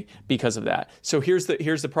immunity because of that. So here's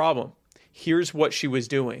the problem. Here's what she was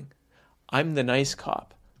doing. I'm the nice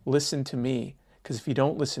cop. Listen to me. Because if you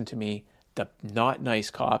don't listen to me, the not nice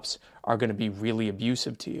cops are going to be really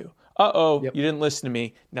abusive to you. You didn't listen to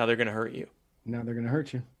me. Now they're going to hurt you. Now they're going to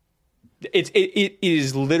hurt you. It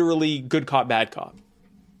is literally good cop, bad cop.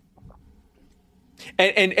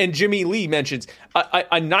 And Jimmy Lee mentions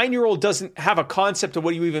a 9-year-old doesn't have a concept of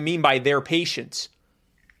what you even mean by their patience.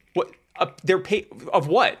 What of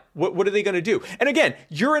what? What are they going to do? And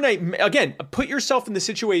again, put yourself in the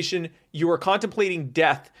situation. You are contemplating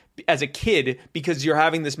death as a kid because you're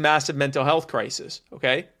having this massive mental health crisis.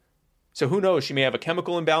 Okay, so who knows? She may have a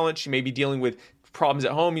chemical imbalance. She may be dealing with problems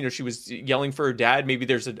at home. She was yelling for her dad. Maybe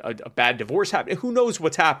there's a bad divorce happening. Who knows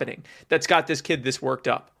what's happening that's got this kid this worked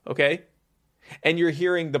up? Okay. And you're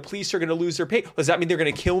hearing the police are going to lose their patience. Does that mean they're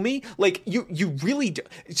going to kill me? Like you really do.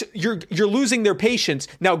 You're losing their patience.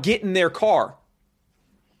 Now get in their car.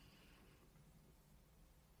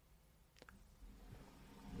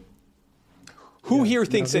 Who here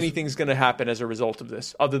thinks anything's going to happen as a result of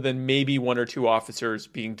this, other than maybe 1 or 2 officers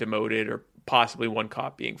being demoted or possibly 1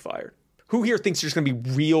 cop being fired? Who here thinks there's going to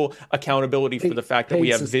be real accountability for the fact that we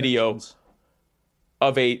have video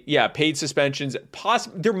of paid suspensions?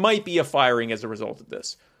 There might be a firing as a result of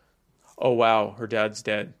this. Oh, wow, her dad's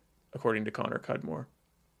dead, according to Connor Cudmore.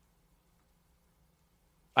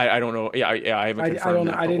 I don't know. Yeah, I haven't confirmed I don't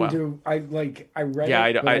know. that, I but didn't wow. do. I read Yeah,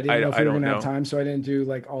 it, but I didn't know if we were don't gonna have know. time, so I didn't do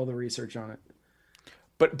like all the research on it.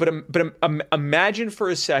 But imagine for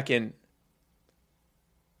a second.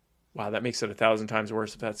 Wow, that makes it 1,000 times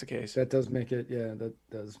worse if that's the case. That does make it. Yeah, that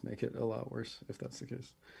does make it a lot worse if that's the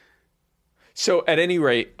case. So at any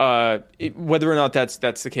rate, whether or not that's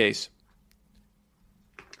the case,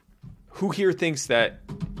 who here thinks that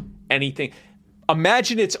anything?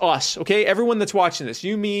 Imagine it's us, okay? Everyone that's watching this,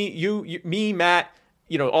 you, me, Matt,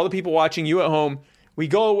 all the people watching, you at home. We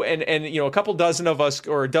go and a couple dozen of us,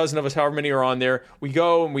 or a dozen of us, however many are on there. We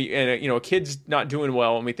go and a kid's not doing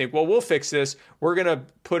well, and we think, well, we'll fix this. We're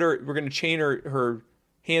gonna chain her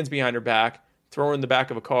hands behind her back, throw her in the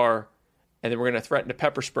back of a car, and then we're gonna threaten to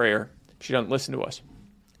pepper spray her if she doesn't listen to us.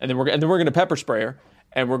 And then we're gonna pepper spray her,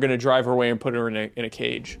 and we're gonna drive her away and put her in a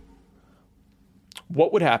cage.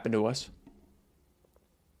 What would happen to us?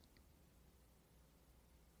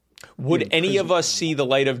 Would any of us see the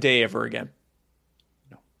light of day ever again?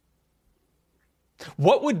 No.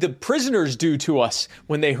 What would the prisoners do to us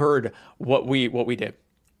when they heard what we did?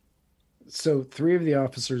 So 3 of the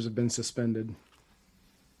officers have been suspended.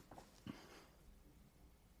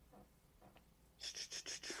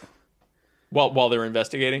 While they're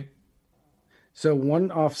investigating? So 1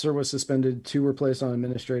 officer was suspended, 2 were placed on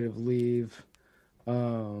administrative leave.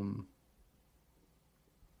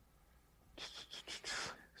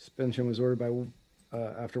 Suspension was ordered by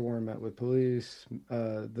after Warren met with police.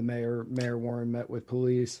 The Mayor Warren met with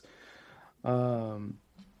police. Internal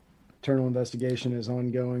investigation is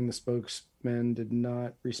ongoing. The spokesman did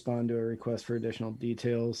not respond to a request for additional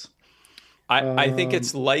details. I think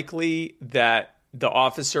it's likely that the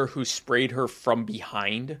officer who sprayed her from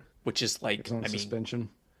behind, which is like, suspension.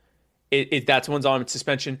 That's one's on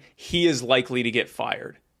suspension. He is likely to get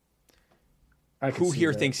fired. Who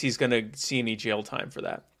here that. thinks he's going to see any jail time for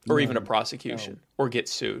that, or even a prosecution, or get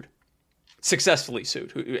sued, successfully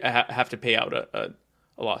sued, who have to pay out a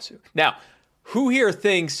lawsuit? Now, who here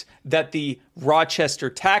thinks that the Rochester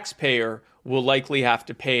taxpayer will likely have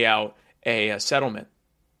to pay out a settlement?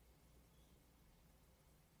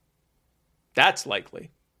 That's likely.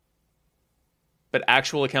 But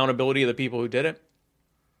actual accountability of the people who did it?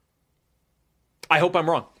 I hope I'm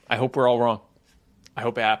wrong. I hope we're all wrong. I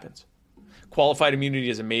hope it happens. Qualified immunity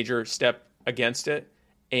is a major step against it,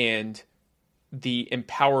 and the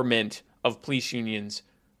empowerment of police unions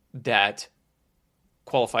that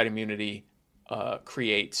qualified immunity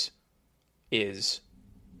creates is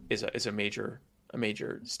a major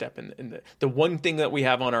step in the one thing that we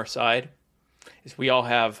have on our side is we all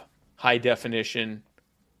have high definition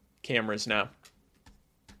cameras now.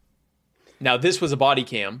 Now this was a body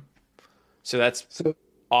cam, so that's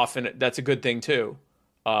a good thing too.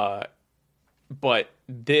 But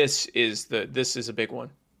this is a big one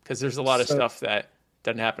because there's a lot of stuff that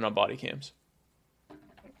doesn't happen on body cams.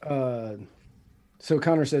 So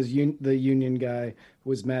Connor says the union guy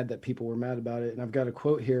was mad that people were mad about it. And I've got a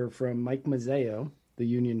quote here from Mike Mazzeo, the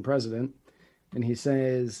union president. And he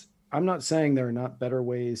says, "I'm not saying there are not better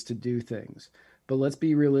ways to do things, but let's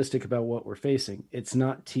be realistic about what we're facing. It's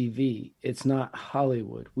not TV. It's not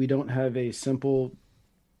Hollywood. We don't have a simple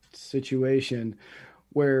situation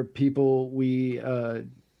where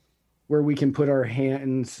where we can put our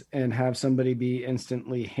hands and have somebody be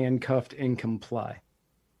instantly handcuffed and comply."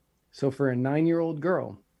 So for a 9-year-old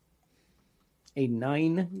girl, he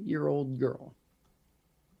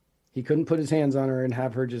couldn't put his hands on her and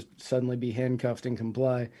have her just suddenly be handcuffed and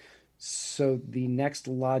comply. So the next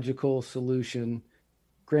logical solution,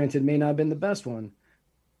 granted, may not have been the best one,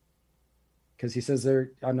 because he says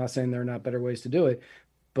I'm not saying there are not better ways to do it,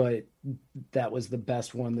 but that was the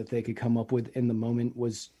best one that they could come up with in the moment,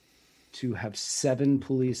 was to have 7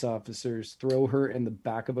 police officers throw her in the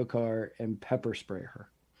back of a car and pepper spray her.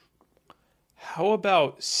 How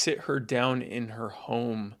about sit her down in her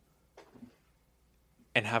home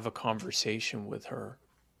and have a conversation with her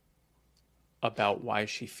about why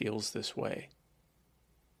she feels this way?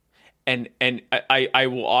 And I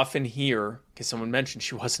will often hear, because someone mentioned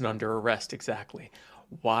she wasn't under arrest exactly,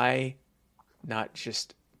 why not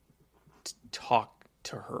just talk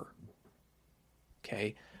to her?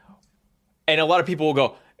 Okay. And a lot of people will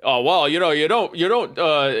go, "Oh, well, you don't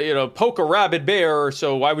poke a rabid bear,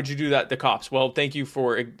 so why would you do that to cops?" Well, thank you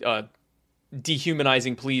for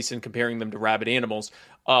dehumanizing police and comparing them to rabid animals.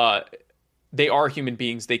 They are human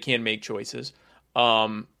beings. They can make choices.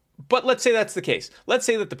 But let's say that's the case. Let's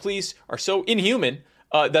say that the police are so inhuman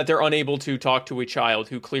that they're unable to talk to a child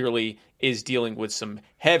who clearly is dealing with some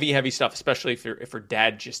heavy, heavy stuff, especially if her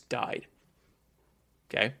dad just died.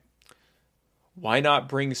 Okay? why not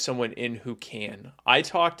bring someone in who can? I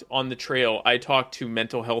talked on the trail, I talked to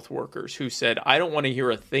mental health workers who said, I don't want to hear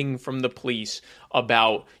a thing from the police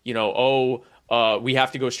about, we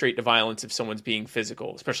have to go straight to violence if someone's being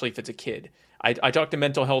physical, especially if it's a kid. I talked to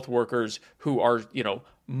mental health workers who are,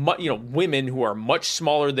 women who are much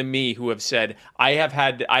smaller than me who have said, I have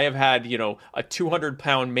had, a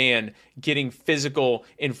 200-pound man getting physical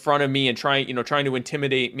in front of me and trying to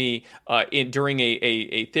intimidate me during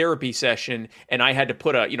a therapy session, and I had to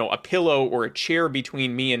put a pillow or a chair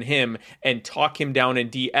between me and him and talk him down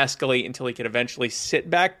and de-escalate until he could eventually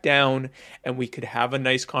sit back down and we could have a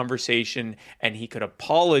nice conversation and he could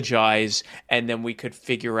apologize, and then we could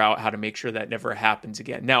figure out how to make sure that never happens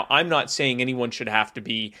again. Now, I'm not saying anyone should have to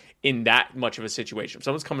be in that much of a situation. If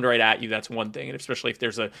someone's coming right at you, that's one thing, and especially if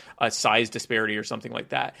there's a size disparity or something like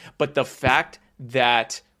that. But the fact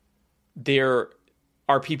that there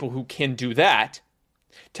are people who can do that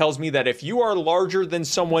tells me that if you are larger than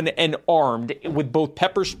someone and armed with both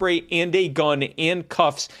pepper spray and a gun and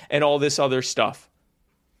cuffs and all this other stuff,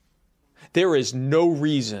 there is no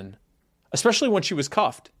reason, especially when she was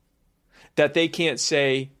cuffed, that they can't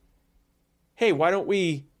say, hey, why don't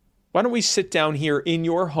we sit down here in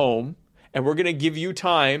your home and we're going to give you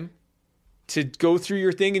time to go through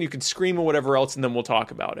your thing and you can scream or whatever else, and then we'll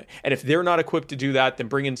talk about it. And if they're not equipped to do that, then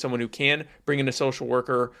bring in someone who can, bring in a social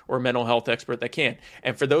worker or a mental health expert that can.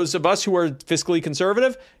 And for those of us who are fiscally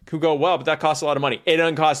conservative, who go, well, but that costs a lot of money. It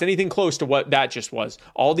doesn't cost anything close to what that just was.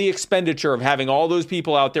 All the expenditure of having all those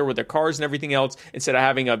people out there with their cars and everything else, instead of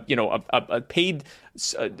having a paid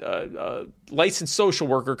licensed social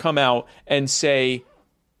worker come out and say,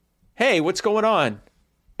 hey, what's going on?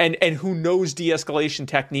 And who knows de-escalation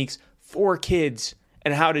techniques for kids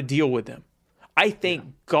and how to deal with them. I thank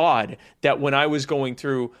God that when I was going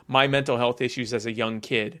through my mental health issues as a young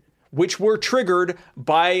kid, which were triggered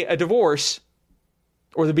by a divorce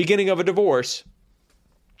or the beginning of a divorce,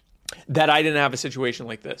 that I didn't have a situation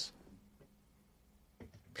like this.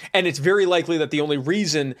 And it's very likely that the only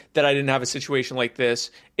reason that I didn't have a situation like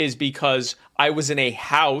this is because I was in a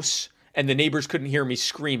house and the neighbors couldn't hear me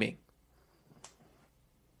screaming.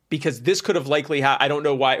 Because this could have likely I don't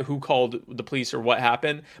know who called the police or what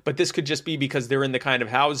happened, but this could just be because they're in the kind of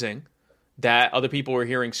housing that other people were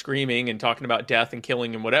hearing screaming and talking about death and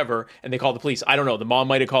killing and whatever, and they called the police. I don't know. The mom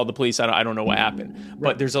might have called the police. I don't know what happened. Right.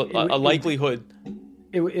 But there's a likelihood.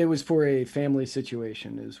 It was for a family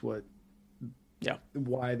situation is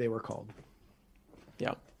why they were called.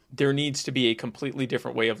 Yeah. There needs to be a completely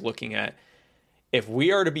different way of looking at, if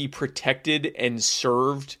we are to be protected and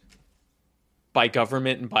served by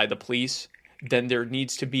government and by the police, then there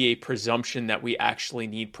needs to be a presumption that we actually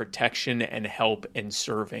need protection and help and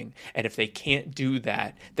serving. And if they can't do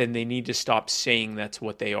that, then they need to stop saying that's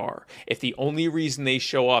what they are. If the only reason they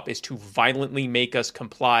show up is to violently make us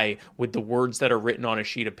comply with the words that are written on a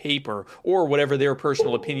sheet of paper or whatever their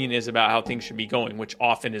personal opinion is about how things should be going, which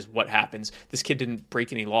often is what happens. This kid didn't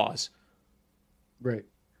break any laws. Right.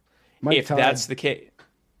 That's the case.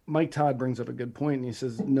 Mike Todd brings up a good point, and he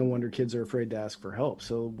says, no wonder kids are afraid to ask for help.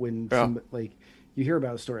 So when you hear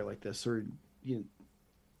about a story like this, or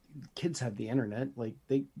kids have the internet, like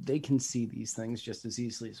they can see these things just as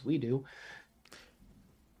easily as we do.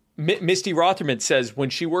 Misty Rotherman says when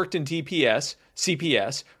she worked in CPS,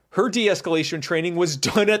 her de-escalation training was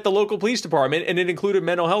done at the local police department, and it included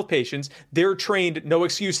mental health patients. They're trained, no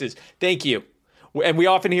excuses. Thank you. And we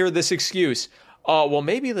often hear this excuse. Well,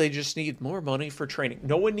 maybe they just need more money for training.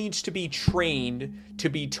 No one needs to be trained to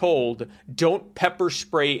be told, don't pepper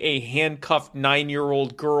spray a handcuffed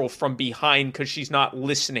 9-year-old girl from behind because she's not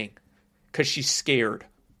listening, because she's scared.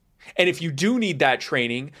 And if you do need that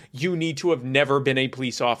training, you need to have never been a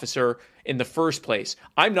police officer in the first place.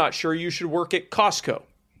 I'm not sure you should work at Costco.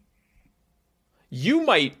 You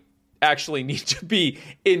might actually need to be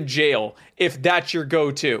in jail if that's your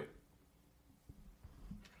go-to.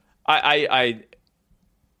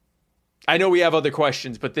 I know we have other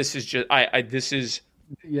questions, but this is just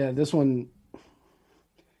this one.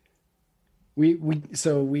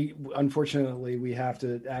 We unfortunately we have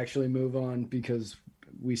to actually move on because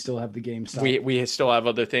we still have the game stopped. We still have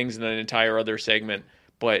other things in an entire other segment,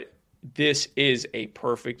 but this is a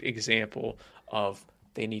perfect example of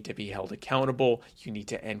they need to be held accountable. You need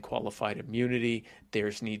to end qualified immunity. There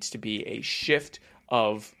needs to be a shift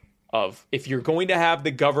of if you're going to have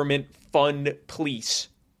the government fund police,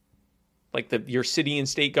 like your city and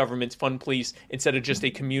state governments fund police instead of just a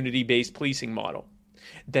community-based policing model,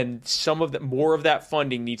 then more of that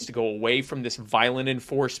funding needs to go away from this violent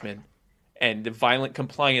enforcement and the violent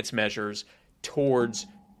compliance measures towards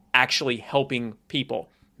actually helping people.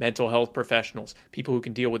 mental health professionals, people who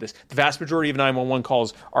can deal with this. The vast majority of 911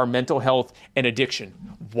 calls are mental health and addiction.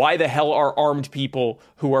 Why the hell are armed people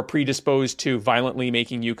who are predisposed to violently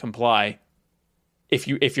making you comply if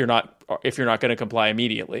you're not going to comply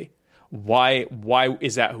immediately? Why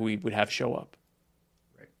is that who we would have show up?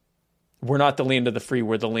 Right. We're not the land of the free,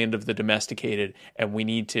 we're the land of the domesticated, and we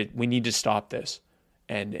need to stop this.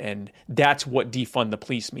 And that's what defund the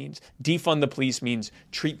police means. Defund the police means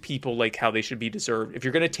treat people like how they should be deserved. If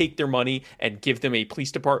you're going to take their money and give them a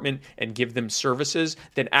police department and give them services,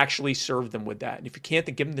 then actually serve them with that. And if you can't,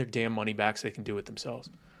 then give them their damn money back so they can do it themselves.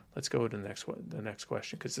 Let's go to the next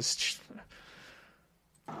question, because this is just...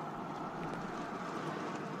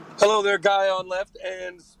 Hello there, Guy on left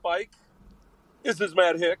and Spike. This is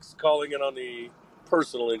Matt Hicks calling in on the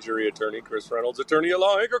personal injury attorney, Chris Reynolds, attorney at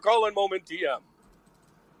law, Anchor Calling Moment TM.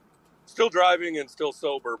 Still driving and still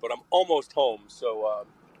sober, but I'm almost home. So,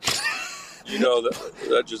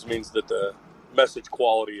 that just means that the message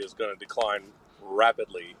quality is going to decline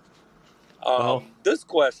rapidly. This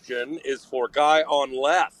question is for Guy on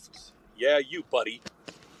left. Yeah, you, buddy.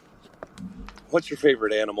 What's your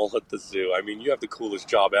favorite animal at the zoo? I mean, you have the coolest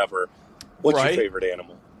job ever. What's your favorite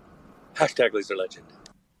animal? Hashtag Laser Legend.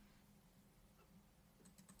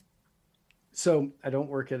 So I don't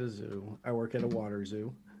work at a zoo. I work at a water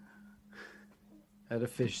zoo. At a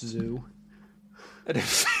fish zoo. At a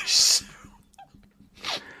fish zoo.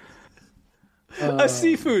 A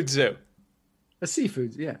seafood zoo. A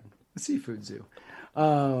seafood zoo.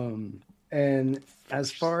 And as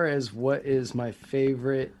far as what is my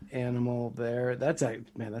favorite animal there, that's a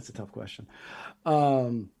tough question.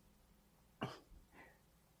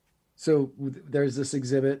 So there's this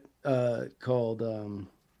exhibit called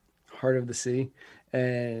Heart of the Sea,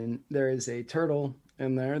 and there is a turtle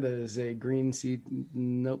in there that is a green sea.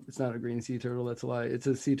 Nope, it's not a green sea turtle. That's a lie. It's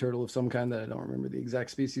a sea turtle of some kind that I don't remember the exact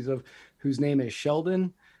species of, whose name is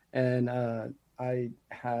Sheldon. And I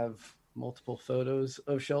have multiple photos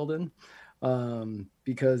of Sheldon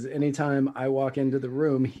because anytime I walk into the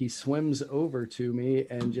room, he swims over to me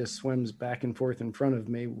and just swims back and forth in front of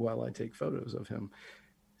me while I take photos of him.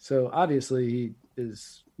 So obviously he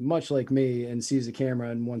is much like me and sees a camera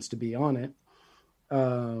and wants to be on it.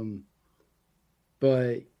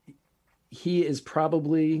 But he is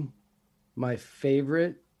probably my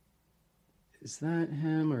favorite. Is that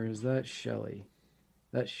him or is that Shelly?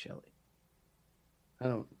 That's Shelly.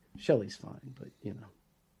 Shelly's fine, but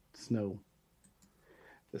it's no,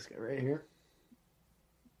 this guy right here.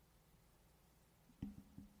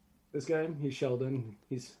 This guy, he's Sheldon.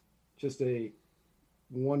 He's just a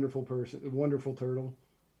wonderful person, a wonderful turtle.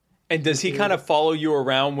 And does he kind of follow you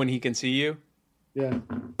around when he can see you? Yeah.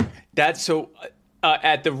 That's so...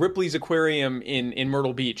 at the Ripley's Aquarium in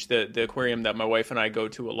Myrtle Beach, the aquarium that my wife and I go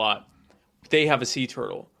to a lot, they have a sea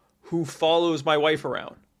turtle who follows my wife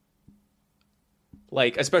around.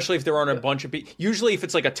 Like, especially if there aren't a bunch of people. Usually if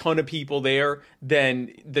it's like a ton of people there,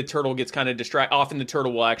 then the turtle gets kind of distracted. Often the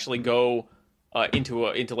turtle will actually go into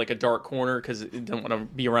like a dark corner because it doesn't want to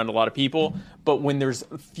be around a lot of people. But when there's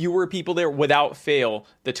fewer people there, without fail,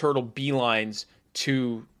 the turtle beelines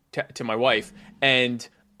to my wife. And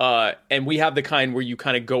we have the kind where you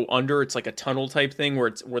kind of go under. It's like a tunnel type thing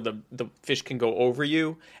where the fish can go over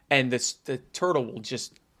you, and the turtle will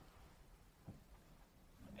just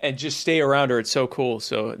stay around her. It's so cool.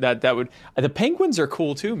 So that would, the penguins are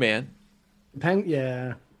cool too, man.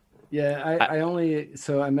 Yeah.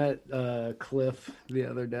 I met Cliff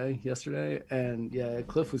yesterday, and yeah,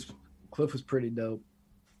 Cliff was pretty dope.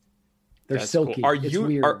 They're That's silky.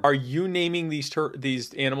 Cool. Are you naming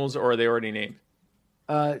these animals, or are they already named?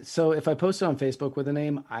 So if I post it on Facebook with a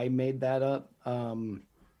name, I made that up.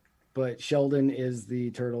 But Sheldon is the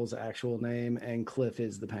turtle's actual name, and Cliff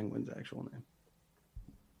is the penguin's actual name.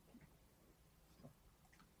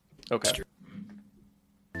 Okay.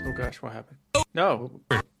 Oh gosh, what happened? No.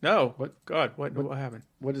 What? God, what happened?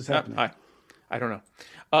 What is happening? I don't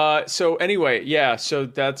know. So anyway, yeah. So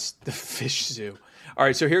that's the fish zoo. All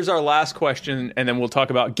right. So here's our last question, and then we'll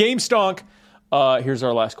talk about Game Stonk. Here's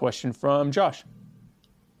our last question from Josh.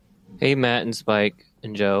 Hey, Matt and Spike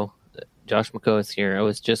and Joe. Josh McCoas here. I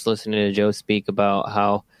was just listening to Joe speak about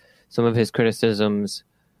how some of his criticisms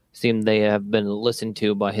seem they have been listened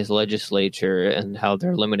to by his legislature and how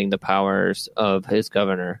they're limiting the powers of his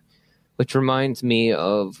governor, which reminds me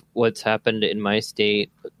of what's happened in my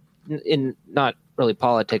state, in not really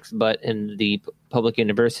politics, but in the public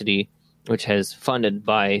university, which has funded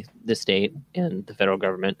by the state and the federal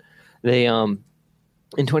government. They, in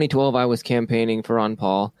 2012, I was campaigning for Ron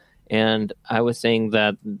Paul, and I was saying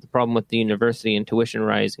that the problem with the university and tuition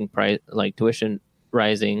rising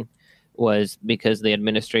was because the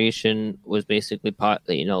administration was basically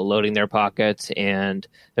loading their pockets, and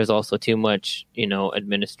there's also too much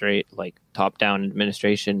top-down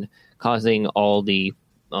administration causing all the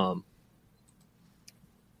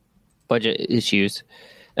budget issues.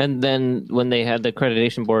 And then when they had the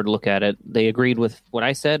accreditation board look at it, they agreed with what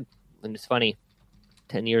I said, and it's funny,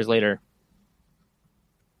 10 years later.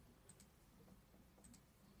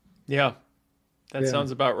 Yeah. That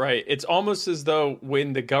sounds about right. It's almost as though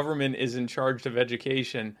when the government is in charge of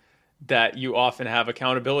education, that you often have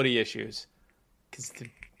accountability issues.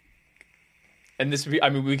 And this would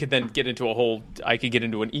be, we could then get into I could get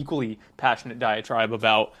into an equally passionate diatribe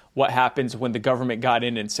about what happens when the government got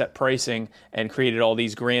in and set pricing and created all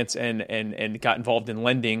these grants and got involved in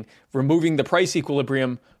lending, removing the price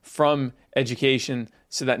equilibrium from education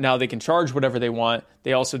so that now they can charge whatever they want.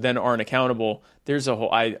 They also then aren't accountable. There's a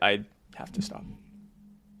whole, I have to stop.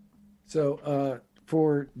 So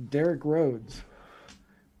for Derek Rhodes,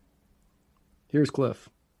 here's Cliff.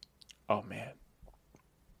 Oh, man.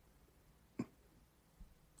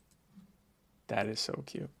 That is so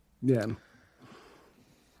cute. Yeah.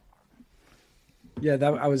 Yeah,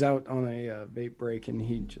 I was out on a vape break, and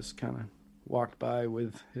he just kind of walked by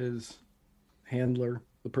with his handler,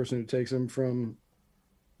 the person who takes him from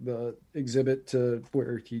the exhibit to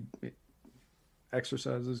where he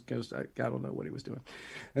exercises, goes, I don't know what he was doing.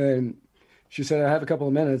 And she said, I have a couple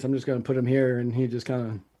of minutes. I'm just going to put him here. And he just kind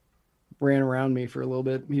of ran around me for a little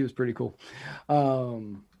bit. He was pretty cool.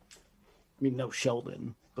 No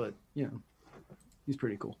Sheldon, but, he's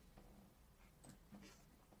pretty cool.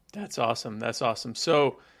 That's awesome. That's awesome.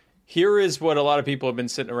 So here is what a lot of people have been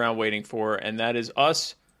sitting around waiting for, and that is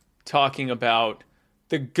us talking about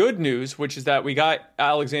the good news, which is that we got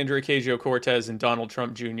Alexandria Ocasio-Cortez and Donald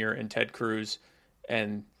Trump Jr. and Ted Cruz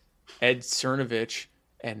and Ed Cernovich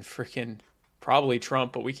and freaking probably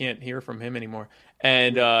Trump, but we can't hear from him anymore.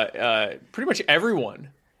 And pretty much everyone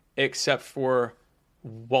except for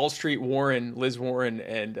Wall Street Warren, Liz Warren,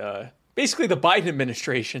 and basically the Biden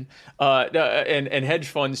administration and hedge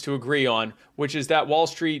funds to agree on, which is that Wall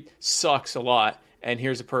Street sucks a lot. And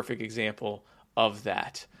here's a perfect example of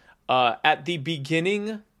that. At the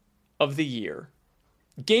beginning of the year,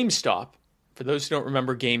 GameStop, for those who don't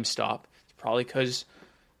remember GameStop, it's probably because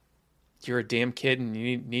you're a damn kid and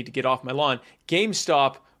you need to get off my lawn.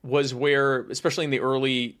 GameStop was where, especially in the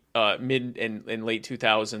early, mid and late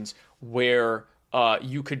 2000s, where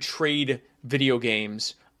you could trade video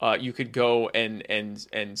games. You could go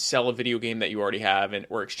and sell a video game that you already have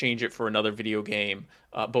or exchange it for another video game,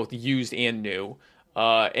 both used and new.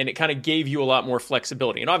 And it kind of gave you a lot more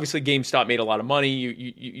flexibility. And obviously GameStop made a lot of money.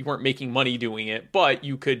 You weren't making money doing it, but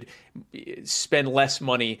you could spend less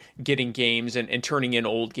money getting games and turning in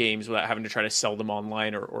old games without having to try to sell them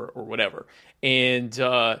online or whatever. And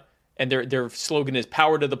their slogan is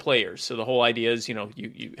power to the players. So the whole idea is,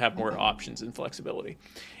 you have more options and flexibility.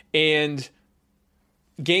 And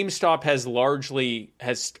GameStop has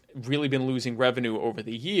really been losing revenue over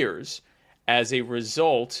the years as a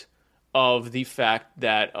result of the fact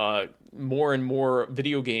that more and more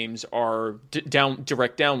video games are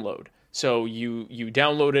direct download. So you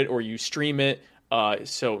download it or you stream it.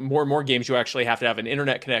 So more and more games you actually have to have an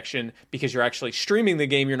internet connection because you're actually streaming the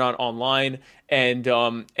game. You're not online, and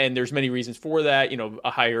there's many reasons for that.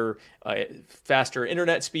 A higher, faster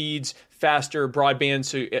internet speeds, faster broadband,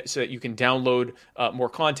 so that you can download more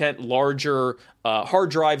content, larger hard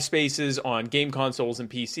drive spaces on game consoles and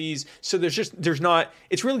PCs. So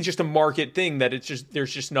it's really just a market thing that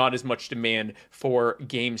there's just not as much demand for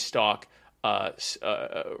GameStop.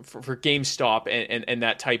 For GameStop and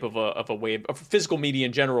that type of a way of physical media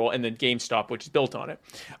in general, and then GameStop, which is built on it.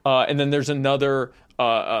 And then there's another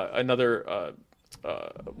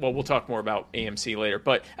we'll talk more about AMC later.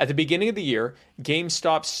 But at the beginning of the year,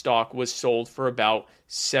 GameStop stock was sold for about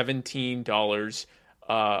 $17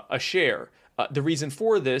 a share. The reason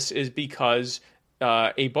for this is because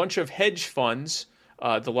a bunch of hedge funds,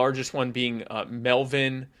 the largest one being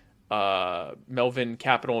Melvin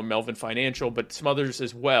Capital and Melvin Financial, but some others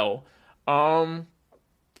as well.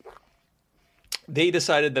 They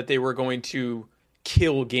decided that they were going to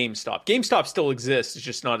kill GameStop. GameStop still exists, it's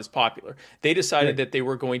just not as popular. They decided that they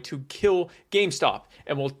were going to kill GameStop,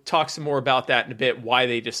 and we'll talk some more about that in a bit, why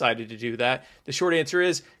they decided to do that. The short answer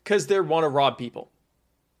is because they want to rob people.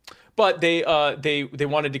 But they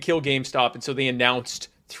wanted to kill GameStop, and so they announced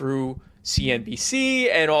through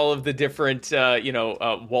CNBC and all of the different,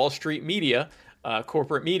 Wall Street media,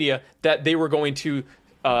 corporate media, that they were going to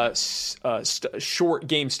short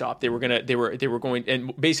GameStop. They were going,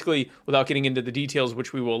 and basically, without getting into the details,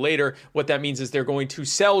 which we will later, what that means is they're going to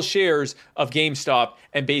sell shares of GameStop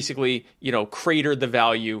and basically, crater the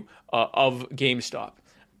value of GameStop.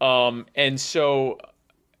 And so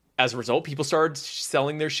as a result, people started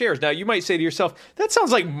selling their shares. Now, you might say to yourself, that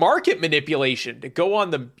sounds like market manipulation to go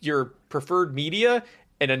on your preferred media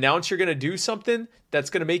and announce you're going to do something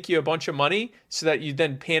that's going to make you a bunch of money so that you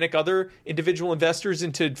then panic other individual investors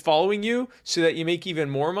into following you so that you make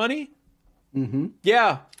even more money? Mm-hmm.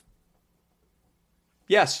 Yeah.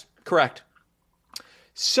 Yes, correct.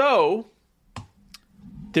 So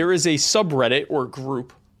there is a subreddit or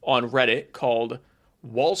group on Reddit called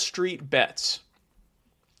Wall Street Bets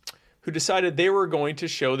who decided they were going to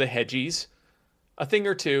show the hedgies a thing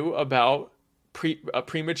or two about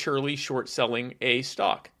prematurely short selling a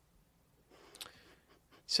stock.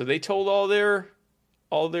 So they told all their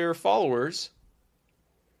followers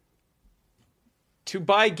to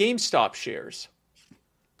buy GameStop shares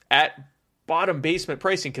at bottom basement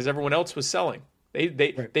pricing because everyone else was selling.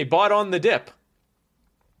 They bought on the dip.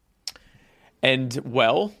 And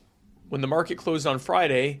well, when the market closed on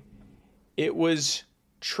Friday, it was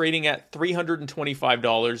trading at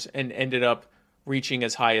 $325 and ended up reaching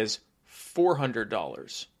as high as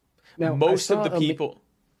 $400. Now, most of the people...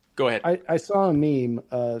 Go ahead. I saw a meme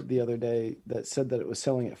the other day that said that it was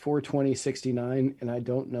selling at $420.69, and I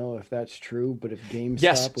don't know if that's true, but if GameStop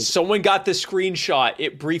Yes, someone got the screenshot.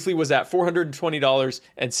 It briefly was at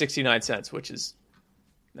 $420.69, which is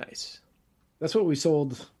nice. That's what we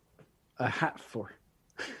sold a hat for.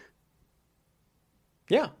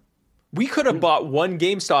 Yeah. We could have bought one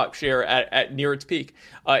GameStop share at near its peak.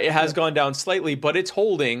 It has gone down slightly, but it's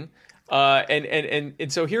holding.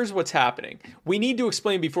 And so here's what's happening. We need to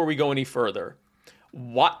explain before we go any further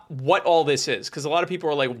what all this is, because a lot of people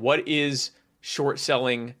are like, "What is short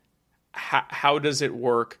selling? How does it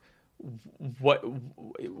work? What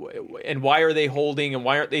and why are they holding? And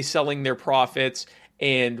why aren't they selling their profits?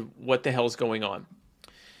 And what the hell's going on?"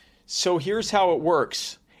 So here's how it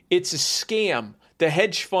works. It's a scam. The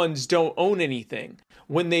hedge funds don't own anything.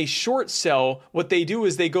 When they short sell, what they do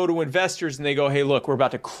is they go to investors and they go, "Hey, look, we're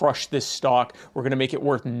about to crush this stock. We're going to make it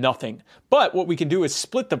worth nothing. But what we can do is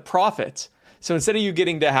split the profits. So instead of you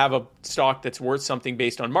getting to have a stock that's worth something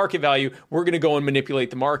based on market value, we're going to go and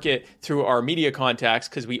manipulate the market through our media contacts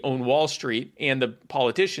because we own Wall Street and the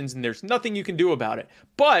politicians, and there's nothing you can do about it.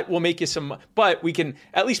 But we'll make you but we can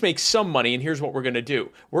at least make some money, and here's what we're going to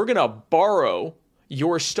do. We're going to borrow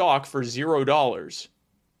your stock for $0.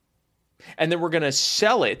 And then we're going to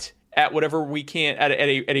sell it at whatever we can at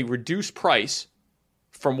a reduced price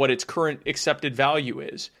from what its current accepted value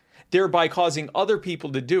is, thereby causing other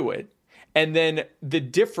people to do it. And then the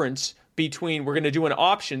difference between, we're going to do an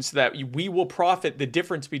option so that we will profit the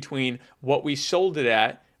difference between what we sold it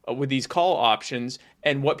at with these call options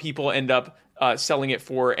and what people end up selling it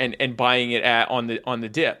for and buying it at on the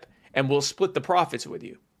dip. And we'll split the profits with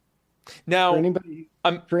you. Now,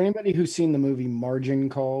 for anybody who's seen the movie Margin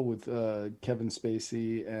Call with Kevin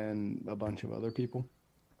Spacey and a bunch of other people,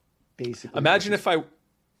 basically. Imagine if I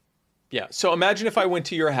went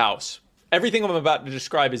to your house. Everything I'm about to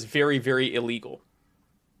describe is very, very illegal.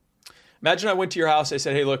 Imagine I went to your house. I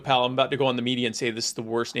said, "Hey, look, pal, I'm about to go on the media and say this is the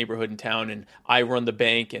worst neighborhood in town, and I run the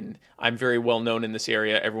bank, and I'm very well known in this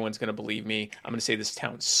area. Everyone's going to believe me. I'm going to say this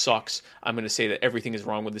town sucks. I'm going to say that everything is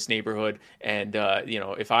wrong with this neighborhood, and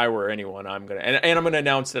if I were anyone, I'm going to and I'm going to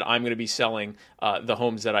announce that I'm going to be selling the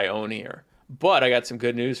homes that I own here. But I got some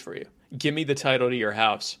good news for you. Give me the title to your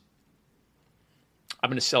house.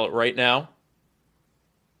 I'm going to sell it right now,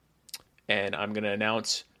 and I'm going to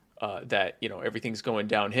announce that everything's going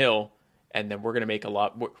downhill." And then we're going to make a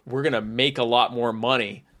lot more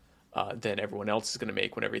money than everyone else is going to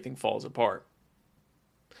make when everything falls apart.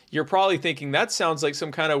 You're probably thinking that sounds like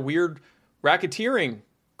some kind of weird racketeering,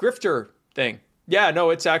 grifter thing. Yeah,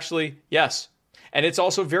 no, it's actually, yes. And it's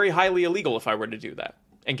also very highly illegal if I were to do that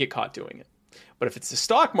and get caught doing it. But if it's the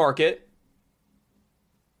stock market,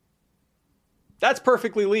 that's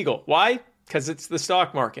perfectly legal. Why? Because it's the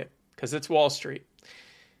stock market, because it's Wall Street.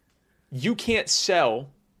 You can't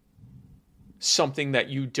sell something that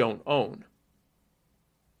you don't own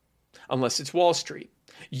unless it's Wall Street.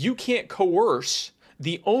 You can't coerce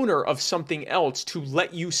the owner of something else to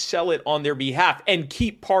let you sell it on their behalf and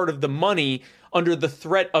keep part of the money under the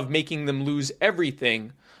threat of making them lose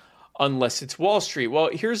everything unless it's Wall Street.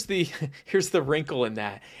 Well, here's the wrinkle in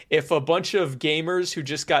that. If a bunch of gamers who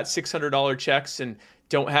just got $600 checks and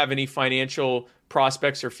don't have any financial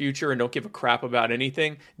prospects or future and don't give a crap about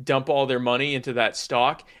anything, dump all their money into that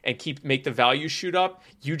stock and make the value shoot up,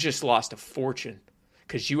 you just lost a fortune.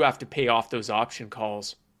 because you have to pay off those option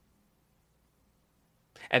calls.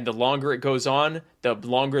 And the longer it goes on, the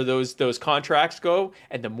longer those contracts go,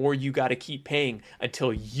 and the more you got to keep paying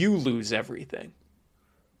until you lose everything.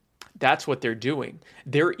 That's what they're doing.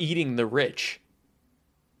 They're eating the rich.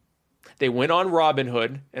 They went on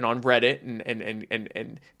Robinhood and on Reddit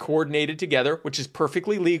and coordinated together, which is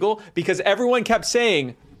perfectly legal, because everyone kept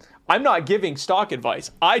saying, I'm not giving stock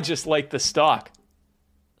advice. I just like the stock.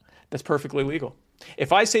 That's perfectly legal.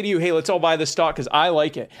 If I say to you, hey, let's all buy this stock because I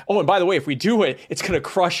like it. Oh, and by the way, if we do it, it's going to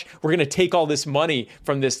crush. We're going to take all this money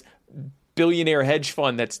from this billionaire hedge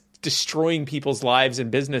fund that's destroying people's lives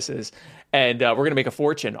and businesses, and we're going to make a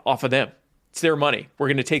fortune off of them. It's their money. We're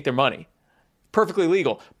going to take their money. Perfectly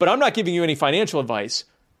legal. But I'm not giving you any financial advice.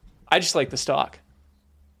 I just like the stock.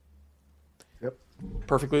 Yep.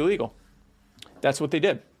 Perfectly legal. That's what they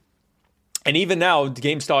did. And even now, the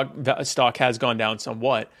GameStop stock has gone down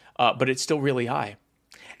somewhat, but it's still really high.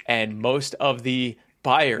 And most of the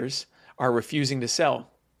buyers are refusing to sell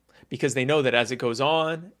because they know that as it goes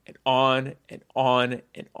on and on and on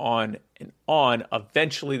and on and on,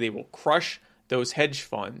 eventually they will crush those hedge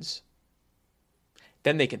funds.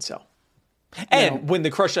 Then they can sell. And when they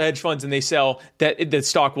crush the hedge funds and they sell, that the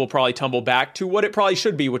stock will probably tumble back to what it probably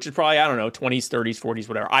should be, which is probably, 20s, 30s, 40s,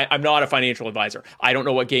 whatever. I'm not a financial advisor. I don't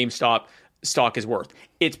know what GameStop stock is worth.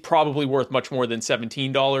 It's probably worth much more than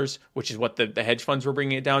 $17, which is what the hedge funds were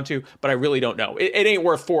bringing it down to. But I really don't know. It ain't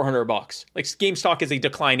worth $400. Like, GameStop is a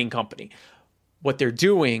declining company. What they're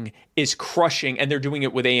doing is crushing, and they're doing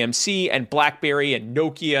it with AMC and BlackBerry and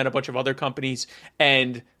Nokia and a bunch of other companies.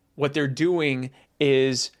 And what they're doing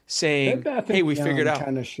is saying, hey, we figured out.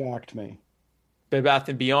 Kind of shocked me. Bed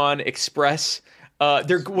Bath & Beyond, Express. What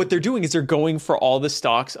they're doing is they're going for all the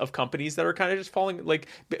stocks of companies that are kind of just falling, like,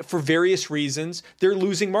 for various reasons. They're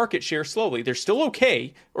losing market share slowly. They're still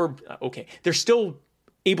okay. They're still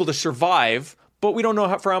able to survive, but we don't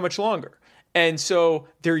know for how much longer. And so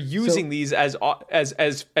they're using these as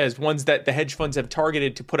ones that the hedge funds have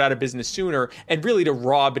targeted to put out of business sooner and really to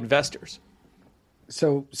rob investors.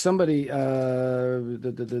 So somebody, there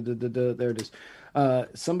it is.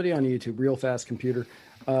 Somebody on YouTube, Real Fast Computer,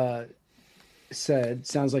 said,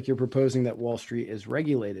 sounds like you're proposing that Wall Street is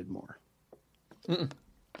regulated more. Mm-mm.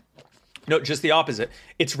 No, just the opposite.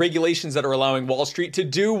 It's regulations that are allowing Wall Street to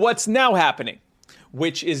do what's now happening,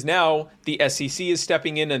 which is now the SEC is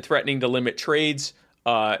stepping in and threatening to limit trades.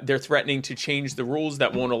 They're threatening to change the rules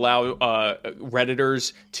that won't allow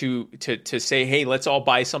Redditors to say, hey, let's all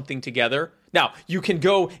buy something together. Now, you can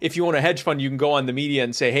go, if you own a hedge fund, you can go on the media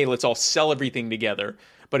and say, hey, let's all sell everything together.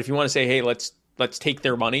 But if you want to say, hey, let's take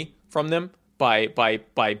their money from them by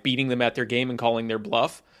beating them at their game and calling their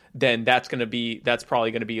bluff, then that's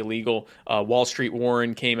probably going to be illegal. Wall Street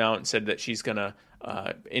Warren came out and said that she's going to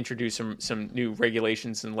introduce some new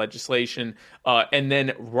regulations and legislation. And then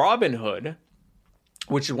Robinhood,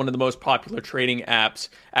 which is one of the most popular trading apps,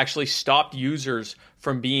 actually stopped users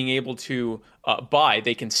from being able to buy.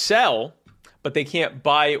 They can sell, but they can't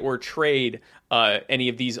buy or trade any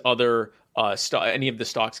of these other any of the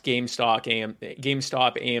stocks: GameStop,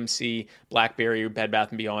 AMC, BlackBerry, Bed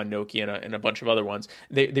Bath & Beyond, Nokia, and a bunch of other ones.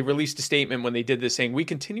 They released a statement when they did this saying, we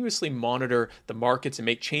continuously monitor the markets and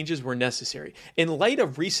make changes where necessary. In light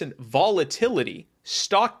of recent volatility,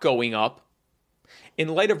 stock going up, in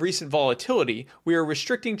light of recent volatility, we are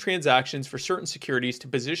restricting transactions for certain securities to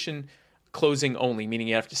position closing only, meaning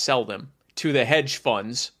you have to sell them, to the hedge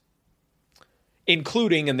funds,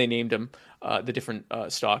 including, and they named them, the different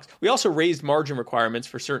stocks. We also raised margin requirements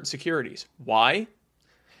for certain securities. Why?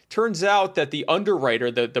 Turns out that the underwriter,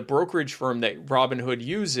 the brokerage firm that Robinhood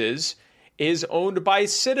uses, is owned by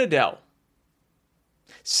Citadel.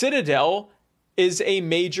 Citadel is a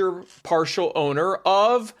major partial owner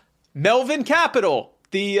of Melvin Capital,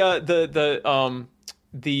 the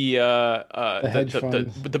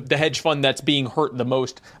hedge fund that's being hurt the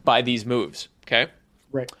most by these moves. Okay,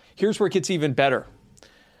 right. Here's where it gets even better.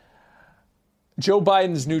 Joe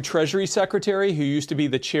Biden's new Treasury Secretary, who used to be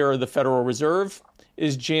the chair of the Federal Reserve,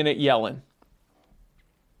 is Janet Yellen.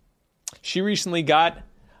 She recently got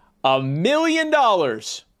 $1 million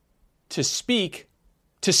to speak.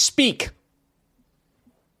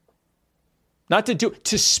 Not to do,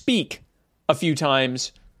 to speak a few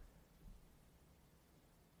times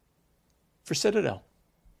for Citadel.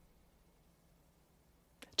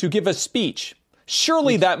 To give a speech.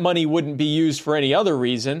 Surely that money wouldn't be used for any other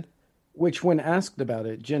reason. Which, when asked about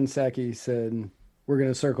it, Jen Psaki said, we're going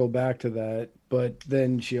to circle back to that. But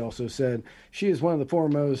then she also said she is one of the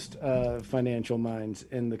foremost financial minds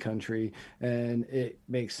in the country, and it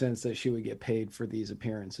makes sense that she would get paid for these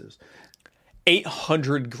appearances.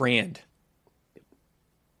 $800,000.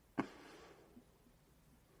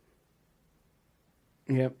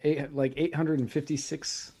 Yeah, like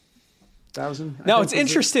 856,000. Now it's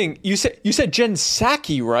interesting. You said Jen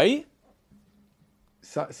Psaki, right?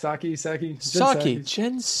 Psaki.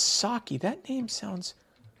 Jen Psaki. That name sounds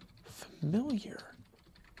familiar.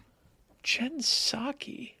 Jen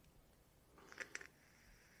Psaki.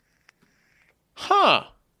 Huh.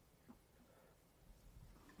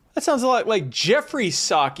 That sounds a lot like Jeffrey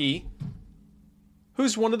Psaki,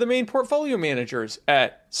 who's one of the main portfolio managers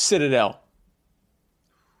at Citadel.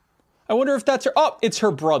 I wonder if that's her. Oh, it's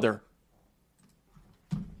her brother.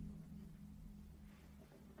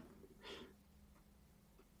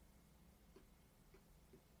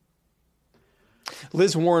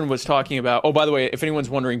 Liz Warren was talking about, oh, by the way, if anyone's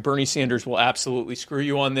wondering, Bernie Sanders will absolutely screw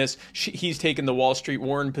you on this. He's taken the Wall Street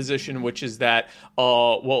Warren position, which is that,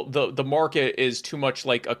 the market is too much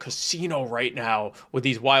like a casino right now with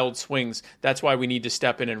these wild swings. That's why we need to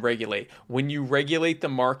step in and regulate. When you regulate the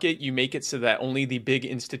market, you make it so that only the big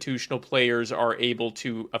institutional players are able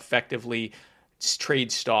to effectively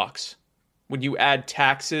trade stocks. When you add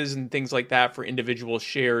taxes and things like that for individual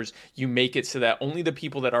shares, you make it so that only the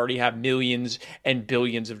people that already have millions and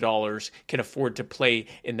billions of dollars can afford to play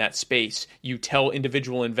in that space. You tell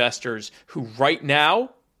individual investors who right now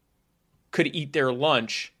could eat their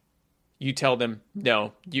lunch, you tell them,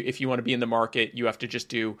 no, if you want to be in the market, you have to just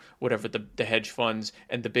do whatever the hedge funds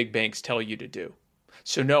and the big banks tell you to do.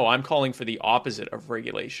 So no, I'm calling for the opposite of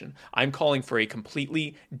regulation. I'm calling for a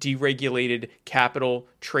completely deregulated capital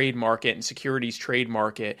trade market and securities trade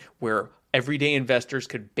market where everyday investors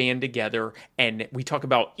could band together, and we talk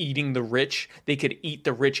about eating the rich. They could eat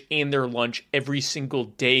the rich and their lunch every single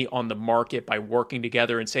day on the market by working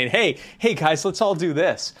together and saying, hey guys, let's all do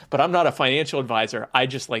this. But I'm not a financial advisor. I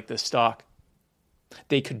just like this stock.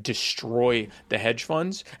 They could destroy the hedge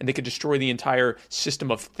funds, and they could destroy the entire system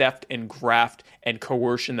of theft and graft and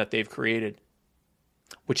coercion that they've created,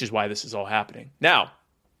 which is why this is all happening. Now,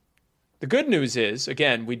 the good news is,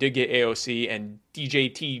 again, we did get AOC and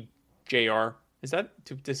DJTJR. Is that,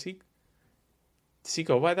 does he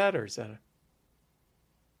go by that, or is that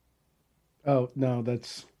Oh, no,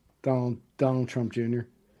 that's Donald Trump Jr.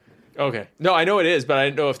 Okay. No, I know it is, but I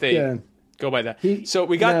didn't know if they... Yeah. Go by that. So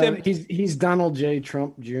we got them. He's Donald J.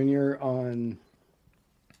 Trump Jr. on.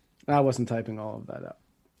 I wasn't typing all of that out.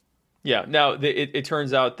 Yeah. Now it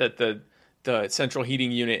turns out that the central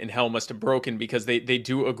heating unit in hell must have broken, because they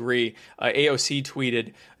do agree. AOC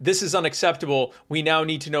tweeted, "This is unacceptable. We now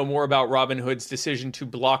need to know more about Robinhood's decision to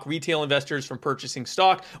block retail investors from purchasing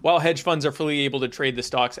stock, while hedge funds are fully able to trade the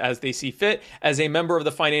stocks as they see fit. As a member of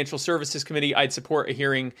the Financial Services Committee, I'd support a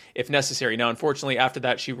hearing if necessary." Now, unfortunately, after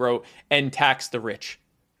that, she wrote, "And tax the rich."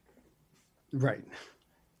 Right.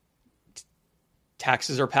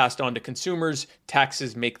 Taxes are passed on to consumers.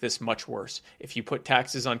 Taxes make this much worse. If you put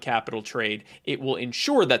taxes on capital trade, it will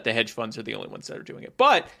ensure that the hedge funds are the only ones that are doing it.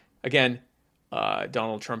 But again,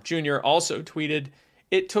 Donald Trump Jr. also tweeted,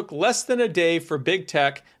 "It took less than a day for big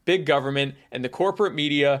tech, big government, and the corporate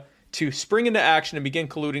media to spring into action and begin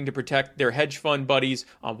colluding to protect their hedge fund buddies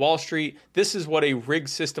on Wall Street. This is what a rigged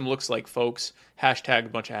system looks like, folks." Hashtag, a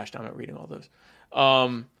bunch of hashtags. I'm not reading all those.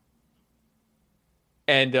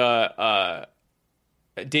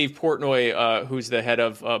 Dave Portnoy, who's the head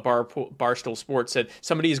of Barstool Sports, said,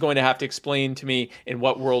 "Somebody is going to have to explain to me in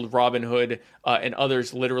what world Robinhood and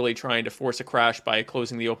others literally trying to force a crash by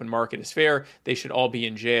closing the open market is fair. They should all be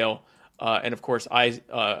in jail." And of course, I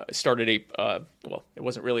started it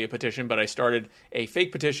wasn't really a petition, but I started a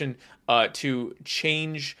fake petition to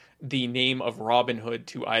change the name of Robinhood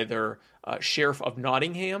to either Sheriff of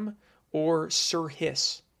Nottingham or Sir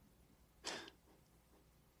Hiss.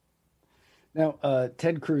 Now,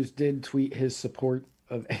 Ted Cruz did tweet his support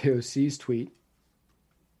of AOC's tweet,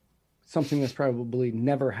 something that's probably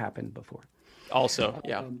never happened before. Also,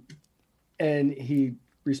 yeah. And he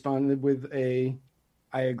responded with I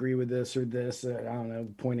agree with this or this, I don't know,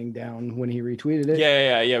 pointing down when he retweeted it.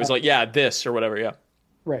 Yeah. It was like, this or whatever, yeah.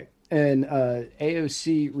 Right. And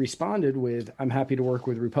AOC responded with, "I'm happy to work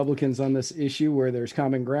with Republicans on this issue where there's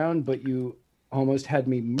common ground, but you almost had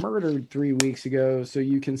me murdered 3 weeks ago, so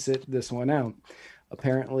you can sit this one out."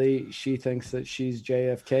 Apparently, she thinks that she's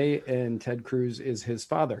JFK and Ted Cruz is his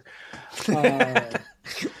father.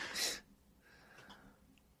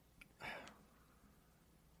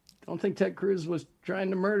 Don't think Ted Cruz was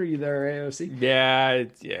trying to murder you there, AOC.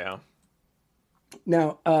 Yeah.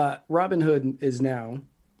 Now, Robinhood is now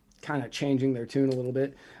kind of changing their tune a little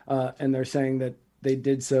bit, and they're saying that they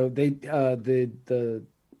did so. The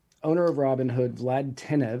owner of Robinhood, Vlad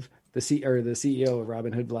Tenev, the CEO of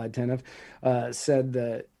Robinhood, Vlad Tenev, said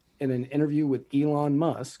that in an interview with Elon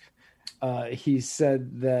Musk, he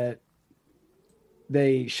said that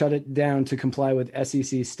they shut it down to comply with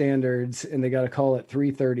SEC standards, and they got a call at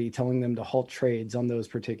 3:30 telling them to halt trades on those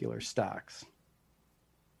particular stocks.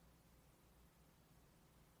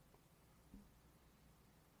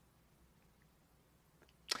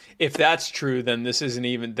 If that's true, then this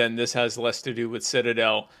has less to do with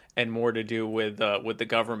Citadel and more to do with the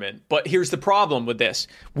government. But here's the problem with this.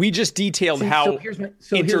 We just detailed how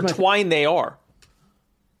intertwined they are.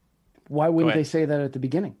 Why wouldn't they say that at the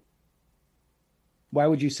beginning? Why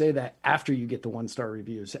would you say that after you get the 1-star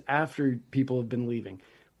reviews, after people have been leaving?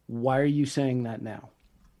 Why are you saying that now?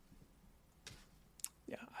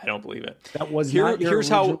 Yeah, I don't believe it. That was not your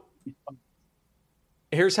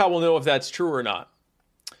Here's how we'll know if that's true or not.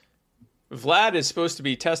 Vlad is supposed to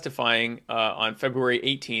be testifying on February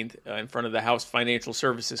 18th in front of the House Financial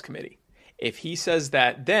Services Committee. If he says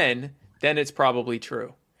that then it's probably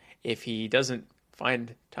true. If he doesn't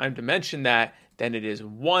find time to mention that, then it is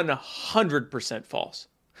 100% false.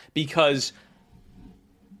 Because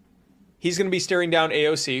he's going to be staring down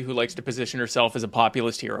AOC, who likes to position herself as a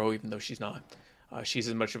populist hero, even though she's not. She's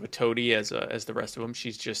as much of a toady as the rest of them.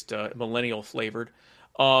 She's just millennial flavored.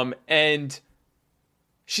 And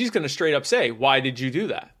she's going to straight up say, why did you do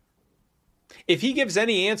that? If he gives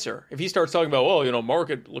any answer, if he starts talking about,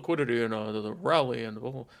 market liquidity and the rally and,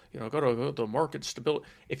 got to go to market stability.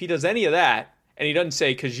 If he does any of that, and he doesn't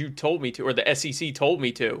say, because you told me to, or the SEC told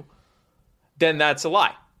me to, then that's a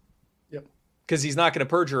lie. Yep. Because he's not going to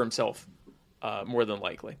perjure himself, more than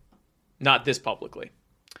likely. Not this publicly.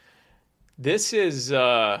 This is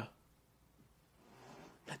a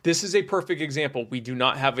perfect example. We do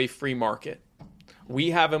not have a free market.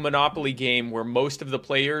 We have a monopoly game where most of the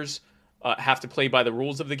players have to play by the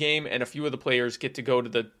rules of the game, and a few of the players get to go to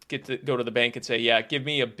the bank and say, "Yeah, give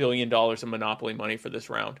me $1 billion of monopoly money for this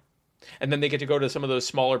round," and then they get to go to some of those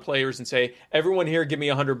smaller players and say, "Everyone here, give me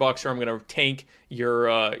 $100, or I'm going to tank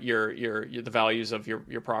the values of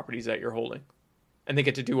your properties that you're holding," and they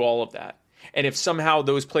get to do all of that. And if somehow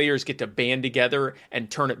those players get to band together and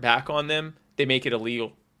turn it back on them, they make it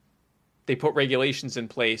illegal. They put regulations in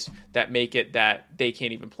place that make it that they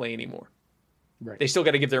can't even play anymore. Right. They still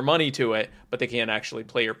got to give their money to it, but they can't actually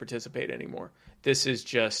play or participate anymore. This is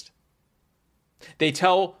just... They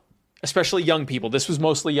tell, especially young people, this was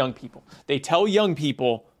mostly young people, they tell young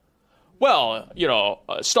people, well,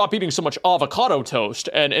 stop eating so much avocado toast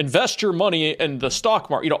and invest your money in the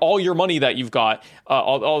stock market, all your money that you've got,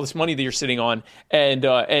 all this money that you're sitting on, and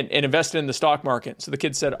invest it in the stock market. So the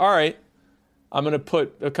kid said, all right, I'm going to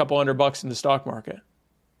put a couple $100 in the stock market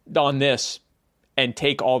on this and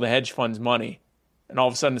take all the hedge funds' money. And all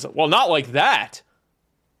of a sudden it's like, well, not like that.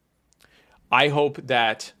 I hope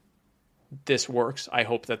that this works. I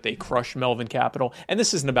hope that they crush Melvin Capital. And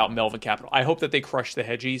this isn't about Melvin Capital. I hope that they crush the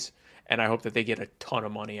hedgies, and I hope that they get a ton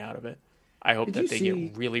of money out of it. I hope that they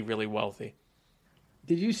get really, really wealthy.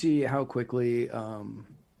 Did you see how quickly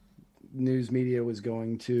news media was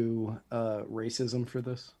going to racism for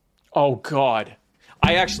this? Oh, God.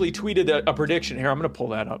 I actually tweeted a prediction. Here, I'm going to pull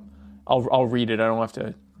that up. I'll read it. I don't have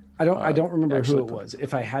to. I don't remember who it was.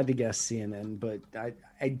 If I had to guess, CNN, but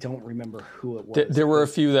I don't remember who it was. There were a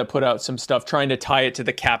few that put out some stuff trying to tie it to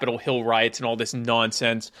the Capitol Hill riots and all this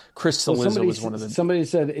nonsense. Chris Cillizza was one of them. Somebody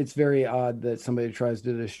said it's very odd that somebody tries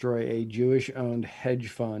to destroy a Jewish-owned hedge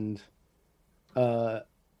fund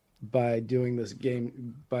by doing this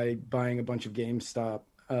game, by buying a bunch of GameStop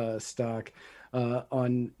stock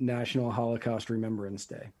on National Holocaust Remembrance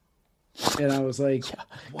Day. And I was like,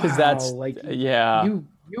 because that's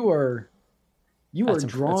you are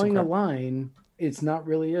drawing a line. It's not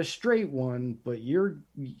really a straight one, but you're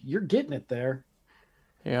getting it there.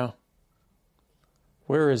 Yeah.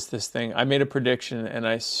 Where is this thing? I made a prediction and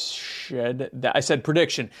I said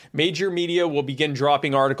prediction. Major media will begin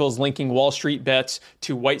dropping articles linking Wall Street bets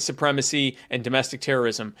to white supremacy and domestic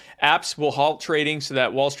terrorism. Apps will halt trading so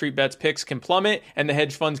that Wall Street bets picks can plummet and the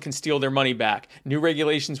hedge funds can steal their money back. New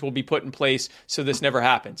regulations will be put in place so this never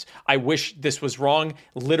happens. I wish this was wrong.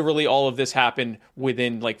 Literally all of this happened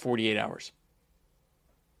within like 48 hours.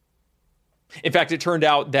 In fact, it turned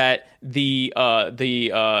out that the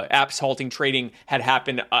apps halting trading had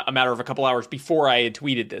happened a matter of a couple hours before I had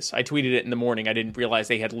tweeted this. I tweeted it in the morning. I didn't realize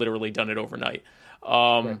they had literally done it overnight.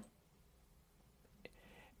 Right.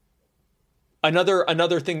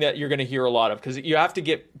 Another thing that you're going to hear a lot of, because you have to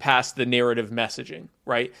get past the narrative messaging,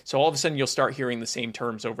 right? So all of a sudden you'll start hearing the same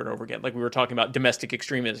terms over and over again. Like we were talking about domestic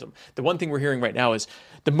extremism. The one thing we're hearing right now is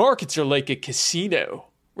the markets are like a casino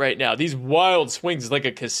right now. These wild swings like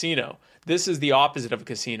a casino. This is the opposite of a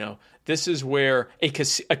casino. This is where a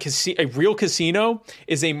real casino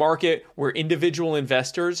is a market where individual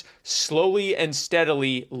investors slowly and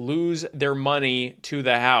steadily lose their money to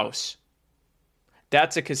the house.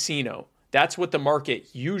 That's a casino. That's what the market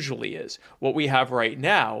usually is. What we have right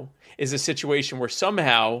now is a situation where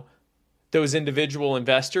somehow those individual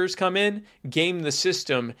investors come in, game the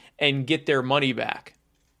system, and get their money back.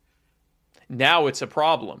 Now it's a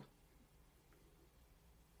problem.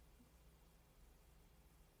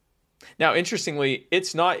 Now, interestingly,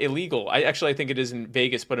 it's not illegal. I think it is in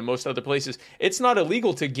Vegas, but in most other places, it's not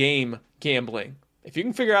illegal to game gambling. If you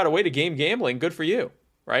can figure out a way to game gambling, good for you,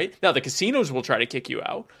 right? Now, the casinos will try to kick you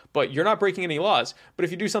out, but you're not breaking any laws. But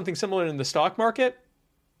if you do something similar in the stock market,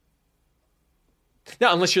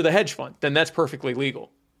 now, unless you're the hedge fund, then that's perfectly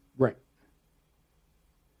legal. Right.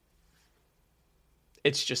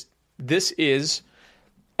 It's just, this is,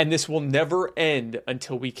 and this will never end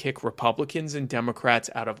until we kick Republicans and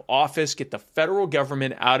Democrats out of office, get the federal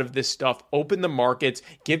government out of this stuff, open the markets,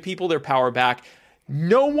 give people their power back.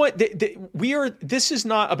 No one, this is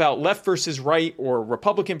not about left versus right or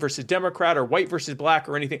Republican versus Democrat or white versus black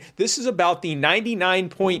or anything. This is about the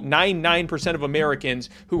 99.99% of Americans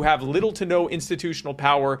who have little to no institutional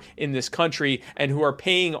power in this country and who are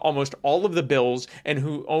paying almost all of the bills and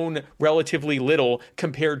who own relatively little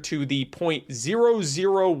compared to the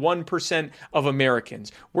 0.001% of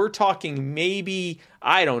Americans. We're talking maybe,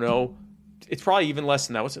 I don't know, it's probably even less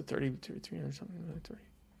than that. What's it, 300 something? 30.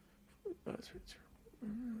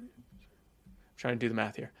 Trying to do the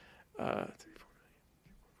math here.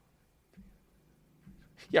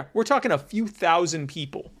 Yeah, we're talking a few thousand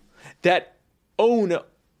people that own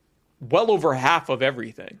well over half of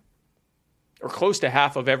everything, or close to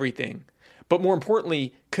half of everything, but more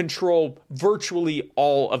importantly, control virtually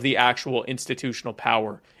all of the actual institutional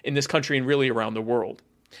power in this country and really around the world.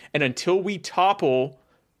 And until we topple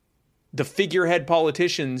the figurehead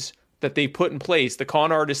politicians that they put in place, the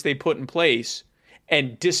con artists they put in place,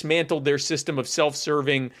 and dismantled their system of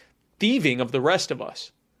self-serving thieving of the rest of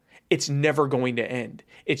us, it's never going to end.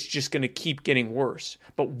 It's just going to keep getting worse.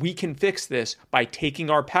 But we can fix this by taking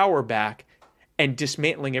our power back and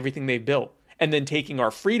dismantling everything they built, and then taking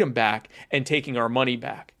our freedom back and taking our money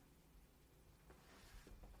back.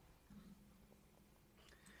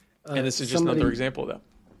 And this is just another example of that.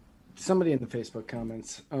 Somebody in the Facebook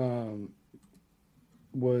comments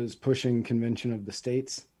was pushing Convention of the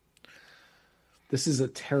States. This is a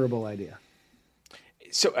terrible idea.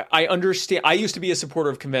 So I understand. I used to be a supporter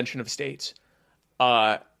of Convention of States.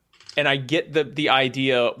 And I get the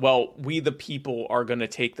idea, well, we the people are going to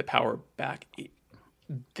take the power back.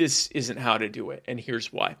 This isn't how to do it. And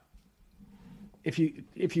here's why. If you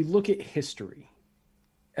look at history,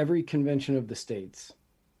 every Convention of the States,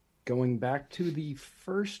 going back to the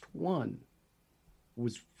first one,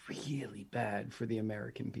 was really bad for the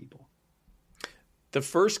American people. The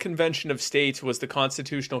first Convention of States was the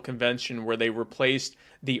Constitutional Convention, where they replaced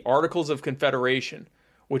the Articles of Confederation,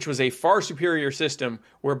 which was a far superior system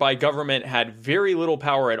whereby government had very little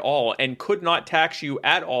power at all and could not tax you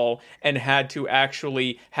at all, and had to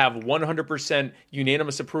actually have 100%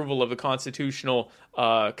 unanimous approval of the Constitutional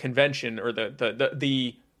Convention, or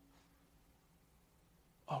the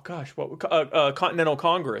Continental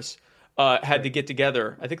Congress had to get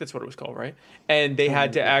together. I think that's what it was called, right? And they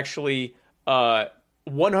had to actually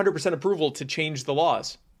 100% approval to change the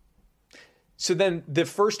laws. So then the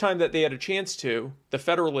first time that they had a chance to, the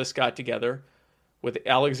Federalists got together with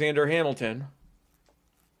Alexander Hamilton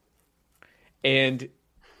and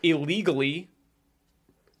illegally,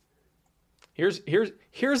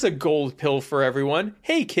 here's a gold pill for everyone.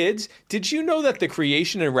 Hey kids, did you know that the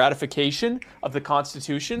creation and ratification of the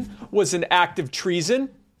Constitution was an act of treason?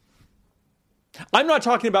 I'm not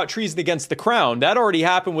talking about treason against the crown. That already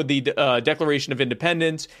happened with the Declaration of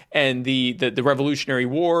Independence and the Revolutionary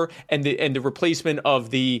War and the replacement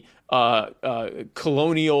of the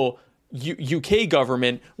colonial UK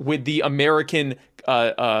government with the American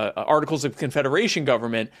Articles of Confederation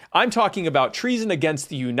government. I'm talking about treason against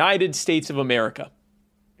the United States of America.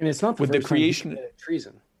 And it's not the creation of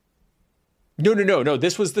treason. No.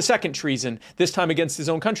 This was the second treason, this time against his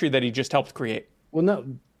own country that he just helped create. Well, no.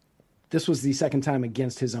 This was the second time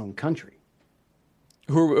against his own country.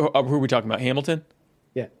 Who are we talking about? Hamilton?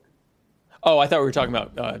 Yeah. Oh, I thought we were talking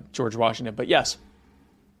about George Washington, but yes.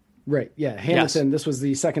 Right. Yeah. Hamilton, yes. This was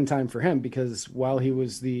the second time for him because while he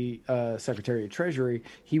was the Secretary of Treasury,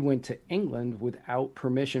 he went to England without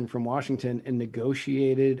permission from Washington and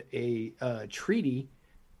negotiated a treaty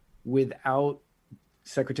without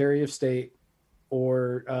Secretary of State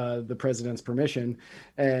or the president's permission.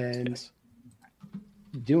 And yes.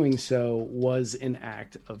 doing so was an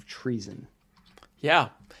act of treason. Yeah.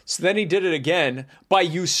 So then he did it again by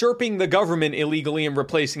usurping the government illegally and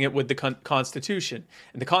replacing it with the Constitution.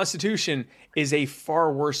 And the Constitution is a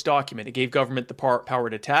far worse document. It gave government the power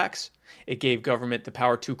to tax. It gave government the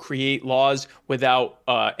power to create laws without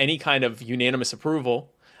any kind of unanimous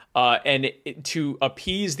approval. And to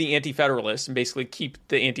appease the anti-federalists and basically keep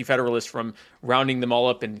the anti-federalists from rounding them all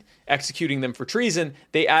up and executing them for treason,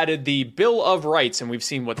 they added the Bill of Rights, and we've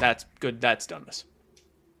seen what that's done us.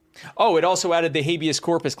 Oh, it also added the habeas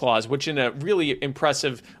corpus clause, which in a really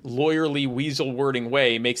impressive lawyerly weasel wording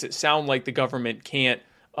way makes it sound like the government can't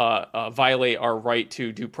violate our right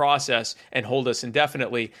to due process and hold us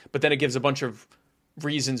indefinitely. But then it gives a bunch of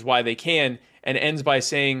reasons why they can and ends by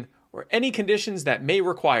saying, or any conditions that may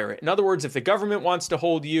require it. In other words, if the government wants to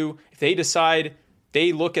hold you, if they decide,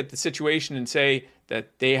 they look at the situation and say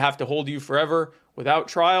that they have to hold you forever without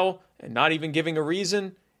trial and not even giving a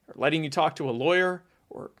reason or letting you talk to a lawyer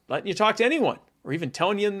or letting you talk to anyone or even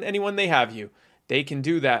telling you anyone they have you, they can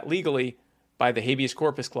do that legally by the habeas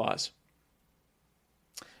corpus clause.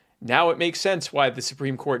 Now it makes sense why the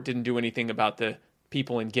Supreme Court didn't do anything about the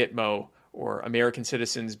people in Gitmo or American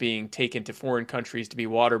citizens being taken to foreign countries to be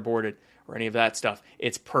waterboarded or any of that stuff.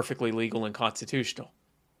 It's perfectly legal and constitutional.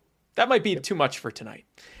 That might be too much for tonight.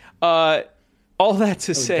 All that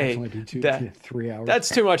to say that 3 hours. That's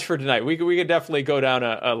too much for tonight. We could definitely go down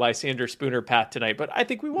a Lysander Spooner path tonight, but I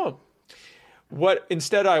think we won't. What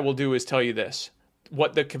instead I will do is tell you this.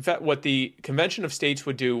 What the Convention of States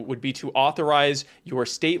would do would be to authorize your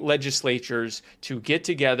state legislatures to get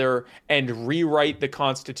together and rewrite the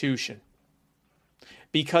Constitution.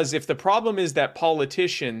 Because if the problem is that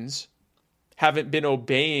politicians haven't been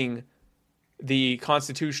obeying the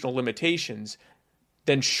constitutional limitations,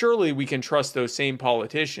 then surely we can trust those same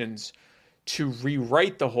politicians to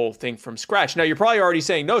rewrite the whole thing from scratch. Now, you're probably already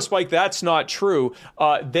saying, no, Spike, that's not true.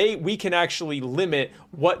 We can actually limit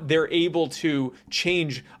what they're able to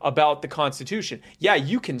change about the Constitution. Yeah,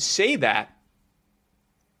 you can say that.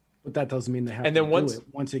 But that doesn't mean they have and to then do it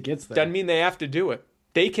once it gets there. Doesn't mean they have to do it.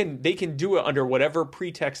 They can do it under whatever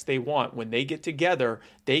pretext they want. When they get together,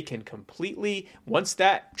 they can completely, once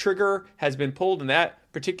that trigger has been pulled and that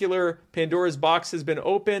particular Pandora's box has been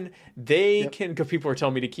open, they can, because people are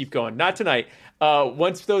telling me to keep going. Not tonight.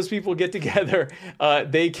 Once those people get together,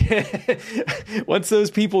 they can, once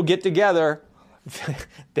those people get together,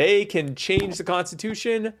 they can change the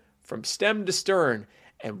Constitution from stem to stern.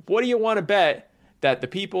 And what do you want to bet that the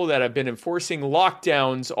people that have been enforcing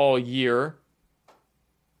lockdowns all year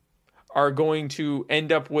are going to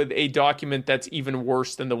end up with a document that's even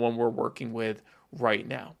worse than the one we're working with right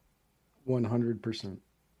now? 100%.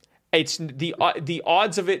 It's the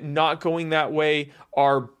odds of it not going that way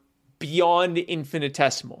are beyond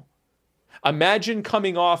infinitesimal. Imagine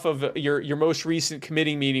coming off of your most recent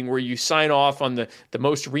committee meeting where you sign off on the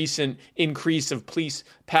most recent increase of police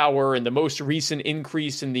power and the most recent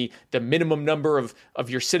increase in the minimum number of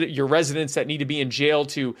your residents that need to be in jail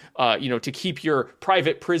to keep your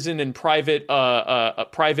private prison and private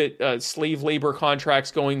slave labor contracts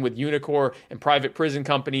going with Unicor and private prison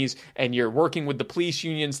companies, and you're working with the police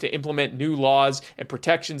unions to implement new laws and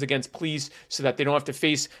protections against police so that they don't have to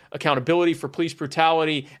face accountability for police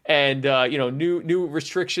brutality and new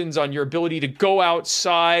restrictions on your ability to go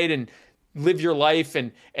outside and live your life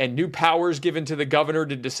and new powers given to the governor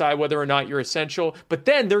to decide whether or not you're essential. But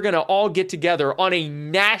then they're going to all get together on a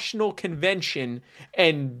national convention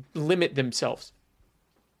and limit themselves.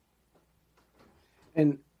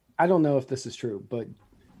 And I don't know if this is true, but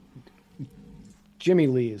Jimmy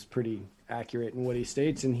Lee is pretty accurate in what he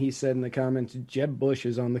states. And he said in the comments, Jeb Bush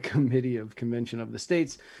is on the committee of Convention of the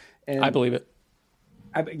States. And I believe it.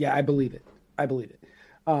 I believe it.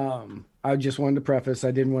 I just wanted to preface,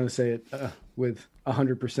 I didn't want to say it with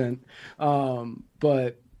 100%.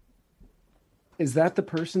 But is that the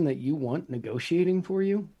person that you want negotiating for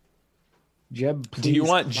you? Jeb, please. Do you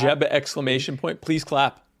want clap. Jeb exclamation point? Please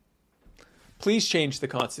clap. Please change the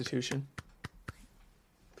Constitution.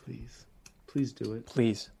 Please do it.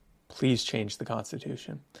 Please change the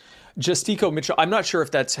Constitution. Justico Mitchell, I'm not sure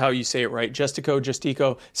if that's how you say it right.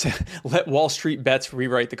 Justico, let Wall Street Bets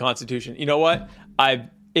rewrite the Constitution. You know what?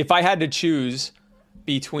 If I had to choose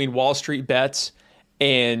between Wall Street Bets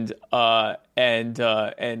and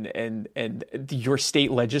your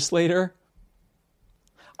state legislator,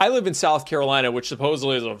 I live in South Carolina, which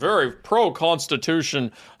supposedly is a very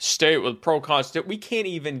pro-Constitution state with pro-Constitution. We can't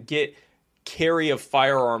even carry of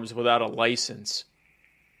firearms without a license.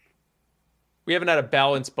 We haven't had a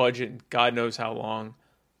balanced budget in God knows how long.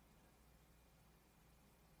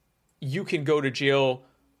 You can go to jail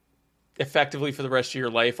effectively for the rest of your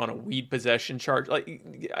life on a weed possession charge.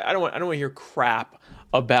 Like, I don't want to hear crap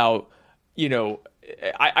about, you know,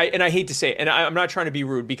 I hate to say it, and I'm not trying to be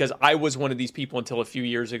rude, because I was one of these people until a few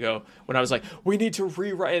years ago when I was like, we need to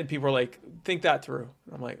rewrite, and people were like, think that through.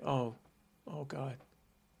 And I'm like, oh God,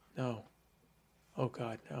 no. Oh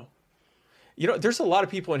God, no. You know, there's a lot of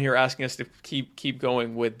people in here asking us to keep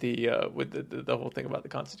going with the whole thing about the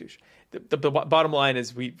Constitution. The bottom line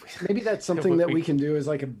is maybe that's something that we can do as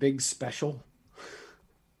like a big special,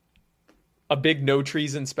 a big no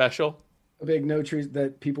treason special, a big no treason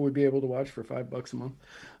that people would be able to watch for $5 a month.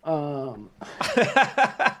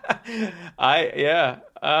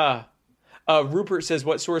 Rupert says,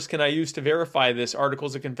 what source can I use to verify this?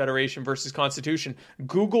 Articles of Confederation versus Constitution.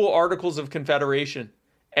 Google Articles of Confederation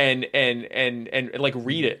and like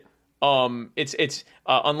read it. It's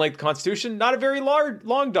unlike the Constitution, not a very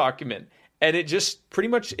long document. And it just pretty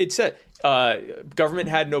much, it said government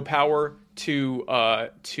had no power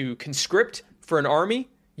to conscript for an army.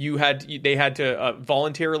 They had to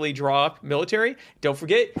voluntarily draw up military. Don't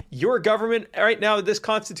forget, your government right now, this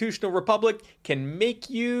constitutional republic, can make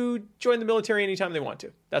you join the military anytime they want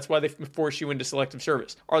to. That's why they force you into selective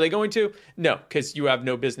service. Are they going to? No, because you have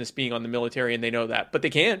no business being on the military, and they know that. But they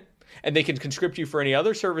can, and they can conscript you for any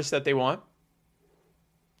other service that they want.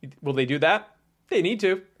 Will they do that? They need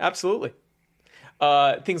to, absolutely.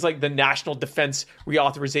 Things like the National Defense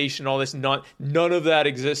Reauthorization, all this, none of that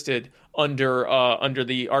existed under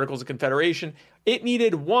the Articles of Confederation. It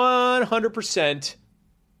needed 100%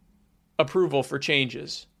 approval for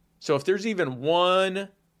changes. So if there's even one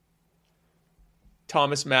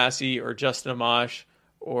Thomas Massey or Justin Amash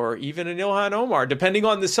or even an Ilhan Omar, depending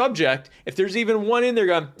on the subject, if there's even one in there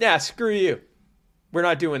going, yeah, screw you, we're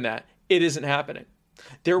not doing that, it isn't happening.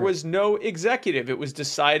 There was no executive. It was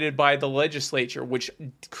decided by the legislature, which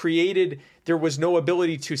there was no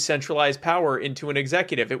ability to centralize power into an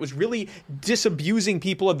executive. It was really disabusing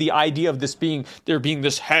people of the idea of there being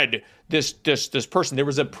this head, this person. There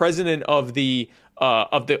was a president of the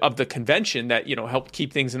convention that, you know, helped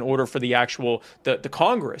keep things in order for the actual the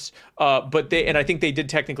Congress. But I think they did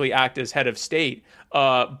technically act as head of state.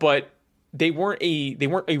 But they weren't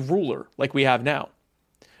a ruler like we have now.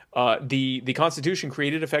 The Constitution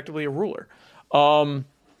created effectively a ruler.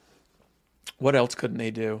 What else couldn't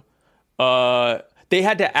they do? They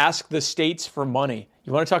had to ask the states for money.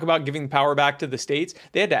 You want to talk about giving power back to the states?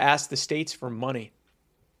 They had to ask the states for money.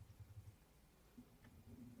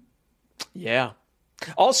 Yeah.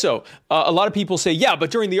 Also, a lot of people say, yeah,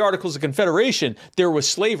 but during the Articles of Confederation, there was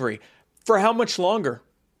slavery. For how much longer?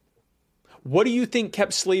 What do you think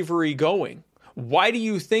kept slavery going? Why do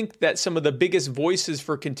you think that some of the biggest voices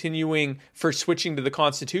for switching to the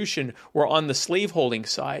Constitution were on the slaveholding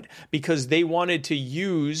side? Because they wanted to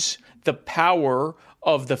use the power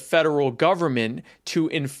of the federal government to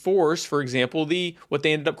enforce, for example, what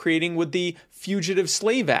they ended up creating with the Fugitive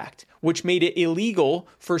Slave Act, which made it illegal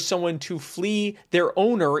for someone to flee their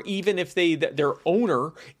owner, even if their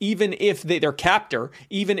captor,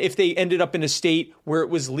 even if they ended up in a state where it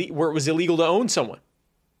was illegal to own someone.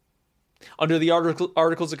 Under the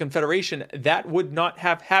Articles of Confederation, that would not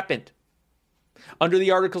have happened. Under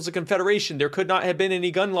the Articles of Confederation, there could not have been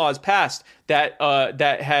any gun laws passed that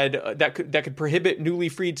could prohibit newly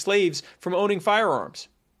freed slaves from owning firearms.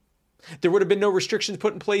 There would have been no restrictions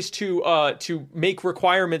put in place to make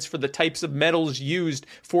requirements for the types of metals used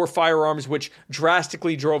for firearms, which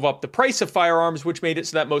drastically drove up the price of firearms, which made it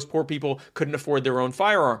so that most poor people couldn't afford their own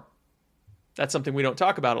firearm. That's something we don't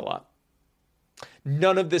talk about a lot.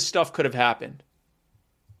 None of this stuff could have happened.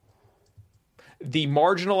 The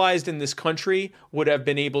marginalized in this country would have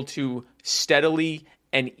been able to steadily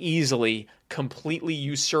and easily completely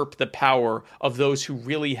usurp the power of those who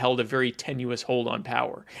really held a very tenuous hold on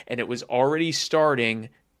power. And it was already starting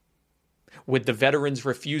with the veterans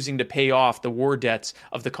refusing to pay off the war debts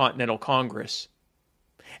of the Continental Congress.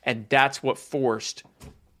 And that's what forced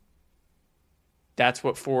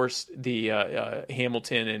the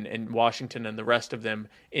Hamilton and Washington and the rest of them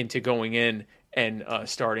into going in and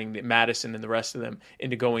starting Madison and the rest of them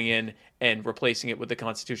into going in and replacing it with the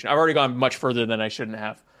Constitution. I've already gone much further than I should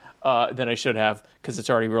have, because it's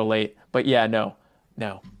already real late. But yeah, no.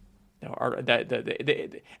 And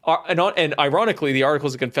ironically, the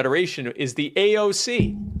Articles of Confederation is the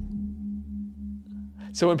AOC.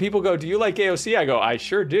 So when people go, "Do you like AOC?" I go, "I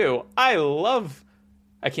sure do. I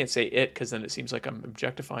can't say it because then it seems like I'm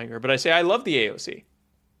objectifying her, but I say I love the AOC."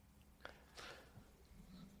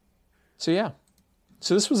 So yeah.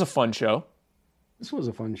 So this was a fun show.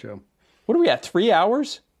 What are we at, 3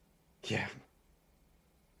 hours? Yeah.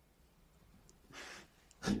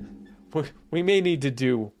 We may need to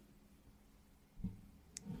do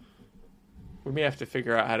We may have to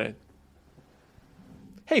figure out how to.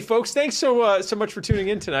 Hey, folks! Thanks so much for tuning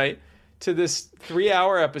in tonight to this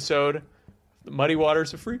 3-hour episode, "The Muddy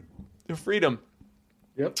Waters of Freedom."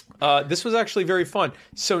 Yep. This was actually very fun.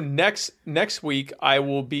 So next week I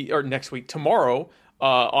will be, or next week tomorrow,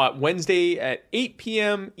 on Wednesday at 8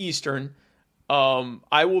 p.m. Eastern.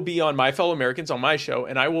 I will be on My Fellow Americans on my show,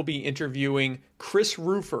 and I will be interviewing Chris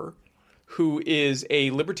Rufer, who is a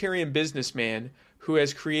libertarian businessman who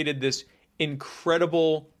has created this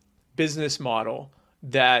incredible business model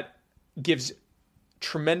that gives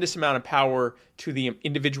tremendous amount of power to the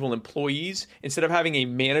individual employees instead of having a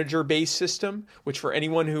manager-based system, which for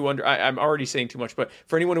anyone who I'm already saying too much, but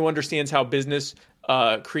for anyone who understands how business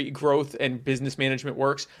growth and business management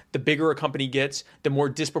works, the bigger a company gets, the more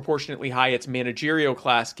disproportionately high its managerial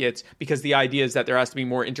class gets, because the idea is that there has to be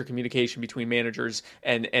more intercommunication between managers,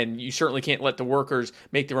 and you certainly can't let the workers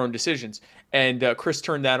make their own decisions. And Chris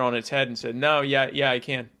turned that on its head and said, no, yeah, I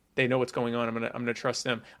can. They know what's going on. I'm gonna trust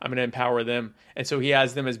them. I'm gonna empower them. And so he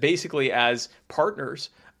has them as basically as partners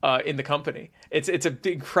in the company. It's an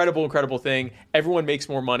incredible thing. Everyone makes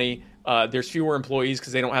more money. There's fewer employees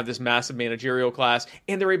because they don't have this massive managerial class,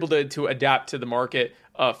 and they're able to adapt to the market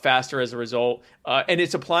faster as a result. And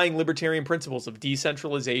it's applying libertarian principles of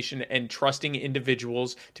decentralization and trusting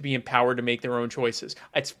individuals to be empowered to make their own choices.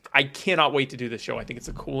 I cannot wait to do this show. I think it's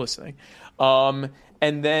the coolest thing.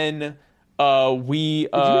 And then. No,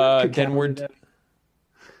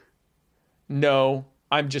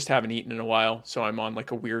 I'm just haven't eaten in a while, so I'm on like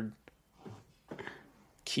a weird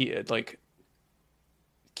I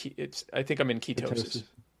think I'm in ketosis.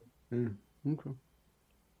 Okay.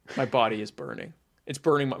 My body is burning. It's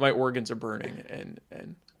burning. My organs are burning, and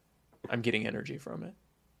I'm getting energy from it.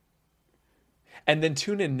 And then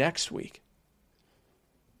tune in next week.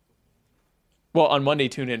 Well, on Monday,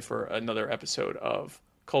 tune in for another episode of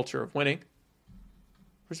Culture of Winning.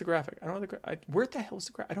 Where's the graphic? I don't have the where the hell is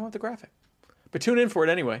the graphic? I don't have the graphic. But tune in for it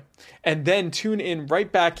anyway. And then tune in right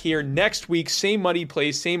back here next week, same muddy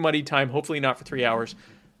place, same muddy time, hopefully not for 3 hours,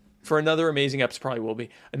 for another amazing episode. Probably will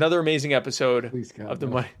be another amazing episode of the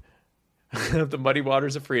Muddy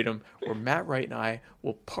Waters of Freedom, where Matt Wright and I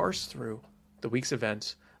will parse through the week's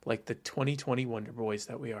events like the 2020 Wonder Boys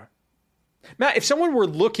that we are. Matt, if someone were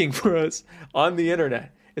looking for us on the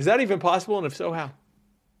internet, is that even possible? And if so, how?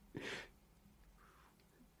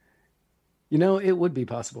 You know, it would be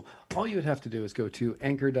possible. All you would have to do is go to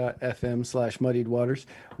anchor.fm/muddiedwaters,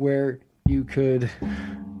 where you could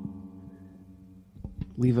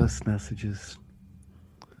leave us messages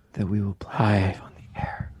that we will play live on the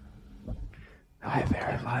air. Hi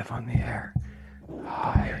there. Live on the air.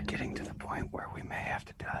 Hi. We're getting to the point where we may have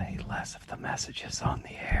to delete less of the messages on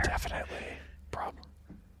the air. Definitely. Problem.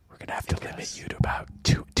 We're going to have to limit you to about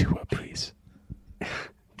two apiece.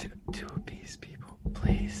 two apiece, people.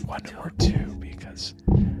 Please. One or two, because...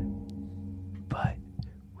 But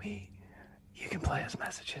you can play us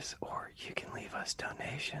messages, or you can leave us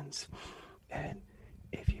donations. And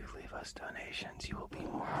if you leave us donations, you will be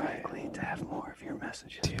more likely to have more of your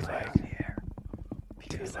messages played on the air.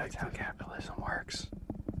 Because that's how capitalism works.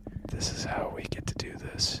 This is how we get to do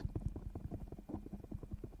this.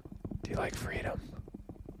 Do you like freedom?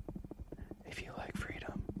 If you like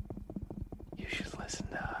freedom, you should listen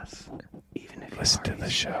to us. Even if listen to the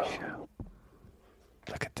show.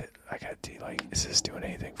 Look at is this doing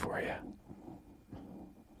anything for you?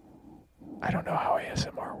 I don't know how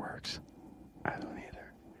ASMR works. I don't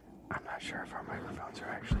either. I'm not sure if our microphones are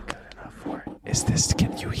actually good enough for it.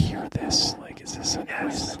 Can you hear this? Is this a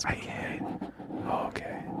noise that's I being can. made? Oh,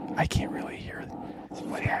 okay. I can't really hear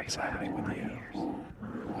what is happening with you.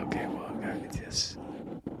 Okay, well,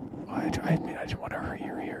 I didn't want to hurt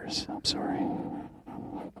your ears. I'm sorry.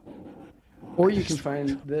 Or you can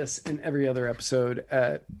find this and every other episode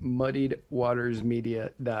at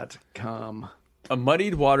muddiedwatersmedia.com.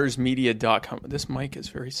 Muddiedwatersmedia.com. This mic is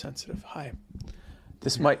very sensitive. Hi.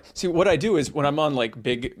 This mic. See, what I do is when I'm on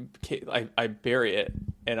big, I bury it,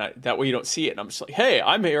 and that way you don't see it. And I'm just like, hey,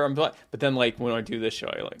 I'm here. I'm black. But then when I do this show,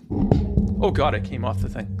 I oh God, it came off the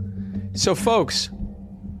thing. So folks,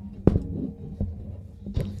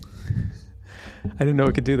 I didn't know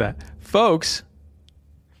it could do that. Folks,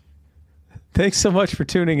 thanks so much for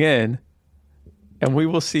tuning in, and we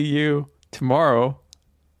will see you tomorrow,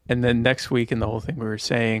 and then next week, and the whole thing we were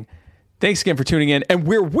saying. Thanks again for tuning in, and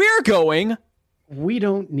where we're going, we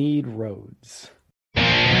don't need roads.